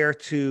prior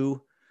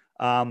to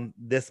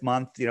this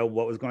month,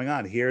 what was going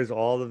on. Here's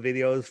all the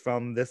videos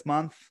from this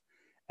month.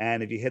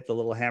 And if you hit the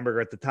little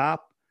hamburger at the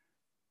top,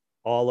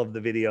 all of the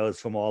videos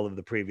from all of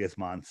the previous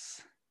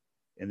months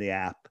in the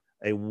app,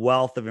 a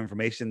wealth of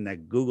information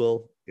that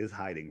Google is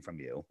hiding from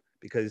you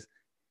because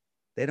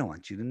they don't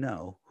want you to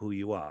know who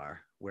you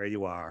are, where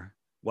you are,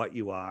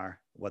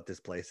 what this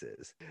place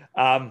is.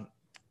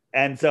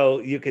 And so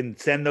you can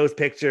send those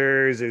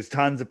pictures. There's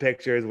tons of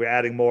pictures. We're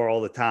adding more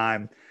all the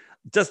time.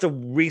 Just a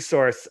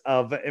resource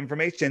of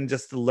information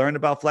just to learn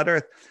about Flat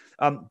Earth.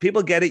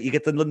 People get it. You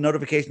get the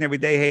notification every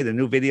day. Hey, the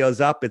new video's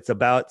up. It's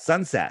about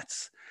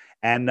sunsets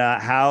and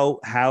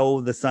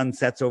how the sun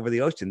sets over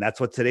the ocean. That's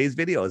what today's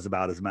video is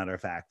about, as a matter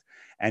of fact.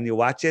 And you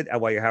watch it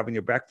while you're having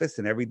your breakfast,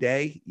 and every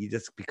day you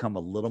just become a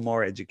little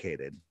more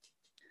educated.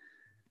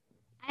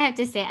 I have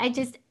to say,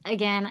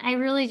 I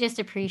really just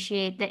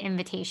appreciate the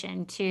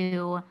invitation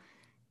to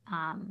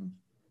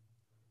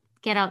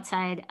get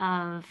outside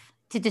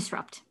to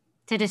disrupt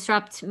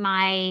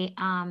my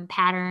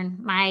pattern,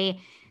 my,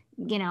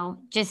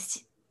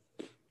 just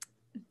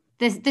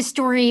the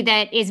story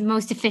that is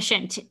most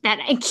efficient, that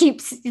it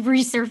keeps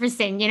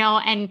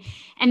resurfacing,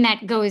 and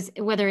that goes,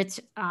 whether it's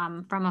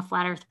from a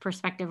flat earth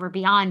perspective or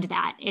beyond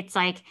that. It's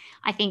like,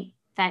 I think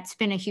that's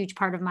been a huge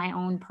part of my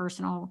own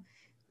personal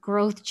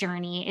growth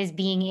journey, is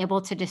being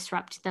able to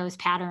disrupt those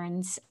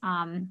patterns,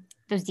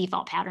 those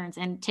default patterns.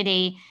 And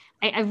today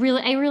I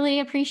really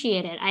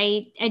appreciate it.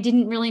 I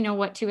didn't really know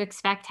what to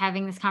expect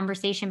having this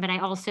conversation, but I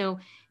also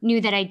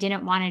knew that I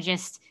didn't want to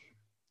just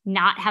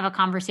not have a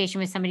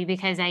conversation with somebody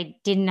because I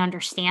didn't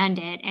understand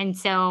it. And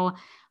so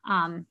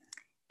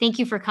thank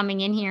you for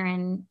coming in here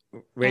and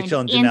Rachel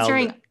and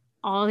answering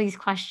all these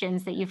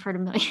questions that you've heard a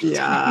million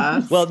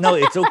times. Well, no,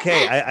 it's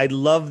okay. I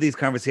love these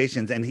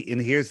conversations. And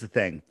here's the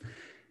thing.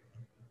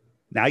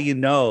 Now you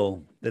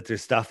know that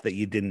there's stuff that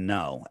you didn't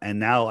know. And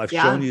now I've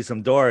shown you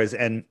some doors.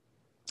 And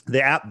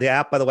the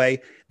app, by the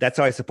way, that's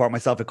how I support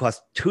myself. It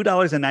costs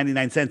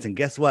 $2.99. And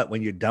guess what?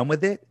 When you're done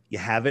with it, you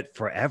have it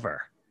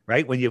forever,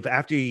 right?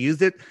 After you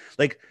used it,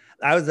 like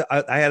I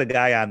had a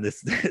guy on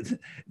this,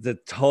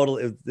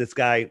 this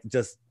guy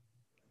just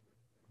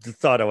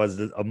thought it was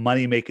a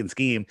money-making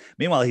scheme.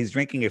 Meanwhile, he's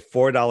drinking a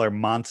 $4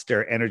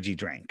 Monster energy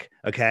drink.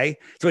 Okay.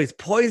 So he's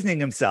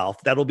poisoning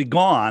himself. That'll be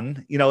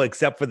gone,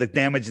 except for the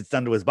damage it's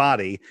done to his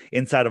body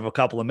inside of a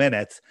couple of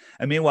minutes.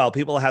 And meanwhile,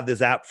 people have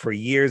this app for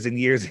years and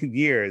years and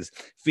years,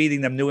 feeding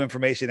them new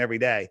information every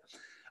day.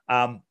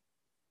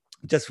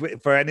 Just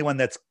for anyone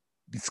that's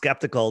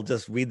skeptical,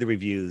 just read the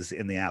reviews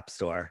in the App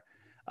Store.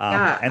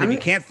 If you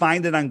can't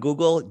find it on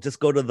Google, just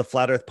go to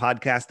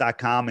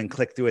theflatearthpodcast.com and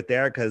click through it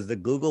there, because the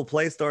Google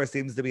Play Store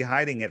seems to be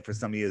hiding it for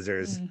some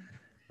users.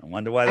 I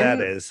wonder why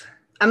that is.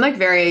 I'm like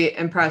very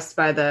impressed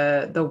by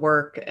the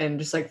work, and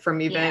just like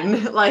from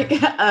even like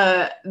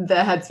the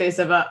headspace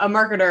of a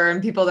marketer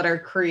and people that are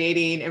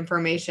creating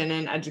information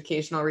and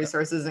educational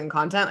resources and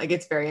content. Like,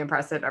 it's very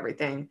impressive,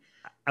 everything.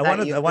 I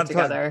want to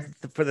talk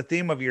for the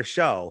theme of your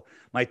show,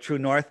 my true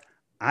north.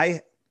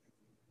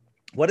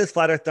 What has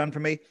Flat Earth done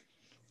for me?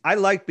 I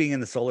like being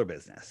in the solar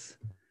business.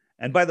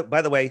 And by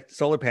the way,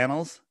 solar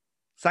panels,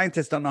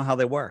 scientists don't know how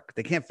they work.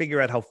 They can't figure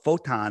out how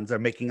photons are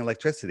making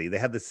electricity. They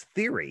have this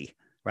theory,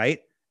 right?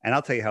 And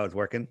I'll tell you how it's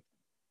working.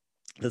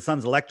 The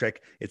sun's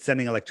electric, it's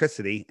sending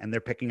electricity, and they're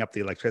picking up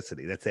the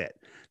electricity. That's it.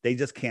 They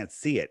just can't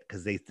see it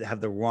because they have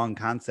the wrong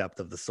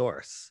concept of the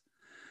source.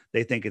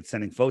 They think it's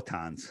sending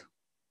photons,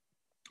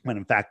 when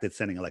in fact it's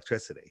sending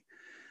electricity.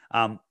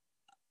 We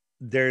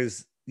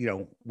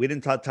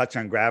didn't touch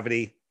on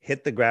gravity.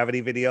 Hit the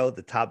gravity video,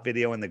 the top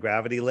video in the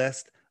gravity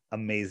list.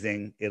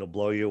 Amazing. It'll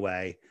blow you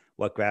away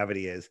what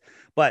gravity is.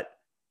 But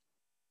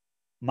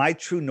my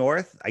true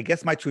north, I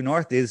guess my true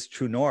north is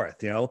true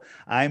north.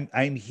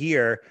 I'm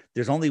here.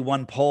 There's only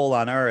one pole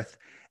on Earth.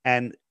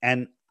 And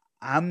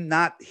I'm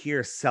not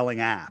here selling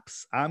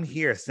apps. I'm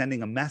here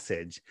sending a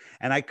message.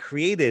 And I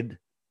created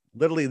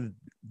literally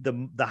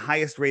the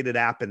highest rated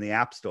app in the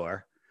App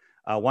Store,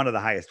 one of the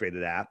highest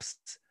rated apps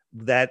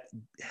that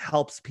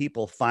helps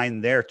people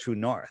find their true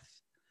north.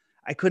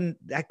 I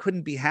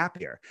couldn't be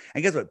happier.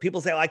 And guess what? People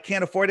say, I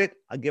can't afford it.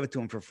 I'll give it to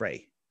them for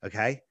free.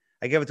 Okay.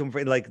 I give it to them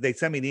free. Like, they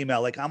send me an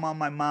email, like, I'm on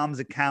my mom's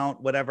account,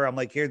 whatever. I'm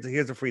like, here's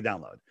a free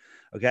download.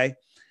 Okay.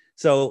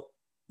 So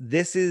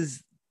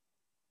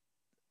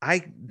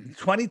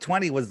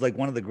 2020 was like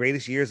one of the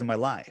greatest years of my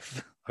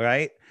life. All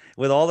right.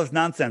 With all this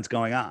nonsense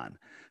going on.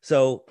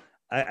 So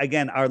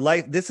again, our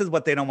life, this is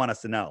what they don't want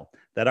us to know,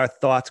 that our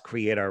thoughts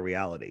create our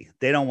reality.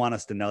 They don't want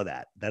us to know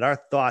that our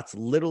thoughts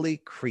literally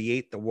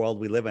create the world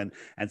we live in.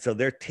 And so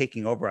they're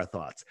taking over our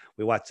thoughts.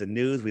 We watch the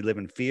news, we live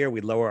in fear,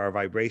 we lower our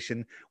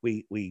vibration,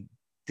 we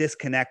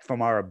disconnect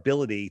from our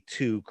ability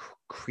to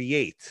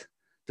create,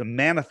 to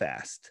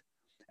manifest.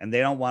 And they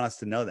don't want us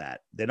to know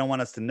that. They don't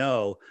want us to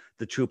know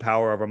the true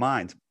power of our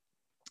minds.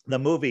 The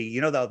movie,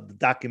 you know, the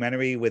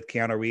documentary with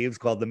Keanu Reeves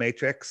called The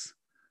Matrix?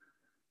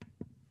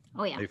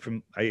 Oh, yeah.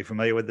 Are you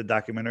familiar with the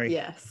documentary?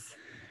 Yes.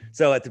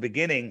 So at the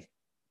beginning,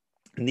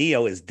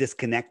 Neo is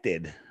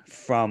disconnected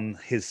from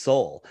his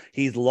soul.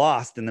 He's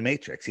lost in the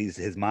Matrix.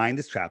 His mind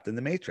is trapped in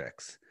the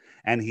Matrix.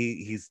 And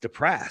he's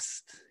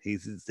depressed.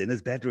 He's in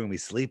his bedroom.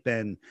 He's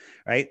sleeping,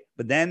 right?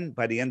 But then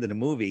by the end of the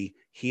movie,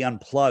 he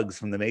unplugs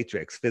from the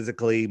Matrix,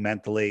 physically,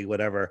 mentally,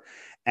 whatever.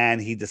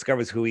 And he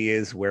discovers who he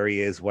is, where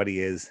he is, what he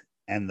is,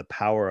 and the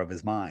power of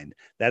his mind.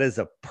 That is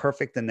a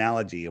perfect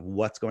analogy of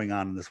what's going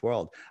on in this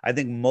world. I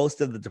think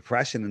most of the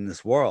depression in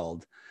this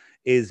world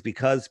is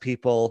because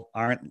people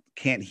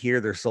can't hear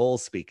their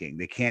souls speaking.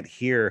 They can't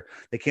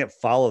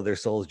follow their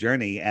soul's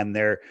journey, and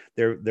their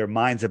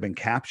minds have been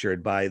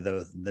captured by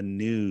the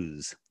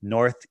news,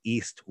 north,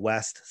 east,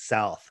 west,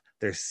 south.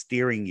 They're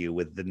steering you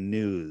with the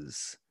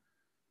news.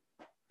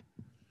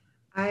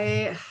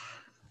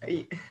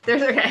 You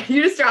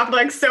just dropped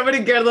like so many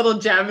good little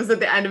gems at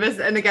the end of this.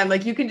 And again,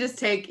 like you can just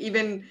take,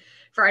 even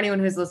for anyone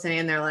who's listening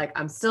and they're like,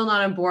 I'm still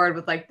not on board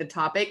with like the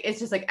topic. It's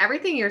just like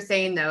everything you're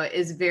saying though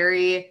is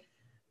very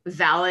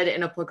valid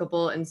and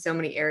applicable in so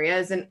many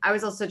areas. And I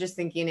was also just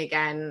thinking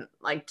again,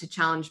 like to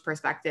challenge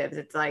perspectives.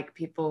 It's like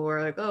people who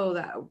are like, oh,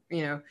 that,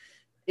 you know,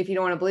 if you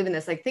don't want to believe in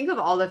this, like think of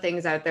all the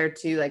things out there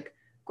too, like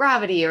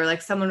gravity, or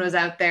like someone was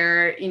out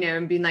there, you know,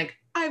 and being like,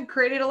 I've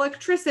created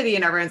electricity,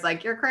 and everyone's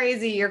like, you're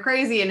crazy.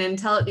 And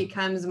until it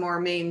becomes more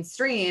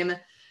mainstream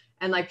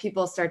and like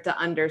people start to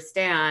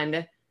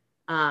understand,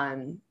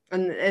 and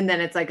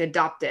then it's like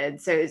adopted.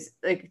 So it's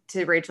like,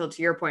 to Rachel,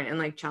 to your point, and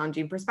like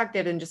challenging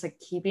perspective and just like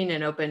keeping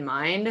an open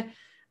mind,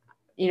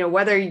 you know,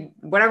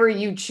 whatever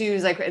you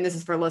choose, like, and this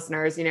is for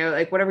listeners, you know,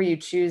 like whatever you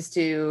choose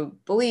to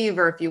believe,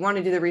 or if you want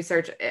to do the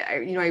research, I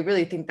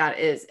really think that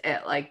is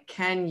it. Like,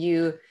 can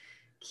you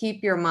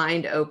keep your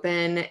mind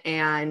open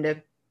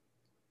and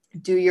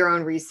do your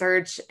own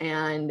research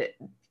and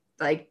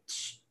like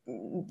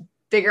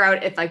figure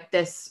out if like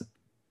this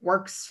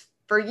works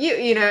for you,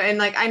 you know, and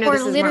like, I know, or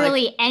this is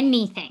literally like,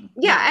 anything.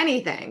 Yeah.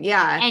 Anything.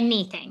 Yeah.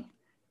 Anything.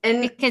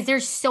 And because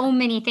there's so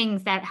many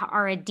things that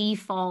are a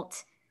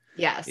default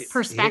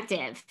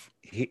perspective.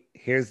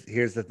 Here's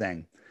the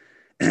thing.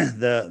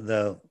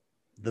 The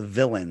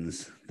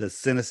villains, the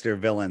sinister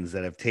villains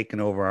that have taken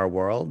over our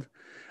world,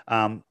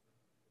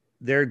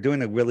 they're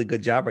doing a really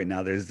good job right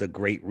now. There's the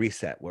Great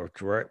Reset, we're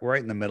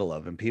right in the middle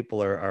of, and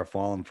people are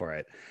falling for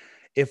it.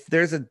 If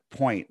there's a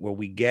point where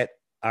we get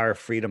our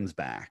freedoms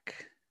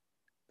back,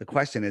 the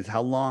question is,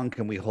 how long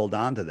can we hold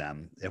on to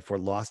them if we're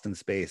lost in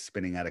space,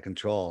 spinning out of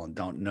control, and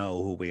don't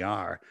know who we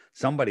are?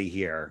 Somebody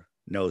here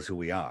knows who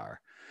we are.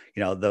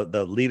 You know,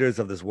 the leaders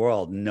of this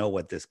world know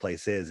what this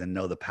place is and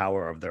know the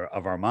power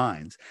of our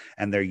minds,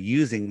 and they're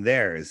using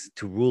theirs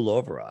to rule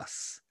over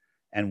us.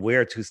 And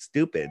we're too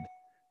stupid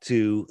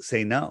to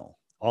say no.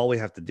 All we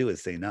have to do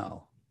is say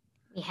no.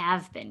 We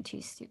have been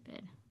too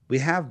stupid.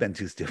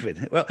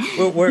 Well,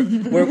 we're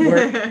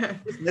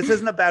this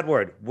isn't a bad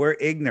word. We're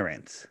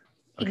ignorant.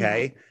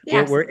 Okay.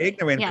 Yes. We're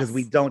ignorant because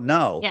we don't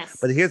know. Yes.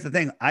 But here's the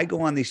thing. I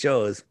go on these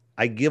shows,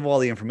 I give all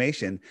the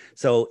information.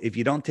 So if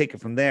you don't take it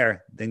from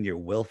there, then you're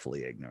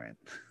willfully ignorant.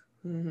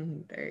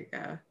 There you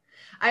go.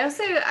 I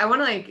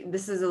want to like,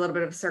 this is a little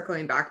bit of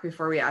circling back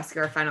before we ask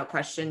our final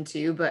question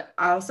too, but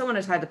I also want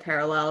to tie the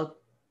parallel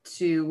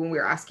to when we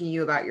were asking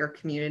you about your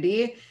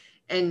community,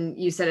 and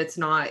you said it's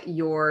not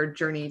your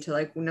journey to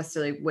like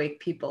necessarily wake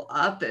people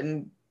up,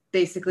 and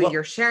basically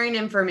you're sharing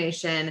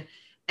information,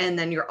 and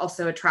then you're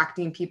also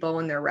attracting people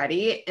when they're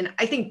ready. And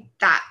I think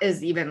that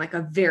is even like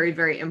a very,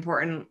 very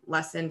important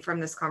lesson from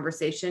this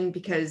conversation,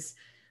 because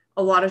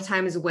a lot of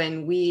times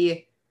when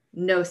we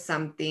know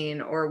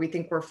something or we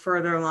think we're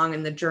further along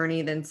in the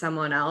journey than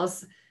someone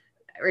else,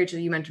 Rachel,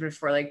 you mentioned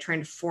before, like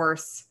trying to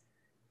force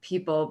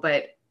people,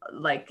 but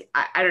like,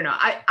 I don't know.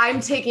 I'm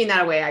taking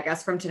that away, I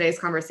guess, from today's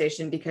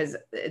conversation, because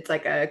it's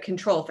like a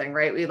control thing,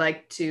 right? We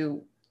like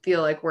to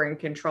feel like we're in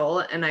control.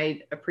 And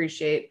I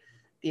appreciate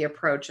the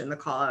approach and the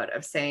call out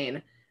of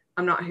saying,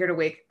 I'm not here to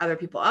wake other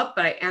people up,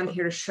 but I am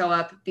here to show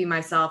up, be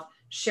myself,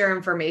 share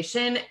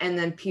information, and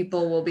then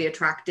people will be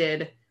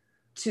attracted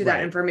to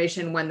that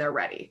information when they're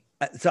ready.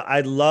 So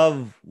I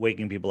love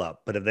waking people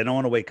up, but if they don't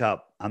want to wake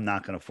up, I'm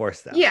not going to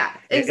force them. Yeah,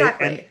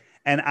 exactly.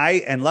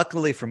 And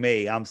luckily for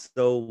me, I'm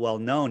so well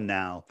known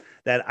now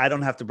that I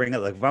don't have to bring it.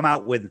 Like if I'm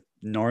out with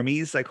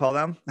normies, I call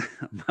them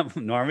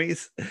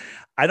normies,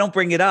 I don't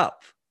bring it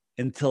up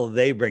until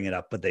they bring it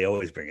up, but they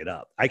always bring it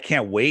up. I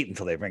can't wait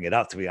until they bring it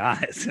up, to be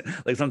honest.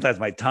 Like sometimes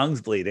my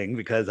tongue's bleeding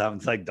because I'm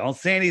like, don't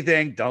say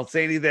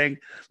anything.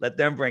 Let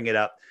them bring it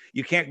up.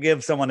 You can't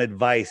give someone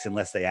advice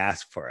unless they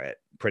ask for it,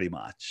 pretty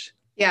much.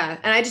 Yeah.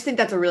 And I just think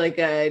that's a really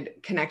good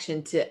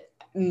connection to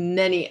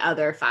many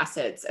other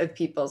facets of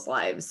people's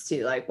lives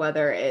too, like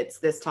whether it's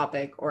this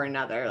topic or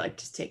another, like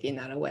just taking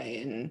that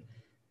away and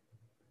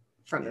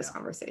from this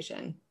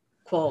conversation.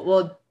 Cool.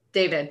 Well,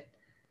 David,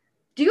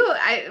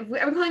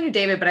 I'm calling you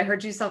David, but I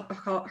heard you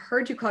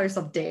call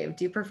yourself Dave.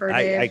 Do you prefer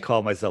Dave? I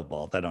call myself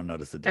both. I don't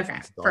notice the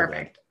difference. Okay,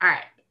 perfect. All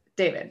right,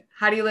 David,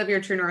 how do you live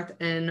your true north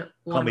in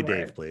one word? Call me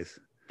Dave, please.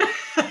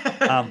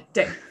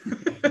 Dave.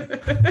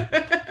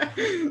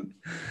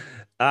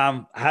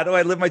 How do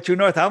I live my true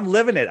north? I'm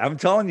living it. I'm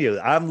telling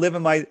you,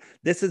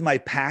 this is my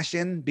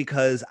passion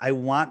because I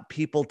want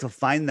people to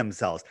find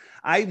themselves.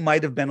 I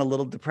might have been a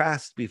little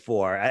depressed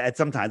before at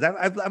sometimes.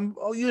 I'm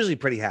usually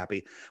pretty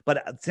happy,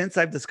 but since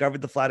I've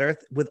discovered the flat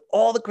earth with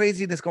all the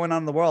craziness going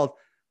on in the world,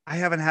 I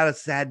haven't had a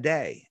sad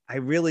day.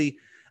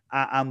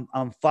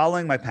 I'm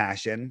following my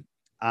passion.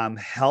 I'm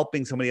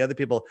helping so many other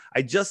people.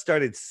 I just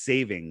started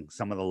saving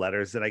some of the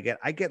letters that I get.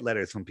 I get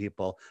letters from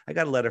people. I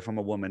got a letter from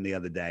a woman the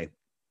other day.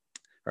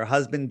 Her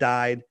husband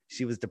died.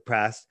 She was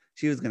depressed.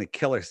 She was going to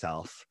kill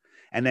herself.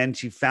 And then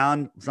she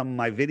found some of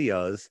my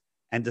videos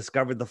and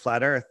discovered the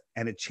flat earth,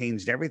 and it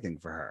changed everything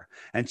for her.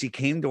 And she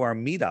came to our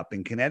meetup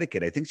in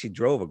Connecticut. I think she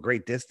drove a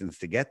great distance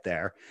to get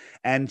there.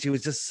 And she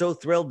was just so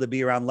thrilled to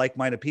be around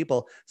like-minded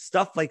people.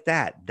 Stuff like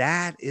that.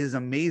 That is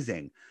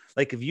amazing.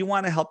 Like if you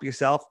want to help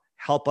yourself,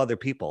 help other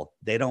people.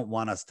 They don't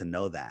want us to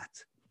know that.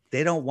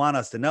 They don't want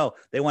us to know.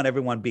 They want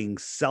everyone being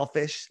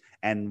selfish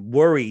and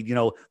worried,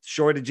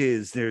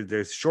 shortages.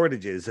 There's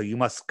shortages. So you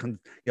must,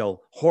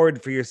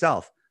 hoard for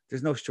yourself.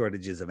 There's no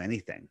shortages of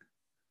anything.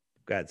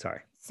 Go ahead. Sorry.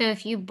 So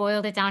if you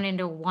boiled it down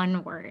into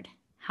one word,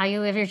 how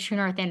you live your true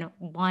north in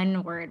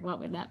one word,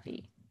 what would that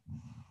be?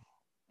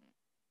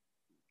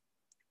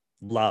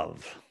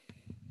 Love.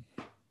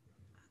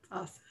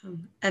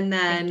 Awesome. And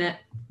then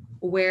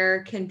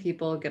where can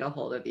people get a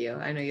hold of you?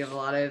 I know you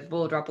have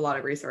we'll drop a lot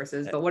of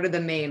resources, but what are the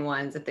main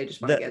ones if they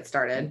just want to get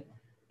started?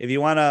 If you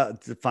want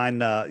to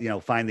find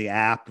the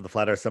app, the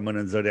Flat Earth Sun, Moon,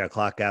 and Zodiac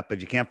Clock app, if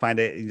you can't find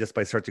it, just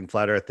by searching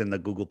Flat Earth in the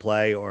Google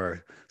Play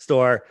or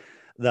store,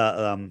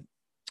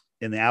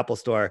 in the Apple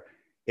Store,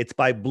 it's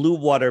by Blue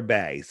Water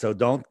Bay. So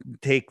don't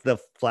take the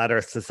Flat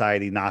Earth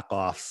Society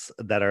knockoffs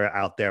that are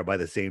out there by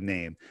the same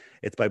name.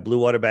 It's by Blue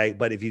Water Bay.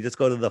 But if you just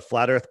go to the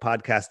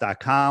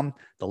flatearthpodcast.com,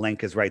 the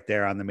link is right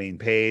there on the main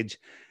page.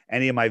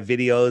 Any of my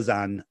videos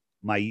on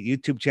my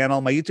YouTube channel.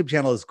 My YouTube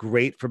channel is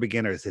great for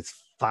beginners. It's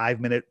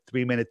 5-minute,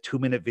 3-minute,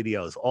 2-minute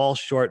videos, all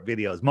short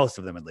videos, most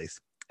of them at least.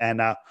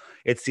 And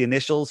it's the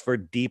initials for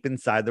Deep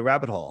Inside the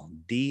Rabbit Hole,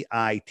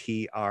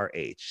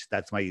 DITRH.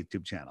 That's my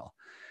YouTube channel.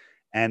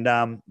 And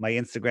my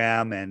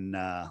Instagram and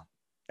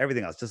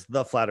everything else, just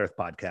the Flat Earth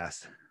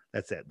Podcast.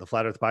 That's it. The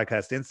Flat Earth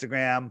Podcast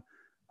Instagram,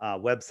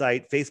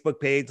 website, Facebook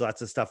page,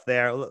 lots of stuff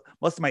there.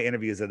 Most of my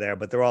interviews are there,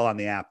 but they're all on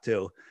the app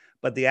too.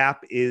 But the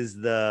app is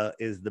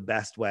the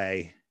best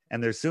way.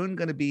 And there's soon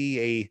going to be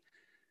a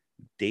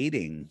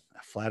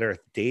Flat Earth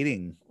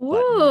dating button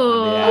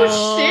on the app.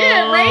 Oh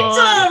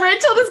shit,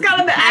 Rachel just got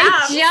on the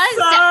app.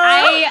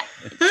 I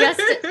just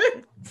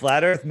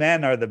Flat Earth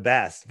men are the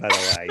best, by the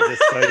way,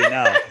 just so you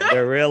know.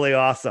 They're really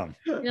awesome.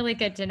 Really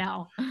good to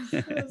know.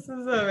 This is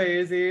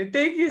amazing.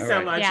 Thank you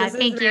so much. Yeah, this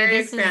is very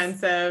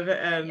expansive.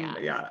 And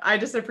I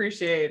just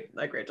appreciate,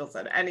 like Rachel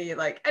said,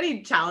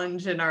 any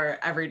challenge in our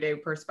everyday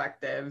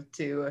perspective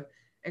to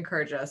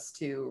encourage us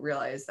to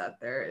realize that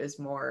there is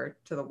more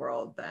to the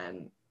world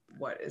than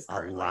what is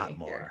currently a lot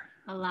more. Here.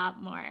 A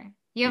lot more.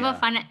 You have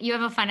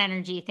a fun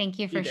energy. Thank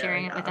you for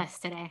sharing it with us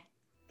today.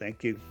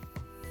 Thank you.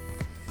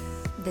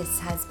 This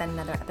has been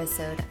another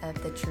episode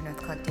of the True North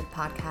Collective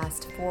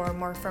podcast. For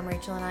more from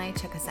Rachel and I,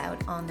 check us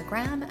out on the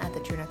gram at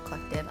the True North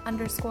Collective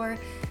 _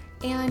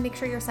 and make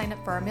sure you're signed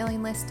up for our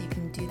mailing list. You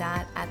can do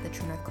that at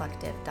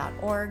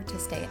thetruenorthcollective.org to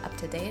stay up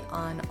to date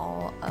on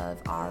all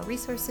of our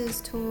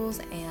resources, tools,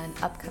 and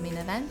upcoming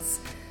events.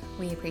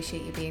 We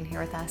appreciate you being here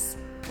with us.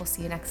 We'll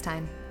see you next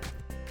time.